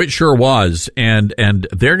yesterday. Oh, it sure was. And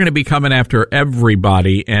they're going to be coming after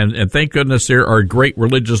everybody. And thank goodness there are great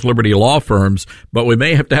religious liberty law firms, but we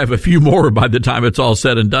may have to have a few more by the time it's all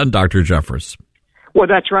said and done, Dr. Jeffress. Well,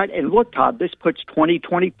 that's right. And look, Todd, this puts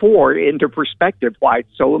 2024 into perspective, why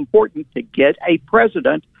it's so important to get a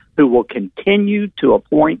president who will continue to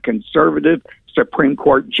appoint conservative Supreme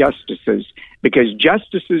Court justices, because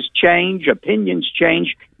justices change, opinions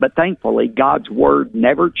change, but thankfully God's word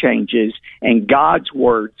never changes, and God's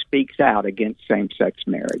word speaks out against same-sex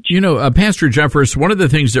marriage. You know, Pastor Jeffress, one of the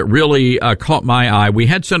things that really caught my eye, we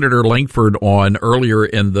had Senator Langford on earlier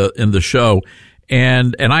in the show,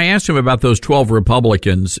 and I asked him about those 12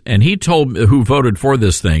 Republicans, and he told me who voted for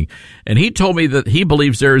this thing, and he told me that he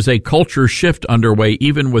believes there is a culture shift underway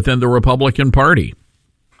even within the Republican Party.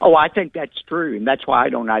 Oh, I think that's true, and that's why I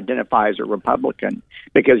don't identify as a Republican,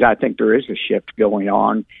 because I think there is a shift going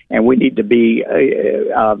on, and we need to be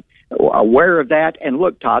aware of that. And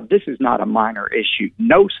look, Todd, this is not a minor issue.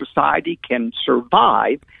 No society can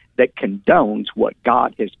survive that condones what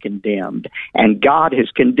God has condemned. And God has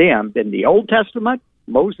condemned in the Old Testament.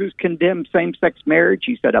 Moses condemned same-sex marriage.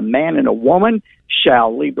 He said a man and a woman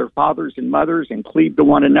shall leave their fathers and mothers and cleave to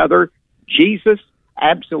one another. Jesus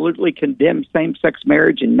absolutely condemned same-sex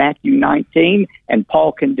marriage in Matthew 19, and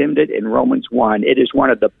Paul condemned it in Romans 1. It is one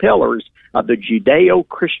of the pillars of the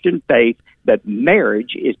Judeo-Christian faith that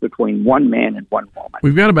marriage is between one man and one woman.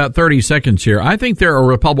 We've got about 30 seconds here. I think there are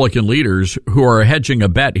Republican leaders who are hedging a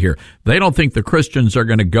bet here. They don't think the Christians are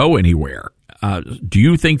going to go anywhere. Do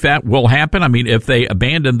you think that will happen? I mean, if they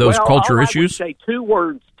abandon those culture issues? I would say two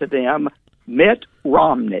words to them: Mitt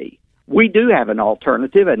Romney. We do have an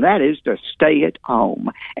alternative, and that is to stay at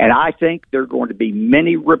home. And I think there are going to be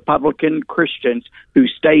many Republican Christians who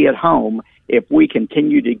stay at home if we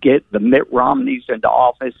continue to get the Mitt Romneys into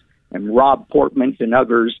office and Rob Portmans and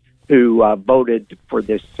others who voted for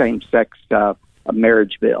this same-sex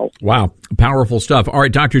marriage bill. Wow. Powerful stuff. All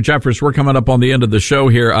right, Dr. Jeffress, we're coming up on the end of the show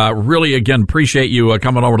here. Really, again, appreciate you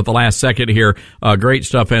coming over to the last second here. Great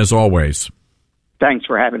stuff as always. Thanks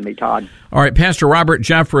for having me, Todd. All right, Pastor Robert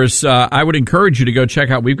Jeffress, I would encourage you to go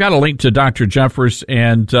check out. We've got a link to Dr. Jeffress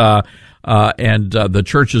and the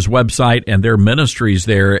church's website and their ministries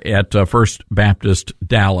there at First Baptist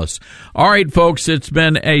Dallas. All right, folks, it's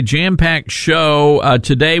been a jam-packed show.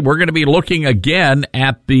 Today we're going to be looking again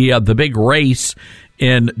at the big race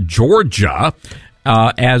in Georgia.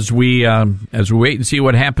 As we wait and see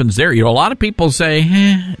what happens there. You know, a lot of people say,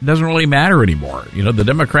 it doesn't really matter anymore. You know, the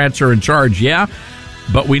Democrats are in charge, yeah,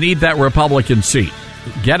 but we need that Republican seat.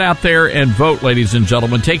 Get out there and vote, ladies and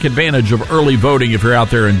gentlemen. Take advantage of early voting if you're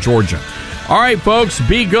out there in Georgia. All right, folks,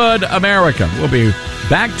 be good, America. We'll be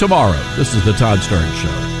back tomorrow. This is the Todd Starnes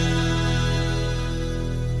Show.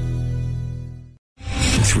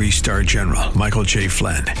 3-star General Michael J.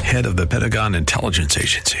 Flynn, head of the Pentagon Intelligence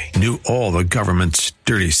Agency, knew all the government's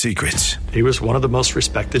dirty secrets. He was one of the most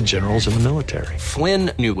respected generals in the military.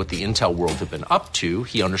 Flynn knew what the intel world had been up to.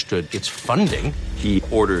 He understood its funding. He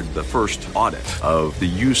ordered the first audit of the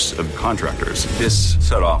use of contractors. This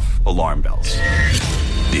set off alarm bells.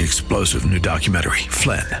 The explosive new documentary,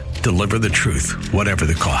 Flynn, Deliver the Truth, Whatever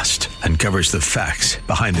the Cost, uncovers the facts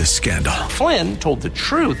behind this scandal. Flynn told the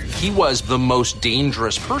truth. He was the most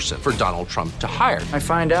dangerous person for Donald Trump to hire. I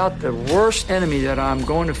find out the worst enemy that I'm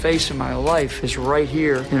going to face in my life is right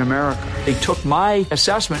here in America. They took my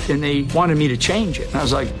assessment and they wanted me to change it. And I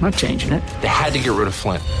was like, I'm not changing it. They had to get rid of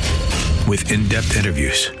Flynn. With in-depth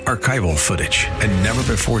interviews, archival footage, and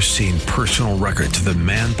never-before-seen personal records of the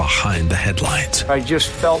man behind the headlines. I just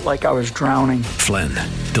felt like I was drowning. Flynn,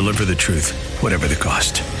 Deliver the Truth, Whatever the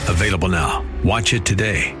Cost. Available now. Watch it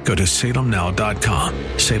today. Go to salemnow.com.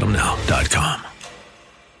 salemnow.com.